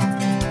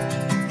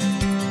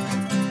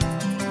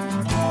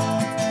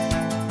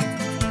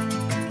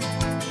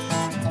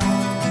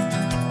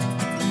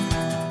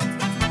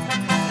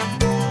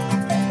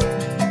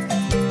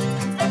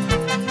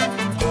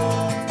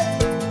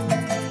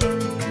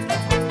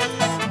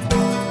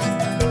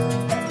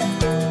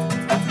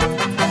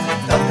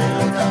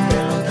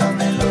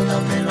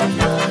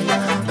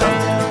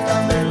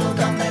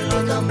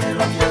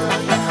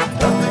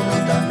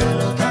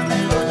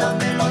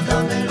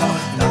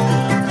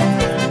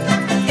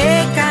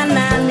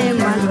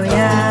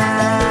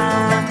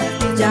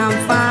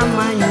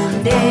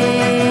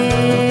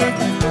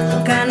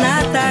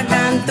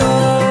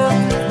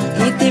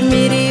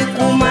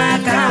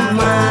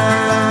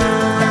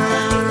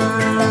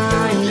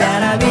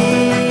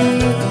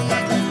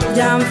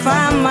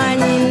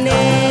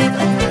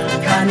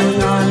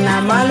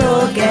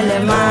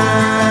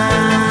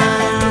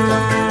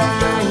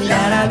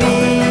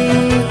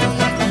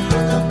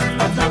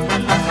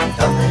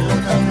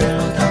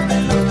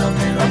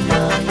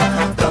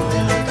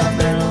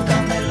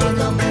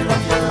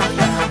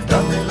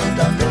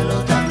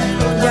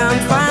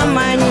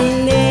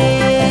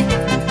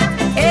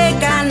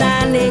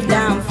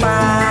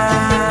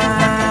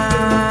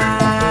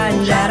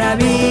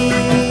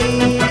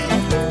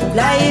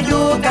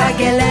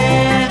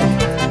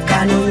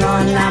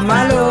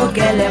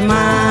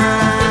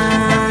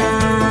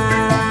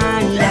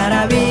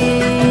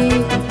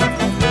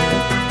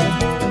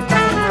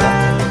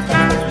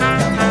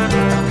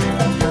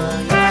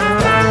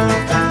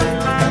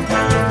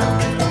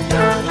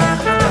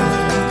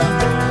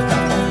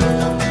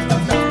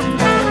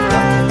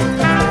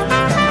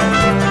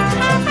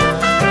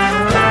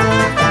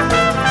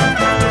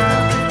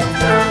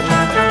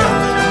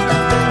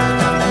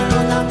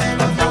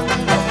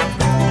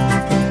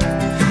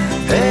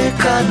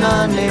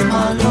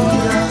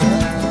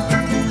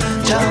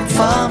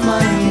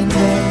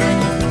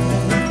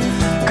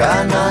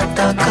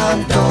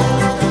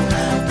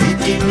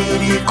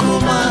 itimiri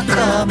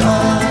kumakama.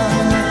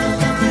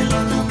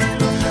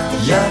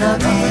 Ya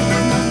Rabbi,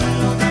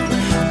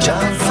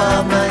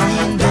 janfa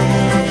manyinde,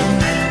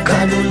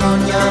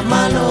 kanulonya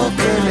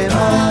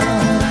malokelema.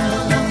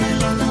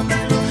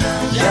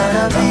 Ya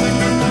Rabbi,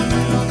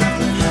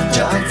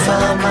 janfa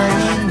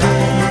manyinde,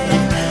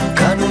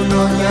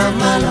 kanulonya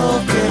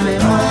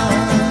malokelema.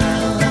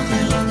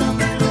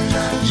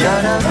 Ya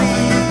Rabbi.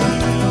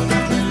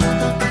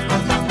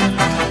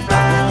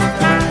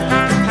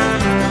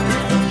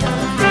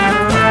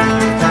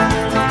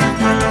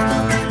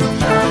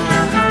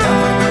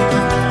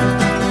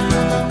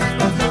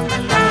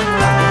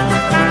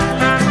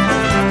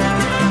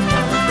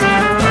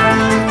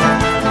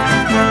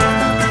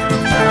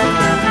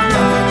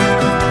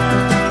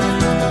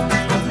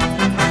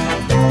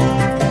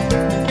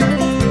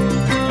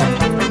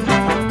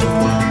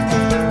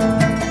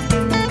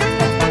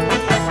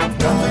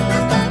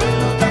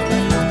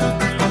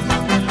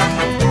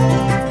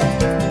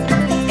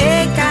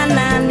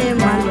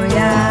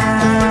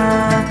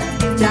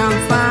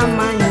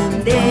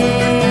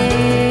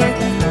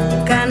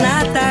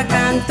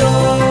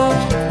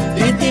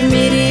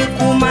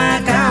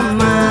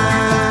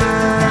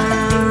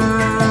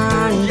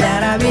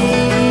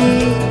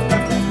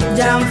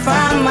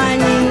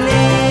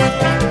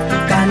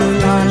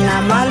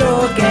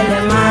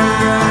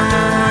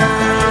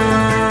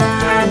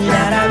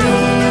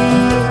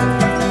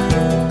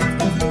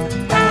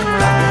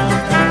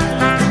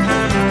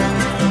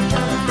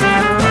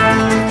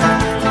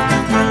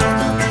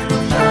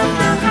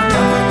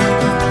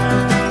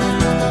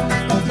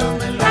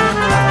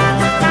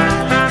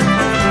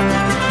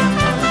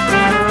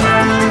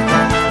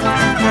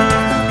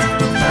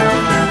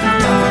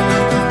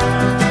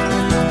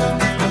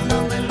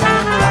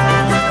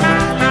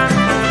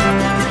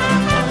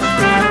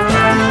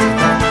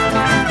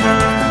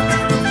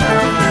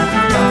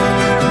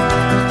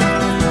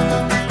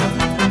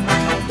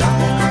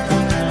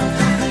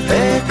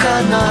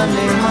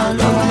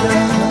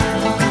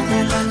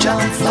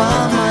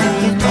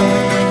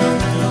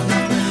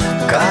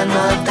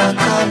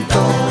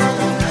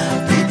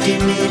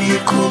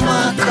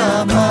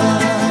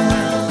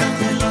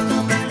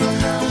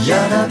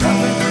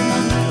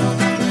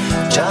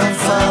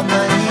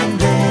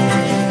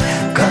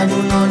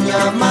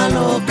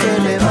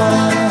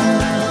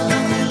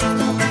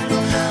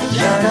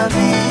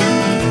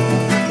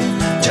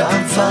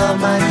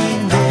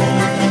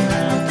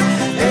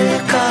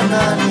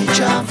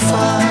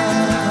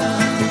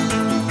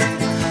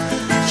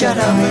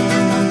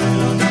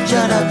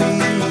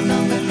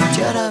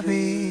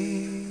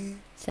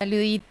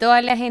 Saludito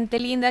a la gente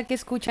linda que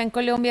escucha en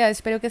Colombia.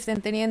 Espero que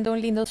estén teniendo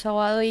un lindo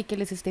sábado y que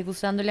les esté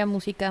gustando la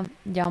música.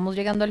 Ya vamos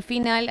llegando al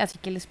final, así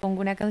que les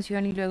pongo una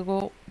canción y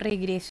luego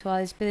regreso a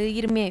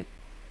despedirme.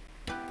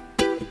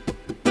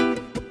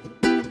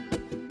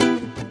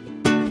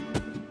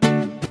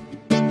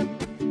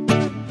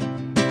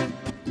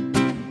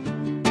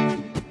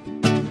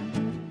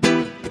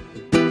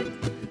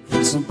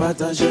 Ils ont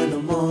partagé le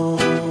monde,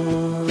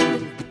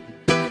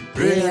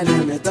 rien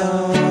ne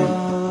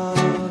m'étonne,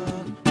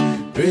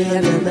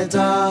 rien ne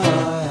m'étonne,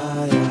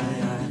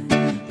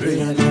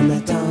 rien ne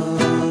m'étonne.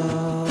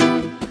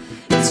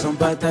 Ils ont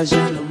partagé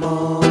le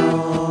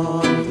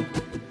monde,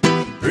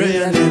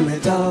 rien ne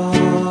m'étonne,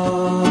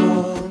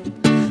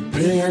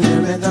 rien ne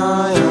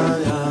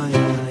m'étonne,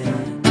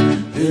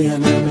 rien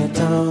ne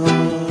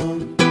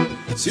m'étonne.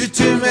 Si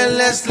tu me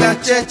laisses la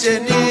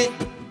Tchétchénie,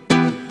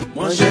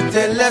 moi je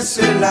te laisse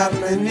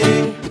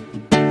l'Arménie.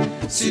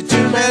 Si tu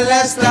me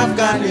laisses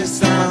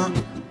l'Afghanistan,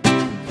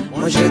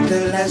 moi je te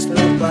laisse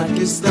le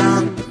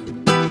Pakistan.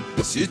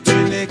 Si tu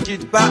ne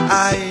quittes pas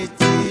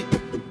Haïti,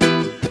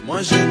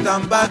 moi je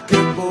t'embarque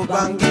pour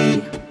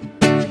Bangui.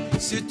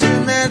 Si tu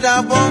m'aides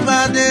à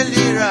bombarder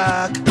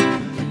l'Irak,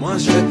 moi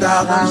je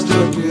t'arrange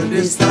le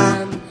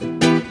Kurdistan.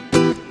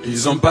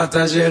 Ils ont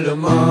partagé le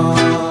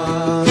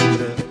monde,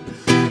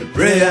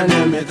 rien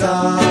ne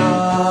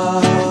m'étonne.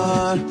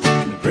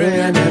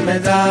 Rien ne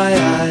m'étonne,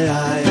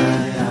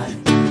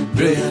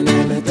 rien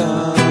ne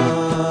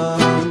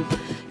m'étonne.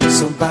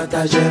 Ils ont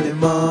partagé le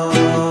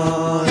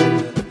monde.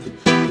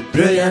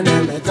 Rien ne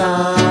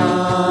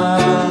m'étonne,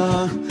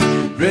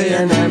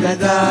 rien ne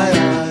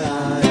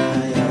m'étonne,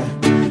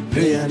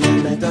 rien ne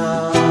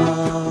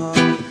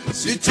m'étonne.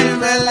 Si tu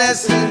me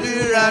laisses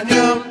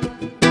l'uranium,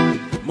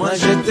 moi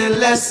je te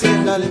laisse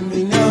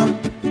l'aluminium.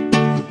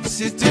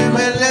 Si tu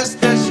me laisses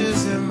tes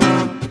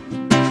gisements,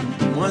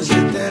 moi je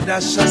t'aide à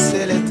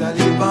chasser les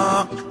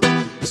talibans.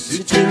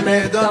 Si tu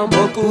me donnes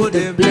beaucoup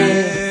de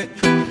blé,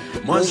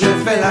 moi je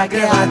fais la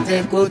guerre à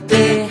tes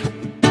côtés.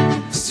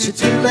 Si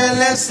tu me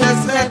laisses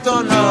extraire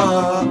ton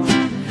or,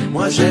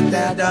 moi je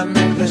t'aide à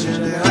mettre le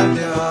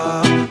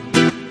générateur.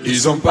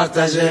 Ils ont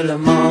partagé le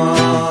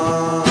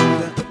monde,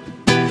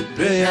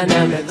 rien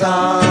ne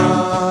m'étonne,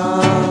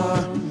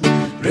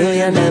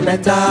 rien ne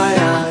m'étonne,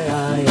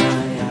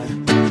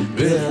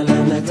 rien ne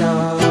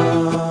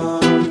m'étonne.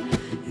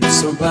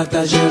 Ils ont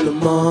partagé le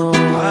monde,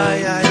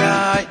 aïe aïe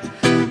aïe,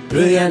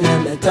 rien ne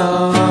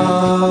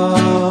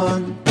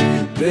m'étonne,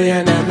 plus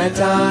rien ne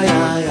m'étonne,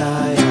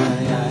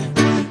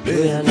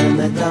 plus rien ne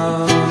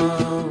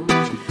m'étonne.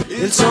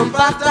 Ils sont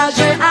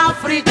partagés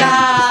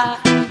Africa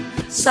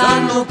sans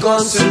nous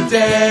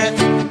consulter.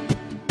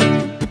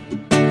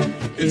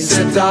 Ils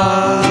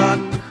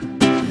s'étonnent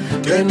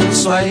que nous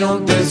soyons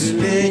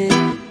désunis.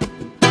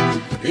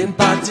 Une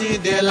partie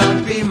de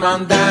l'Empire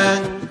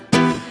mandingue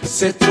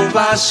se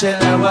trouva chez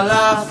les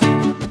Wolofs.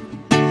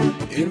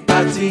 Une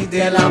partie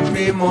de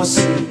l'Empire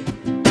Mossi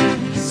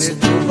se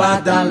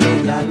trouva dans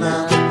le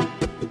Ghana.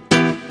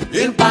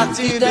 Une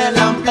partie de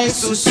l'Empire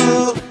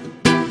Soussou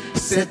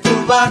se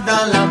trouva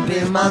dans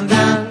l'Empire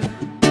mandingue.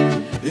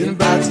 Une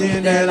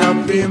partie de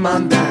l'Empire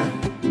mandingue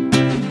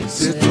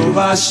se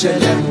trouva chez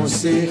les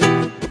Mossi.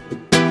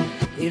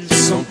 Ils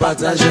sont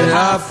partagés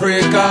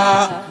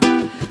Africa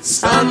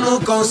sans nous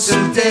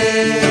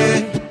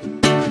consulter,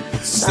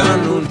 sans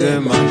nous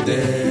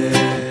demander,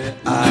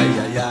 aïe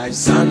aïe aïe,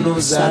 sans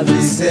nous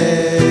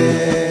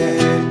aviser.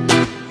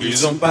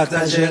 Ils ont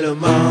partagé le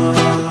monde,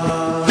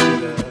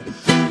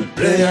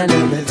 plus rien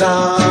ne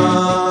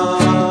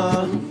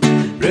m'étonne,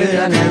 plus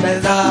rien ne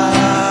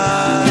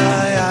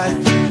m'étonne,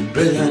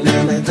 plus rien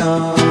ne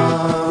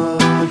m'étonne.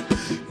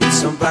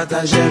 Ils ont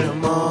partagé le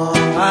monde,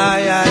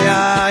 aïe aïe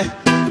aïe,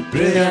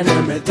 plus rien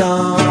ne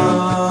m'étonne.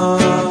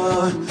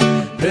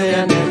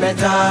 Rien ne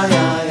m'étonne,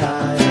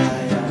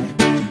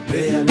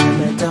 rien ne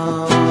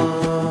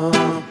m'étonne.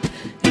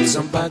 Ils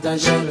ont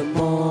partagé le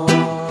monde.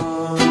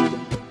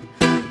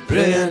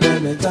 Rien ne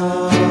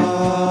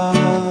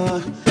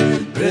m'étonne,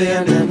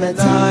 rien ne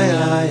m'étonne,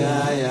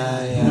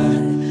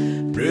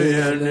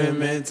 rien ne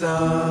m'étonne.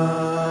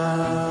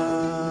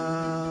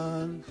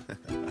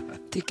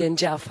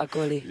 Tikenja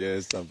Fakoli.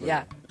 Yes, sympa.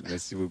 Yeah.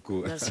 Merci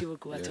beaucoup. Merci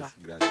beaucoup à Yes, toi.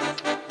 gracias.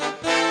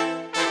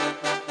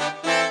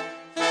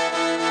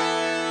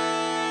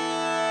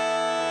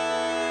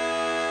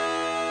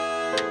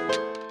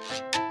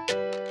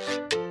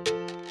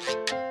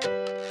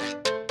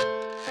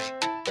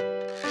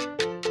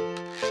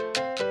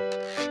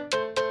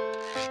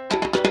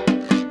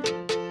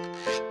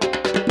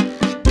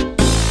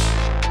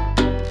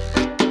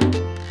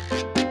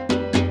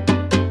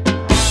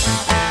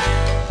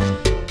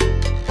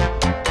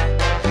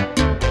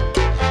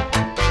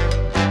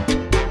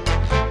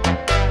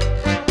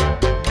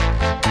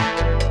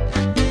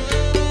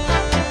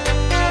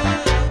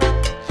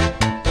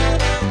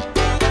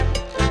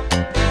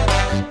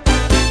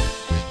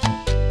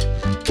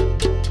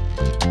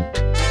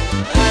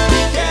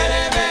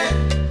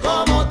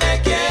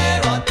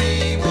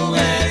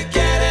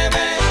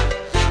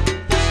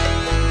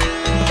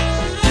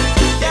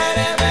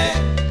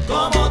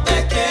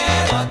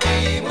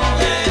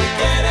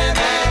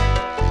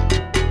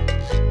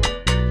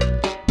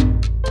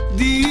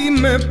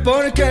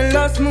 Porque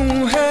las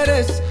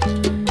mujeres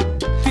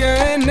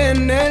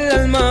tienen el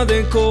alma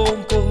de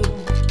coco.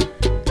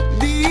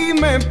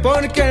 Dime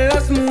por qué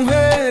las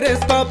mujeres,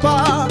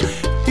 papá,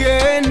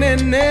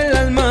 tienen el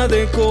alma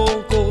de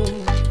coco.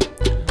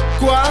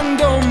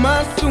 Cuando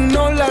más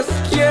uno las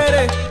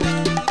quiere,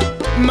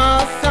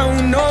 más a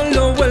uno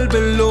lo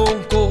vuelve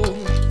loco.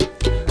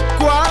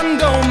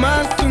 Cuando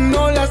más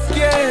uno las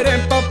quiere,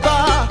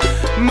 papá,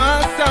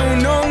 más a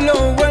uno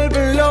lo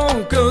vuelve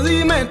loco.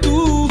 Dime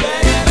tú.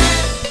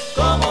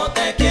 Como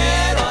te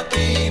quiero a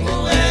ti,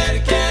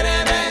 mujer,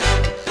 quiéreme.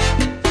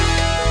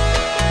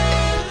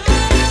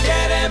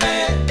 Quiéreme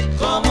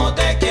como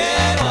te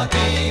quiero a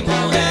ti,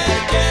 mujer,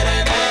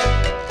 quiéreme.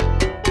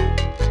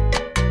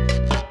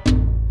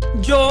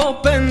 Yo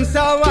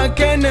pensaba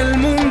que en el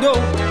mundo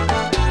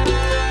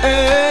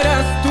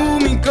eras tú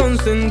mi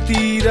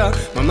consentida.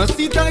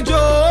 Mamacita,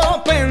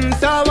 yo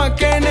pensaba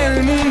que en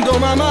el mundo,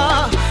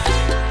 mamá,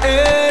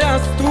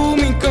 eras tú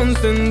mi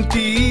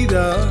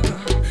consentida.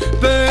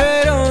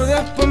 Pero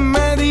después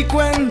me di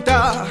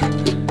cuenta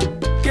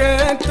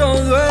que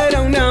todo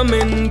era una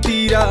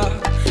mentira.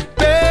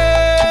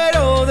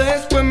 Pero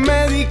después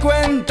me di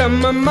cuenta,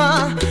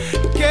 mamá,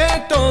 que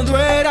todo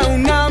era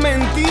una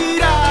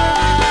mentira.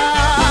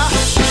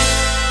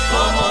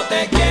 Como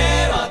te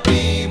quiero a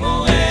ti,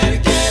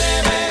 mujer,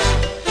 quiéreme.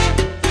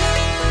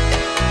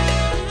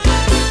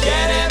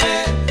 Quiéreme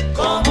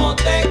como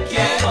te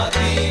quiero a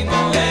ti,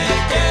 mujer,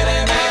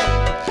 quiéreme.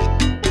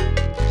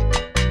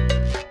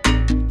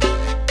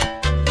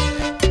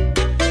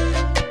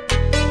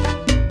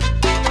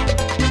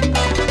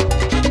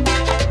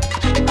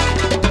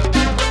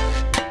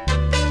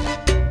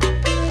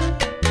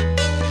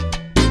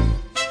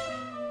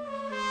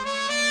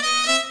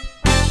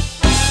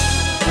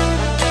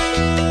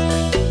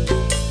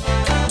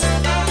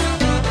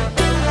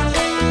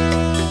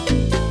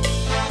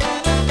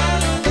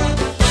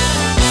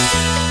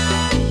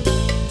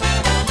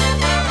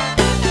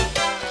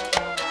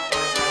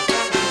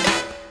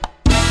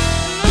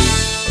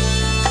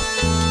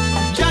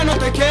 Ya no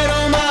te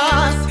quiero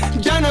más,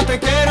 ya no te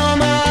quiero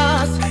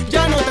más,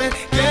 ya no te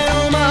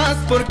quiero más,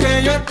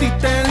 porque yo a ti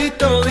te di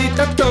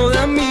todita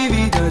toda mi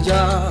vida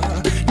ya.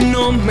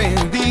 No me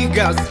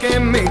digas que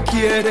me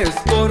quieres,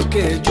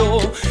 porque yo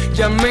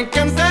ya me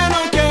cansé,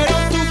 no quiero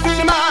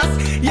sufrir más,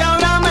 y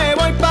ahora me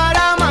voy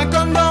para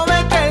Macondo.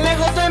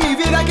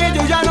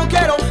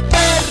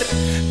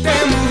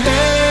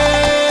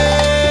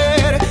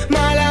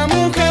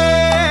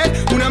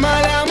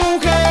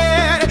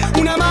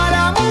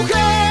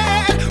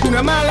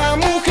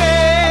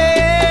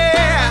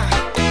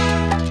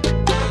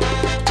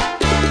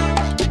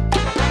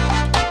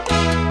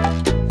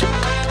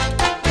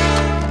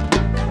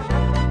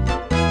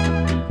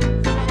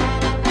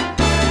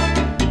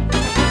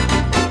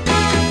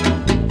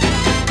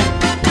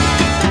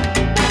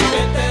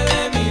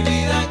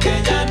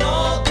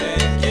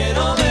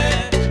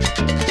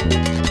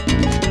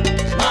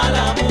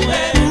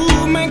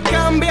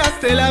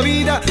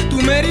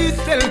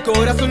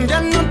 corazón,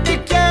 ya no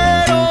te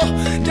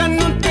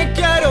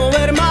quiero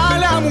ver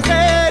mala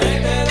mujer.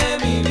 Vete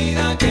de mi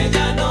vida que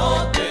ya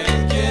no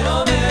te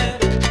quiero ver.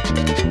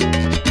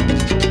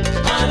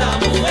 Mala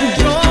mujer.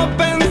 Yo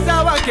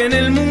pensaba que en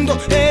el mundo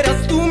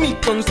eras tú mi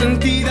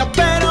consentida,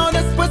 pero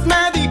después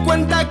me di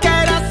cuenta que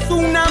eras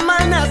una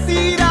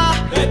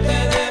malnacida. Vete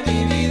de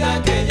mi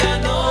vida que ya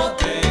no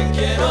te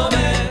quiero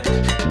ver.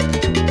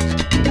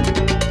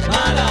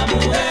 Mala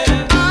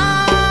mujer.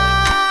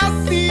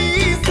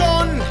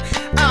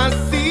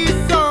 Así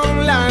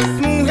son las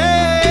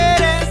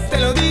mujeres, te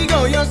lo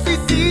digo yo, sí,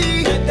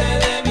 sí. Vete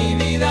de mi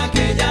vida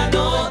que ya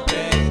no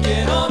te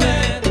quiero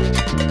ver.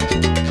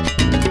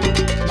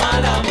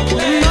 Mala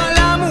mujer.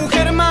 Mala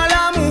mujer,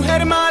 mala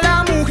mujer,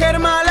 mala mujer,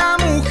 mala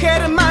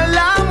mujer,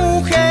 mala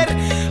mujer.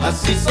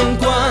 Así son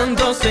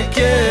cuando se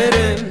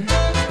quieren.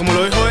 Como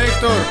lo dijo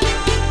Héctor,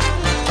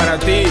 para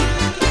ti,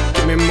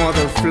 mi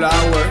mother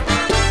flower.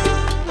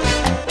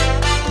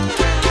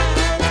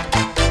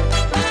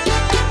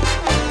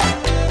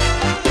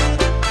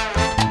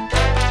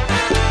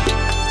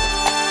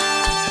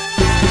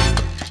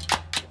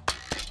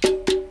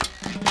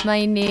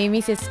 My name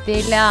is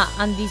Stella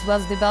and this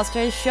was the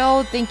Bastart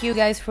Show. Thank you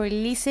guys for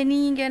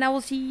listening and I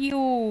will see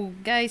you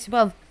guys,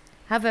 well,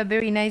 have a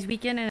very nice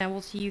weekend and I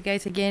will see you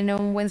guys again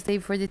on Wednesday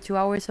for the 2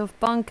 hours of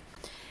punk.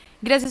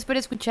 Gracias por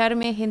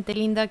escucharme, gente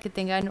linda, que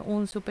tengan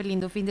un súper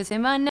lindo fin de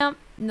semana.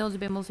 Nos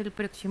vemos el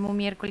próximo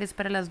miércoles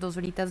para las 2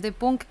 horitas de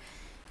punk.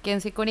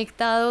 Quédense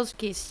conectados,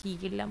 que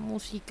sigue la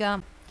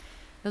música.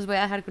 Los voy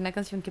a dejar con una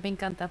canción que me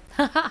encanta.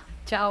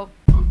 Chao.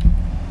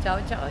 Chao,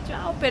 chao,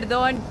 chao.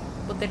 Perdón,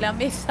 boté la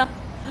mesa.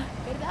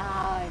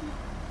 Perdón.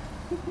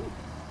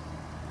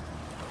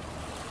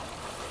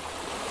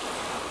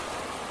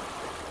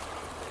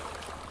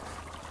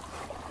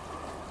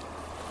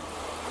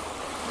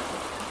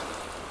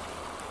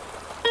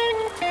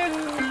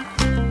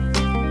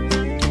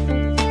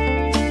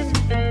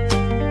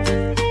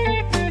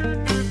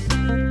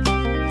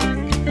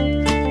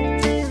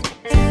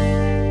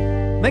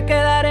 Me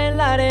quedaré en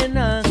la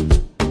arena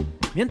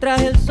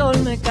mientras el sol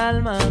me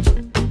calma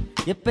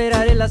y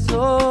esperaré las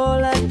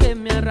olas que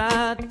me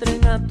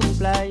arrastren a tu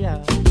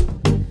playa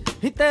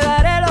y te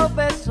daré los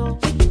besos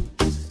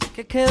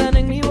que quedan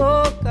en mi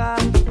boca,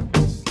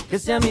 que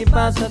sea mi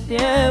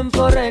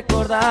pasatiempo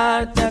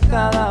recordarte a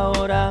cada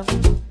hora.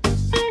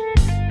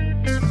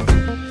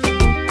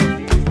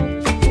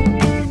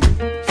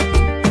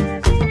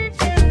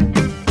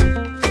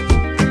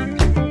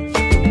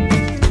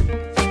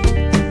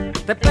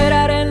 Te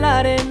esperaré en la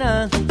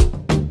arena,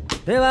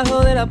 debajo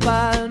de la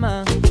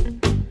palma,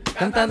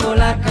 cantando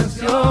las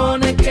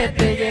canciones que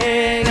te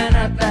llegan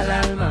hasta el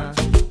alma.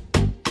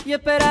 Y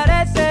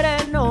esperaré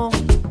sereno,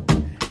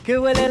 que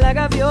huele la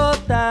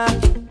gaviota.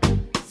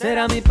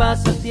 Será mi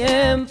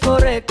pasatiempo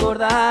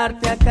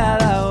recordarte a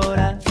cada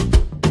hora.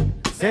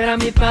 Será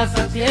mi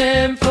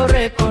pasatiempo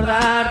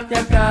recordarte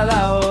a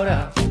cada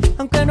hora.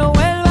 Aunque no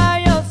vuelva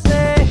yo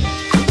sé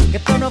que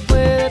esto no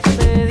fue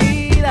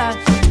despedida.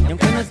 Y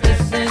aunque no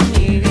estés en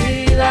mi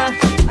vida,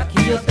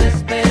 aquí yo te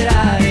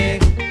esperaré.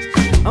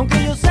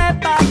 Aunque yo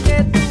sepa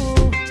que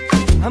tú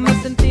jamás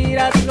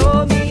sentirás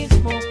lo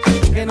mismo,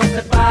 que nos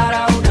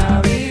separa un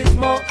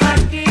abismo,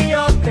 aquí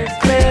yo te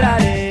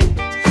esperaré.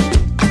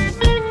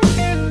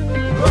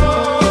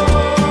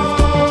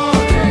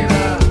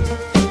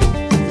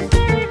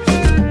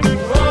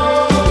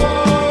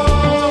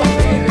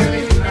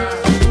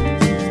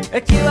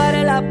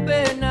 Esquivaré la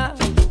pena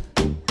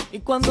y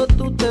cuando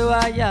tú te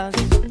vayas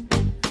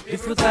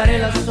disfrutaré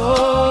las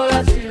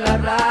olas y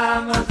las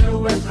ramas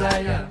nubes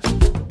playa,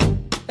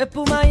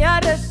 espuma y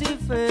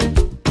arrecife,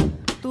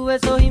 tu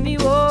beso y mi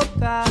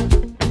boca.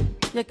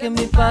 Ya que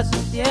mi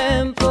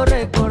pasatiempo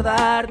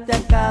recordarte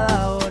a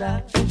cada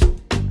hora.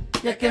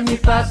 Ya que mi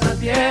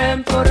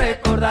pasatiempo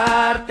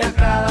recordarte a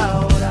cada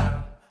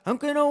hora.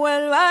 Aunque no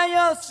vuelva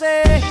yo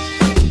sé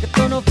que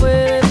esto no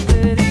fue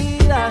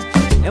despedida.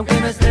 Y aunque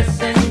no estés